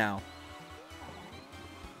bomb now.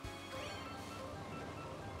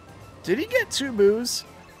 Did he get 2 boos?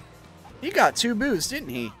 He got 2 boos, didn't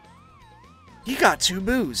he? He got 2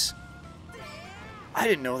 boos. I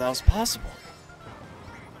didn't know that was possible.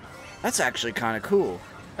 That's actually kind of cool.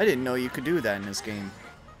 I didn't know you could do that in this game.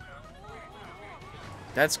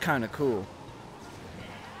 That's kind of cool.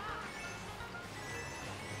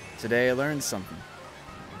 Today I learned something.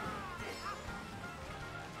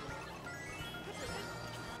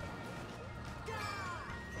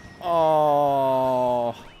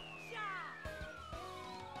 Oh.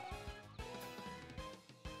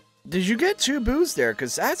 Did you get 2 boos there?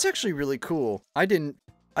 Because that's actually really cool. I didn't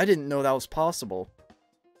know that was possible.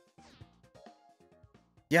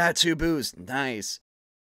 Yeah, 2 boos. Nice.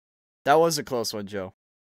 That was a close one, Joe.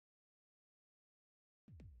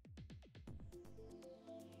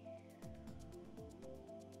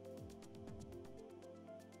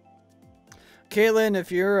 Caitlin, if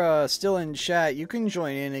you're still in chat, you can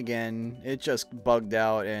join in again. It just bugged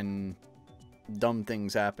out and dumb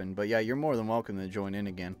things happened. But yeah, you're more than welcome to join in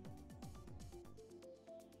again.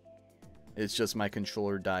 It's just my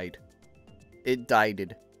controller died. It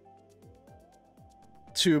died.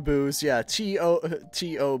 2 boos, yeah,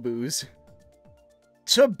 T-O boos.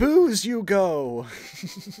 To booze you go!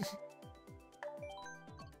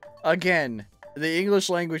 Again, the English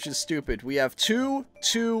language is stupid. We have 2,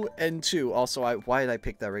 2, and 2. Also, why did I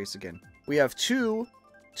pick that race again? We have 2,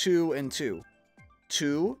 2, and 2.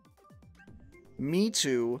 2, me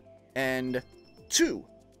 2, and 2.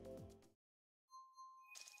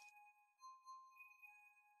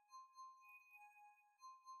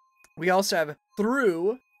 We also have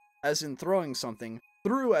through as in throwing something,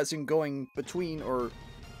 through as in going between or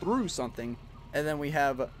through something, and then we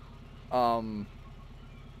have, I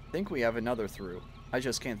think we have another through. I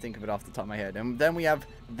just can't think of it off the top of my head. And then we have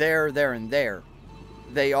there, there, and there.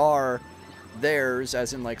 They are theirs,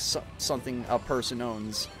 as in like something a person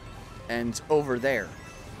owns, and over there.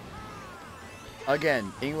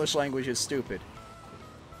 Again, English language is stupid.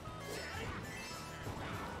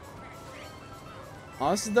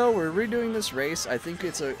 Honestly though, we're redoing this race. I think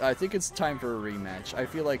it's time for a rematch. I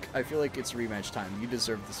feel like it's rematch time. You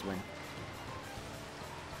deserve this win.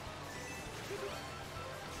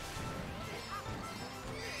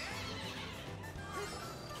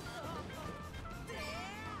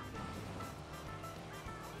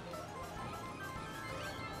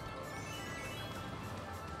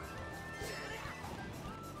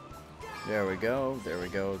 There we go, there we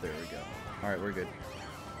go, there we go. Alright, we're good.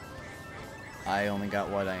 I only got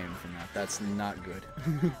what I aimed from that. That's not good.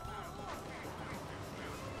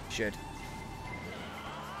 Shit.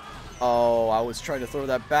 Oh, I was trying to throw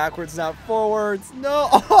that backwards, not forwards.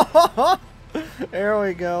 No! There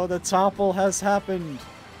we go. The topple has happened.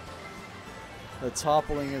 The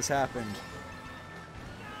toppling has happened.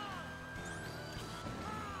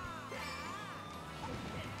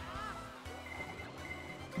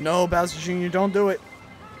 No, Bowser Jr., don't do it.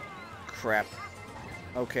 Crap.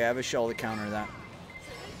 Okay, I have a shell to counter that.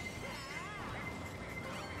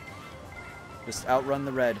 Just outrun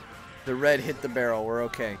the red. The red hit the barrel. We're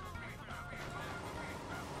okay.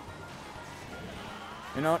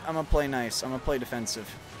 You know what? I'm gonna play nice. I'm gonna play defensive.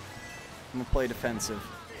 I'm gonna play defensive.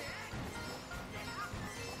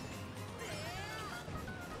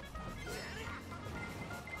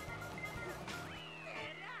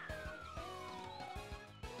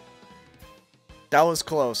 That was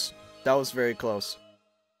close. That was very close.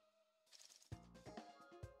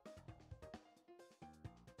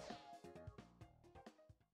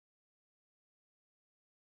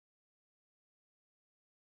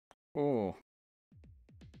 Oh.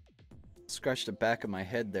 Scratched the back of my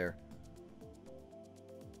head there.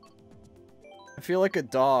 I feel like a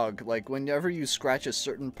dog. Like whenever you scratch a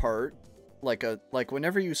certain part, like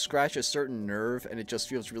whenever you scratch a certain nerve and it just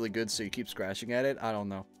feels really good, so you keep scratching at it. I don't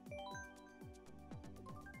know.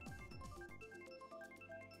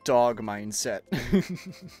 Dog mindset.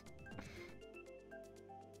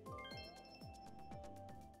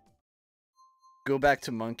 Go back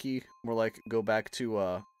to monkey. More like go back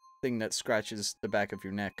to thing that scratches the back of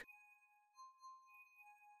your neck.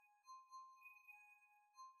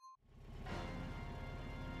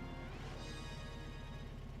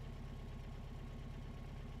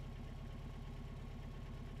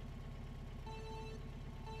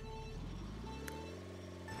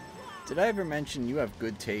 Did I ever mention you have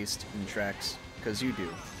good taste in tracks? Because you do.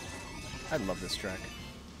 I love this track.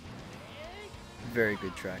 Very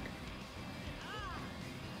good track.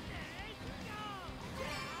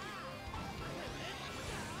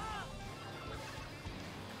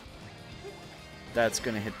 That's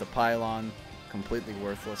gonna hit the pylon. Completely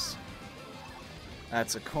worthless.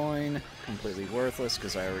 That's a coin. Completely worthless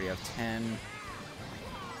because I already have 10.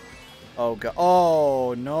 Oh god.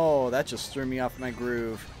 Oh no, that just threw me off my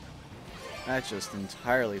groove. That just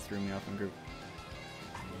entirely threw me off my groove.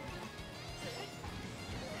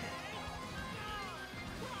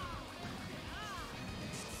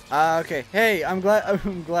 Okay. Hey, I'm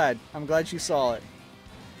glad you saw it.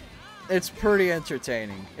 It's pretty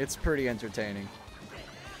entertaining. It's pretty entertaining.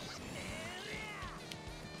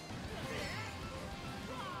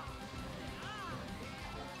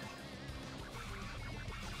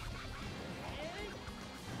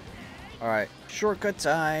 Alright, shortcut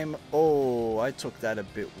time. Oh, I took that a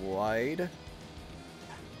bit wide.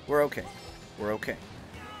 We're okay. We're okay.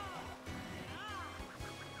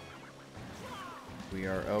 We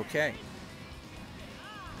are okay.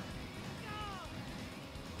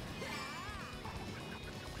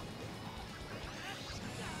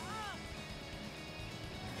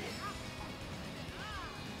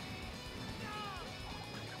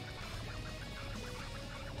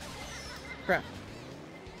 Crap.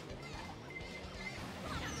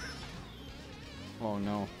 Oh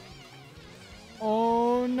no.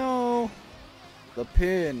 Oh no! The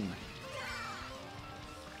pin!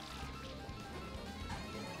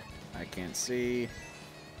 I can't see.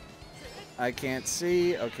 I can't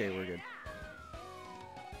see. Okay, we're good.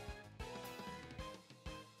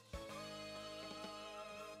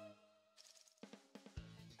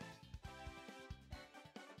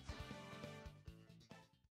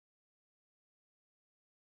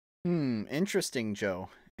 Interesting, Joe.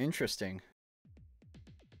 Interesting.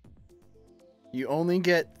 You only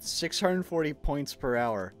get 640 points per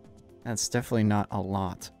hour. That's definitely not a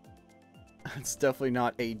lot. It's definitely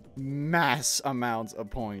not a mass amount of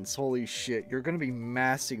points. Holy shit, you're gonna be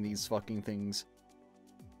massing these fucking things.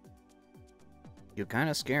 You kind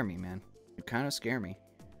of scare me, man. You kind of scare me.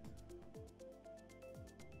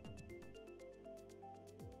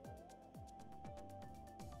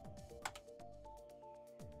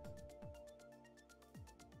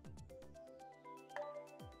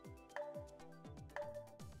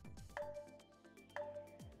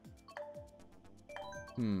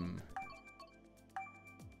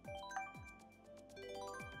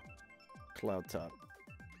 Cloud top.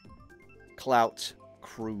 Clout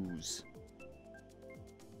cruise.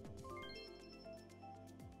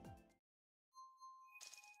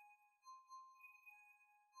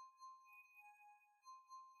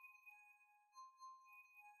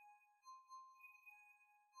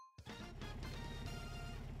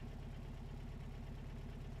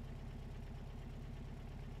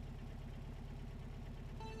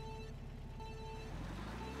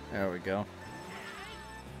 There we go.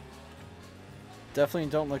 Definitely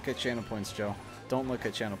don't look at channel points, Joe. Don't look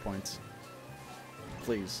at channel points.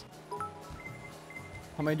 Please.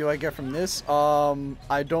 How many do I get from this?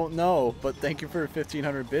 I don't know, but thank you for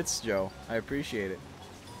 1,500 bits, Joe. I appreciate it.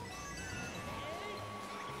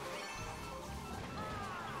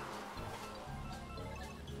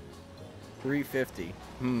 $350.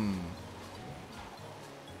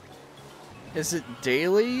 Is it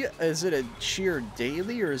daily? Is it a cheer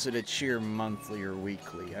daily or is it a cheer monthly or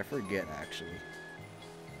weekly? I forget, actually.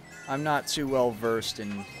 I'm not too well versed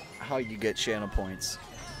in how you get channel points.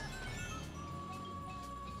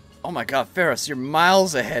 Oh my god, Ferris, you're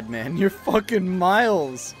miles ahead, man. You're fucking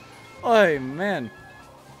miles. Oh, man.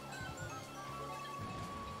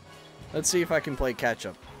 Let's see if I can play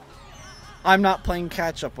catch-up. I'm not playing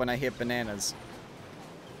catch-up when I hit bananas.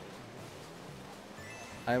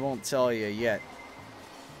 I won't tell you yet.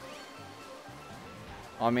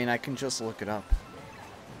 I mean, I can just look it up.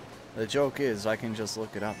 The joke is, I can just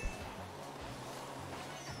look it up.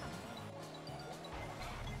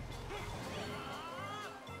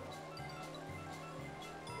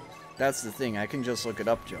 That's the thing, I can just look it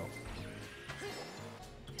up, Joe.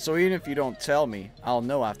 So even if you don't tell me, I'll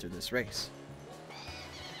know after this race.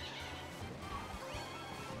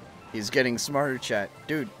 He's getting smarter, chat.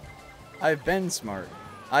 Dude, I've been smart.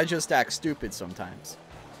 I just act stupid sometimes.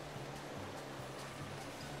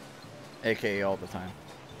 AKA all the time.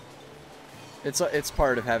 It's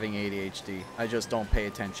part of having ADHD. I just don't pay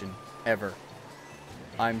attention. Ever.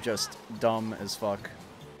 I'm just dumb as fuck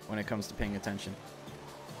when it comes to paying attention.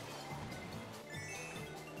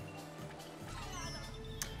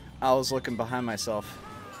 I was looking behind myself.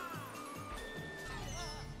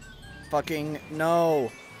 Fucking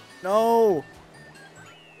no! No!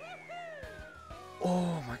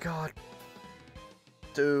 Oh my god.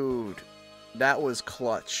 Dude. That was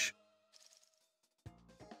clutch.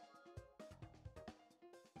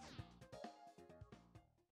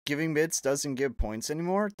 Giving bits doesn't give points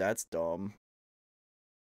anymore? That's dumb.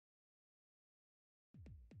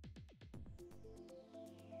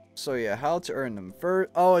 So yeah, how to earn them.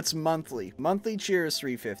 Oh, it's monthly. Monthly cheer is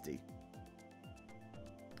 $350.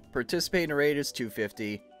 Participating rate is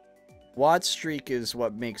 $250. Watch streak is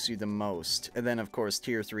what makes you the most. And then, of course,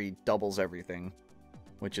 tier 3 doubles everything.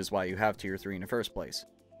 Which is why you have tier 3 in the first place.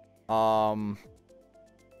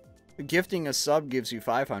 Gifting a sub gives you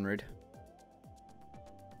 500.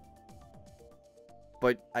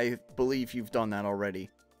 But I believe you've done that already.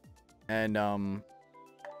 And,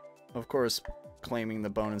 of course, claiming the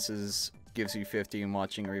bonuses gives you 50 and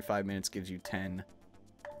watching every 5 minutes gives you 10.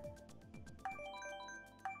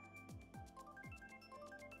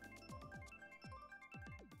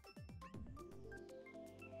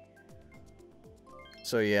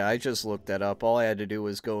 So yeah, I just looked that up. All I had to do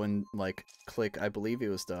was go and like click, I believe it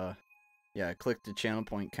was the, yeah, click the channel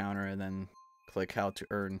point counter and then click how to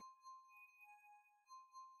earn.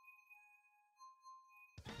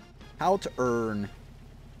 How to earn.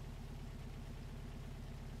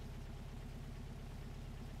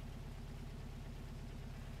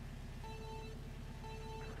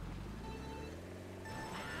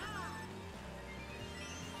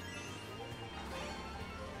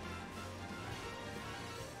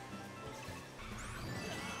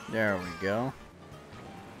 There we go.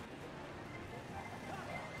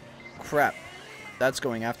 Crap. That's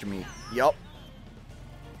going after me. Yup.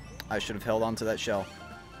 I should have held on to that shell.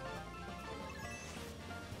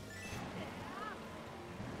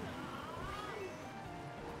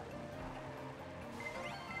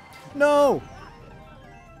 No!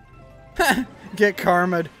 Get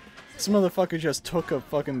karma'd. This motherfucker just took a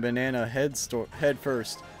fucking banana head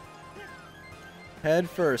first. Head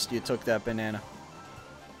first, you took that banana.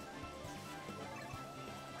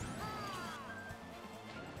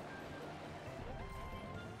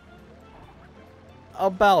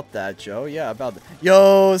 About that, Joe. Yeah, about that.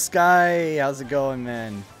 Yo, Sky! How's it going,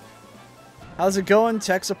 man? How's it going,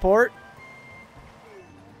 tech support?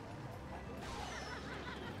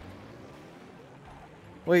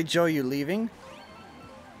 Wait, Joe, you leaving?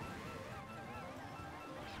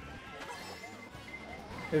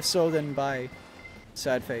 If so, then bye.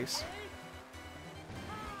 Sad face.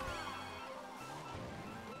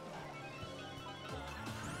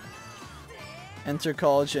 Enter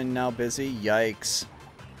college and now busy. Yikes.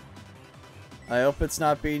 I hope it's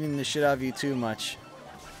not beating the shit out of you too much.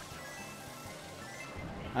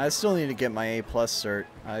 I still need to get my A+ cert.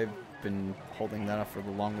 I've been holding that up for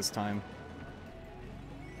the longest time.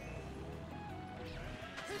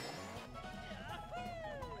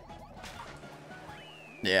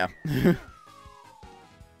 Yeah.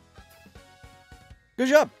 Good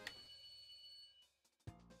job.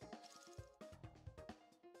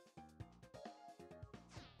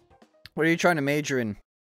 What are you trying to major in?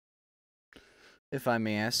 If I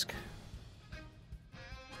may ask.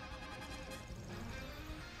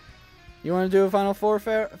 You want to do a Final Four,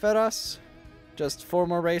 Feras? Just 4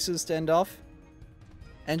 more races to end off?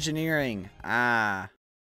 Engineering. Ah.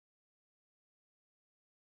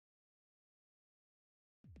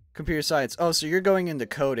 Computer science. Oh, so you're going into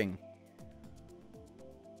coding.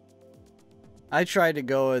 I tried to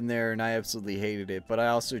go in there and I absolutely hated it, but I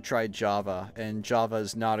also tried Java, and Java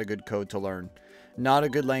is not a good code to learn. Not a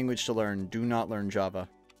good language to learn. Do not learn Java.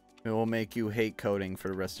 It will make you hate coding for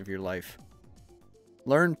the rest of your life.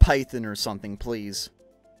 Learn Python or something, please.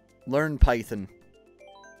 Learn Python.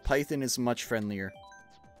 Python is much friendlier.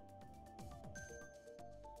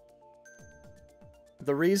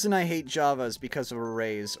 The reason I hate Java is because of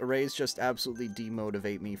arrays. Arrays just absolutely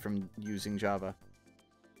demotivate me from using Java.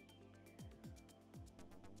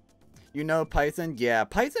 You know Python? Yeah,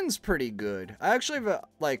 Python's pretty good. I actually have a,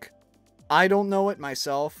 like, I don't know it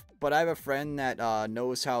myself, but I have a friend that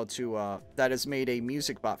knows how to, that has made a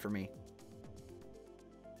music bot for me.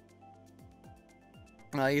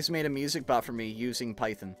 He's made a music bot for me using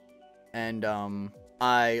Python. And,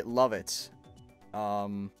 I love it.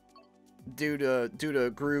 Due to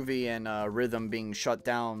Groovy and Rhythm being shut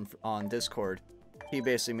down on Discord, he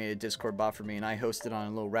basically made a Discord bot for me, and I hosted on a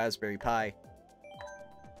little Raspberry Pi.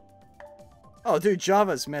 Oh, dude,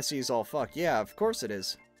 Java's messy as all fuck. Yeah, of course it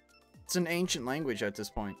is. It's an ancient language at this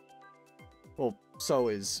point. Well, so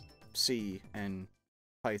is C and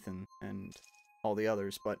Python and all the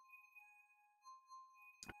others, but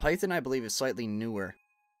Python, I believe, is slightly newer.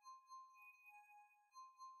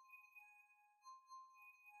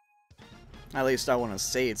 At least I want to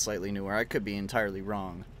say it's slightly newer. I could be entirely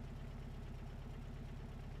wrong.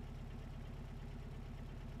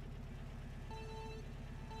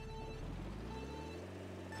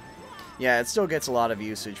 Yeah, it still gets a lot of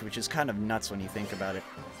usage, which is kind of nuts when you think about it.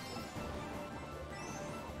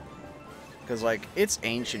 Because, like, it's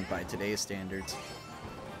ancient by today's standards.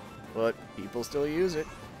 But people still use it.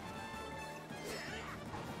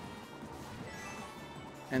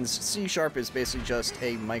 And C# is basically just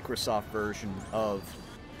a Microsoft version of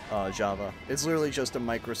Java. It's literally just a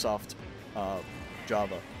Microsoft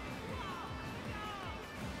Java.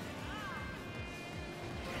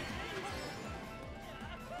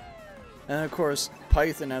 And of course,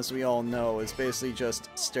 Python, as we all know, is basically just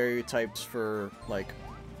stereotypes for, like,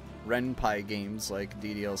 RenPy games like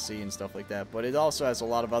DDLC and stuff like that. But it also has a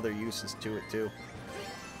lot of other uses to it, too.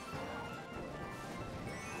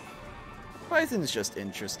 Python's just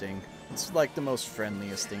interesting. It's like the most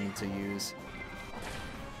friendliest thing to use.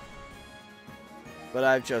 But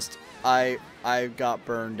I got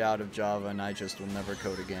burned out of Java and I just will never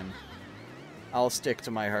code again. I'll stick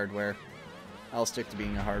to my hardware. I'll stick to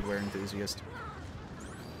being a hardware enthusiast.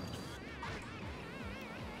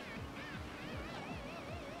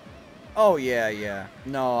 Oh yeah, yeah.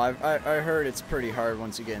 No, I heard it's pretty hard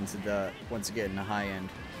once you get into the high end.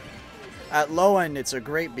 At low end, it's a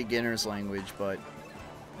great beginner's language, but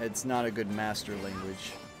it's not a good master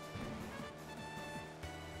language.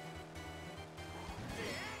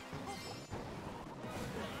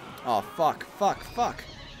 Oh, fuck, fuck, fuck.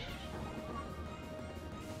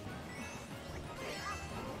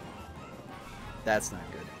 That's not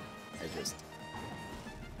good.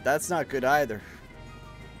 That's not good either.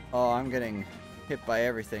 Oh, I'm getting hit by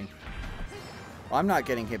everything. Well, I'm not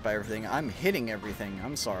getting hit by everything. I'm hitting everything.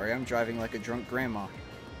 I'm sorry. I'm driving like a drunk grandma.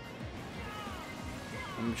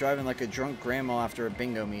 I'm driving like a drunk grandma after a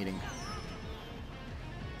bingo meeting.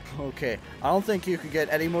 Okay. I don't think you could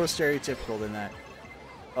get any more stereotypical than that.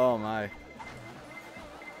 Oh my.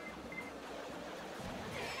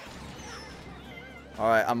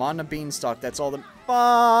 Alright, I'm on the beanstalk. That's all the...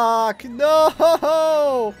 Fuck!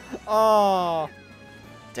 No! Oh!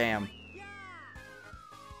 Damn.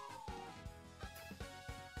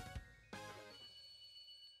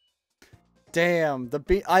 Damn,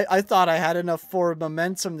 I thought I had enough forward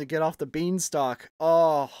momentum to get off the beanstalk.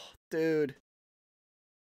 Oh, dude.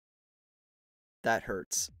 That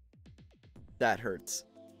hurts. That hurts.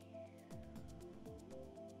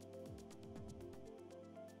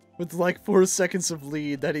 With like 4 seconds of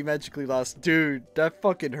lead that he magically lost. Dude, that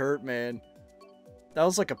fucking hurt, man. That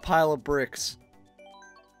was like a pile of bricks.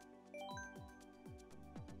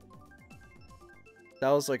 That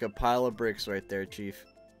was like a pile of bricks right there, Chief.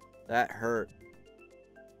 That hurt.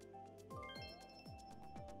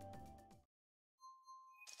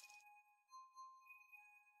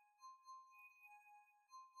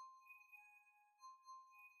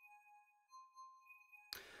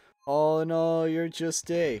 All in all, you're just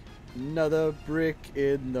another brick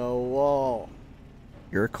in the wall.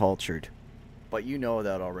 You're cultured. But you know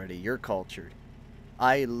that already. You're cultured.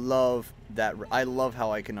 I love that. I love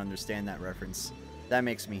how I can understand that reference. That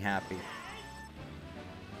makes me happy.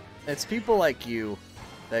 It's people like you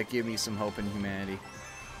that give me some hope in humanity.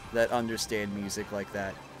 That understand music like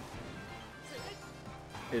that.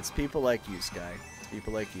 It's people like you, Sky. It's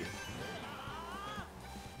people like you.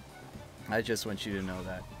 I just want you to know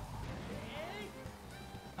that.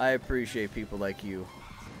 I appreciate people like you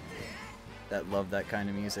that love that kind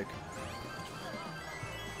of music.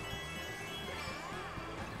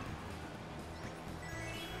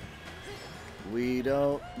 We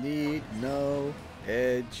don't need no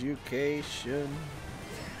education.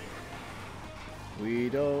 We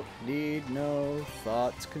don't need no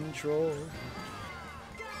thought control.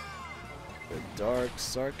 The dark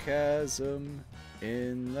sarcasm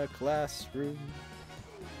in the classroom.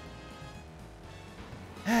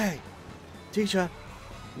 Hey, teacher,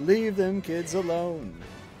 leave them kids alone.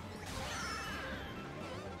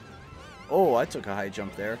 Oh, I took a high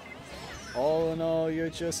jump there. All in all,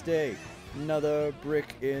 you're just another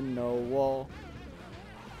brick in the wall.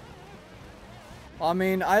 I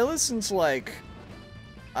mean, I listen to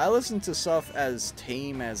stuff as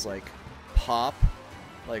tame as like pop,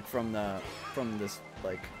 like from this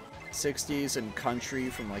like 60s, and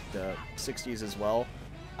country from like the 60s as well.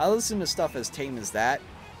 I listen to stuff as tame as that,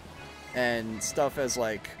 and stuff as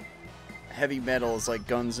like heavy metals like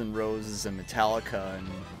Guns N' Roses and Metallica and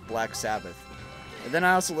Black Sabbath. And then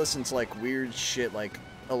I also listen to like weird shit like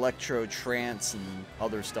electro trance and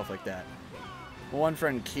other stuff like that. My one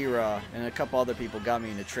friend Kira and a couple other people got me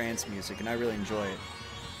into trance music, and I really enjoy it.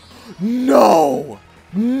 No!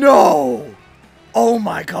 No! Oh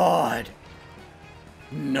my god!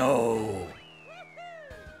 No!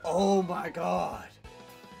 Oh my god!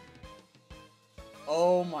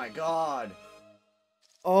 Oh my god!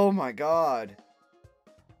 Oh my god!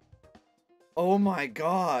 Oh my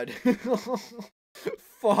god!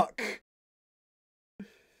 Fuck!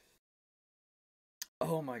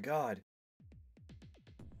 Oh my god.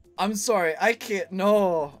 I'm sorry, I can't.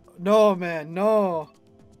 No. No, man, no.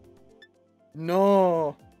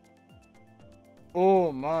 No.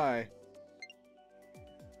 Oh my.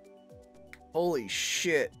 Holy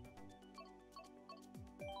shit.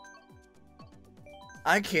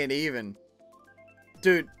 I can't even.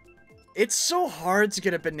 Dude, it's so hard to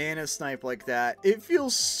get a banana snipe like that. It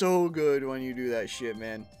feels so good when you do that shit,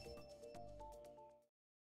 man.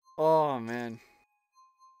 Oh, man.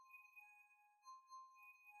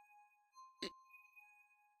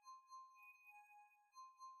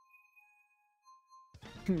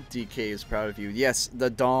 DK is proud of you. Yes, the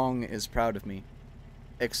dong is proud of me.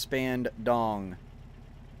 Expand dong.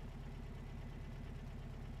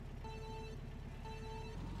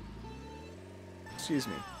 Excuse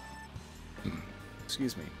me.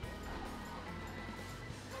 Excuse me.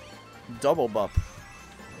 Double bump.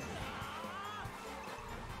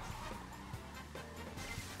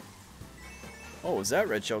 Oh, is that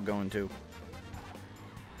red shell going to?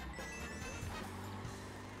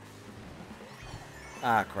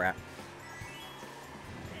 Ah, crap.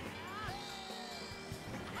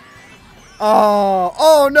 Oh!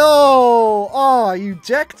 Oh, no! Oh, you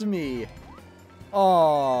decked me!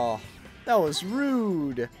 Oh, that was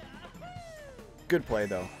rude. Good play,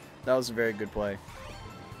 though. That was a very good play.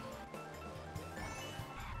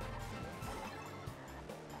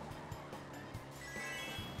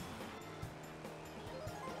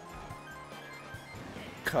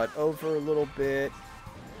 Cut over a little bit.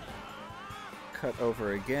 Cut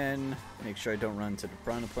over again. Make sure I don't run into the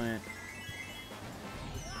piranha plant.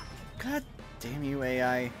 God Damn you,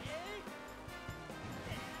 AI.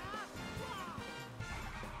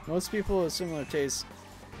 Most people with similar taste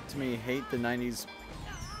to me hate the 90s.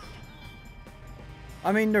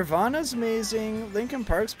 I mean, Nirvana's amazing, Linkin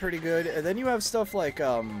Park's pretty good, and then you have stuff like,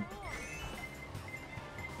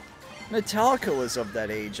 Metallica was of that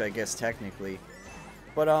age, I guess, technically.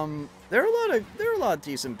 But, there are a lot of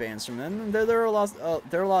decent bands from then. There are a lot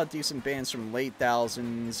of decent bands from late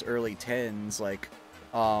thousands, early tens, like,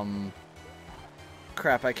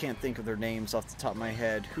 crap, I can't think of their names off the top of my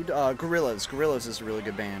head. Gorillaz. Gorillaz is a really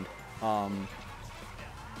good band. A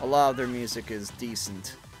lot of their music is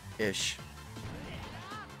decent-ish.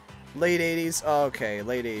 Late 80s? Oh, okay,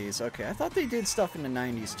 late 80s. Okay, I thought they did stuff in the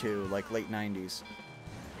 90s too, like late 90s.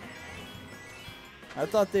 I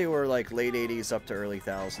thought they were like late 80s up to early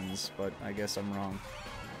thousands, but I guess I'm wrong.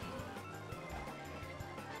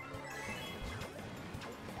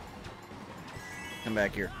 Come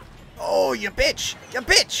back here. Oh, you bitch! You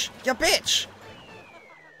bitch! You bitch!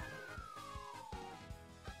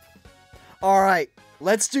 Alright,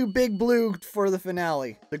 let's do Big Blue for the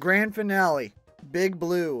finale. The grand finale. Big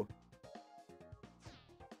Blue.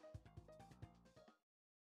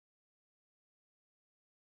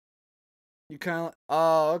 You kind of...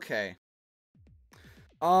 Oh, okay.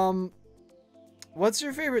 What's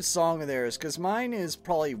your favorite song of theirs? Because mine is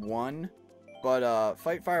probably one, but,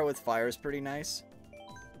 Fight Fire with Fire is pretty nice.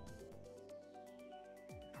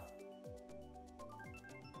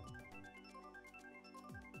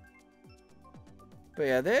 But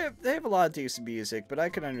yeah, they have a lot of decent music, but I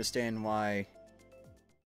can understand why.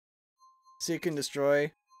 Seek and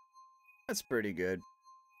Destroy. That's pretty good.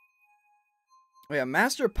 Oh yeah,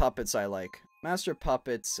 Master Puppets I like. Master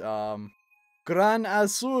Puppets, Gran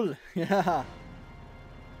Azul. Yeah.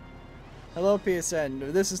 Hello,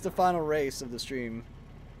 PSN. This is the final race of the stream.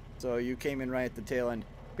 So you came in right at the tail end.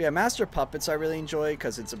 But yeah, Master Puppets I really enjoy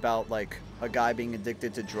because it's about, like, a guy being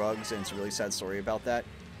addicted to drugs, and it's a really sad story about that.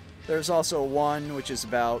 There's also one, which is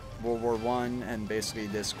about World War I, and basically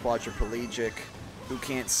this quadriplegic who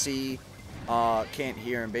can't see, can't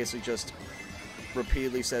hear, and basically just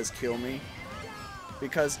repeatedly says, "Kill me."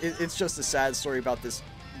 Because it's just a sad story about this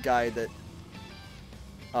guy that...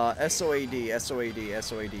 SOAD, SOAD,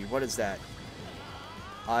 SOAD. What is that?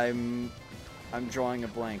 I'm drawing a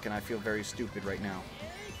blank, and I feel very stupid right now.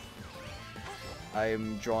 I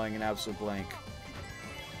am drawing an absolute blank.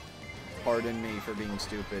 Pardon me for being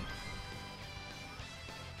stupid.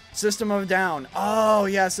 System of a Down. Oh,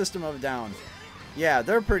 yeah, System of a Down. Yeah,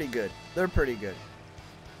 they're pretty good. They're pretty good.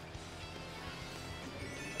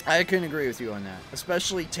 I couldn't agree with you on that.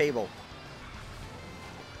 Especially Table.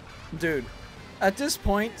 Dude, at this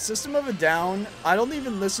point, System of a Down, I don't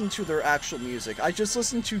even listen to their actual music. I just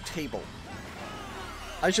listen to Table.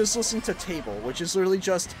 I just listen to Table, which is literally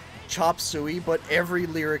just Chop Suey, but every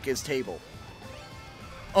lyric is Table.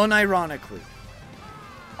 Unironically.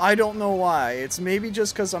 I don't know why. It's maybe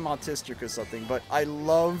just because I'm autistic or something, but I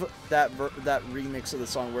love that remix of the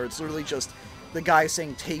song where it's literally just the guy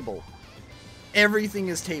saying Table. Everything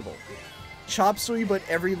is Table. Chop Suey, but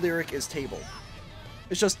every lyric is Table.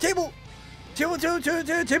 It's just Table! Table, table, table,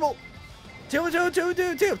 table! Table, table, table,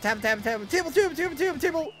 table, table! Tap, tap, tap! Table, table, table, table,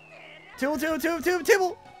 table! Table, table, table, table,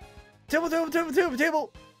 table! Table, table, table, table,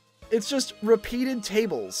 table! It's just repeated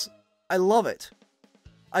tables. I love it.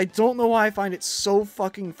 I don't know why I find it so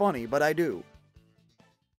fucking funny, but I do.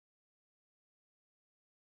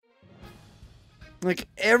 Like,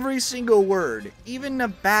 every single word, even the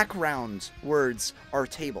background words, are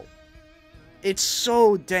Table. It's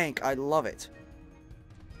so dank, I love it.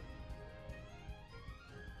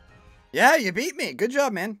 Yeah, you beat me. Good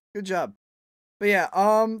job, man. Good job. But yeah,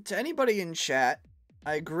 to anybody in chat,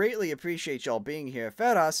 I greatly appreciate y'all being here.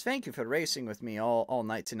 Ferras, thank you for racing with me all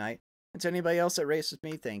night tonight. And to anybody else that raced with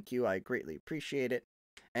me, thank you. I greatly appreciate it.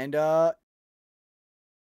 And, oh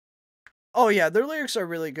yeah, their lyrics are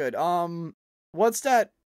really good. What's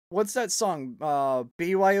that song?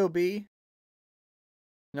 BYOB?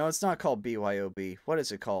 No, it's not called BYOB. What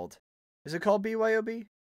is it called? Is it called BYOB?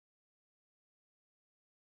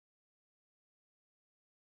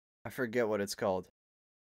 I forget what it's called.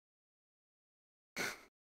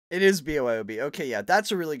 It is BYOB. Okay, yeah,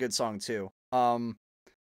 that's a really good song too.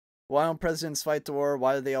 Why don't presidents fight the war?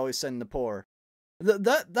 Why do they always send the poor?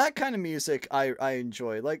 That kind of music I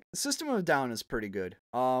enjoy. Like, System of a Down is pretty good.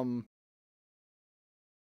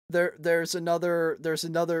 There's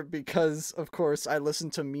another because of course I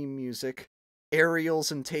listen to meme music.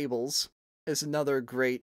 Aerials and Tables is another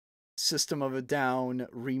great System of a Down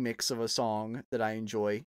remix of a song that I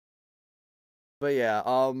enjoy. But yeah,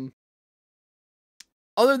 oh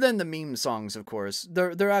Other than the meme songs, of course,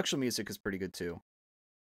 their actual music is pretty good too.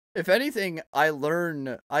 If anything,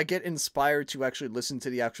 I get inspired to actually listen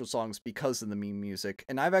to the actual songs because of the meme music,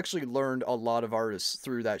 and I've actually learned a lot of artists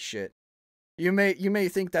through that shit. You may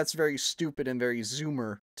think that's very stupid and very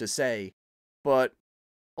Zoomer to say, but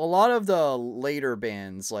a lot of the later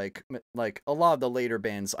bands, like a lot of the later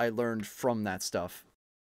bands, I learned from that stuff,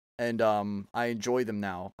 and I enjoy them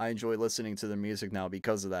now. I enjoy listening to their music now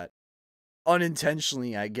because of that.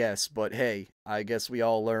 Unintentionally, I guess, but hey, I guess we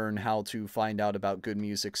all learn how to find out about good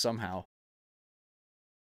music somehow.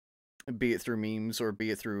 Be it through memes or be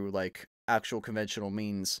it through, like, actual conventional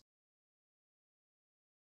means.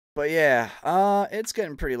 But yeah, it's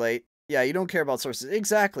getting pretty late. Yeah, you don't care about sources.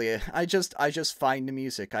 Exactly. I just find the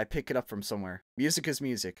music. I pick it up from somewhere. Music is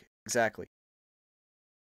music. Exactly.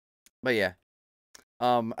 But yeah.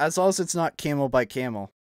 As long as it's not Camel by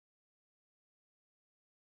Camel.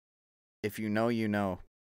 If you know, you know.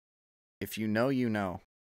 If you know, you know.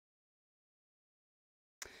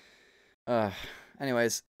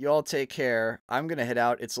 Anyways, you all take care. I'm gonna head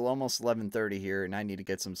out. It's almost 11:30 here, and I need to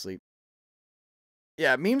get some sleep.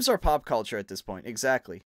 Yeah, memes are pop culture at this point.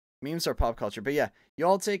 Exactly. Memes are pop culture. But yeah, you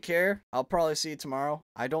all take care. I'll probably see you tomorrow.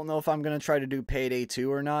 I don't know if I'm gonna try to do Payday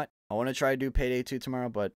 2 or not. I want to try to do Payday 2 tomorrow,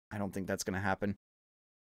 but I don't think that's gonna happen.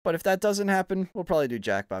 But if that doesn't happen, we'll probably do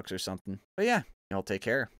Jackbox or something. But yeah, you all take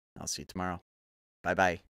care. I'll see you tomorrow.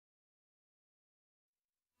 Bye-bye.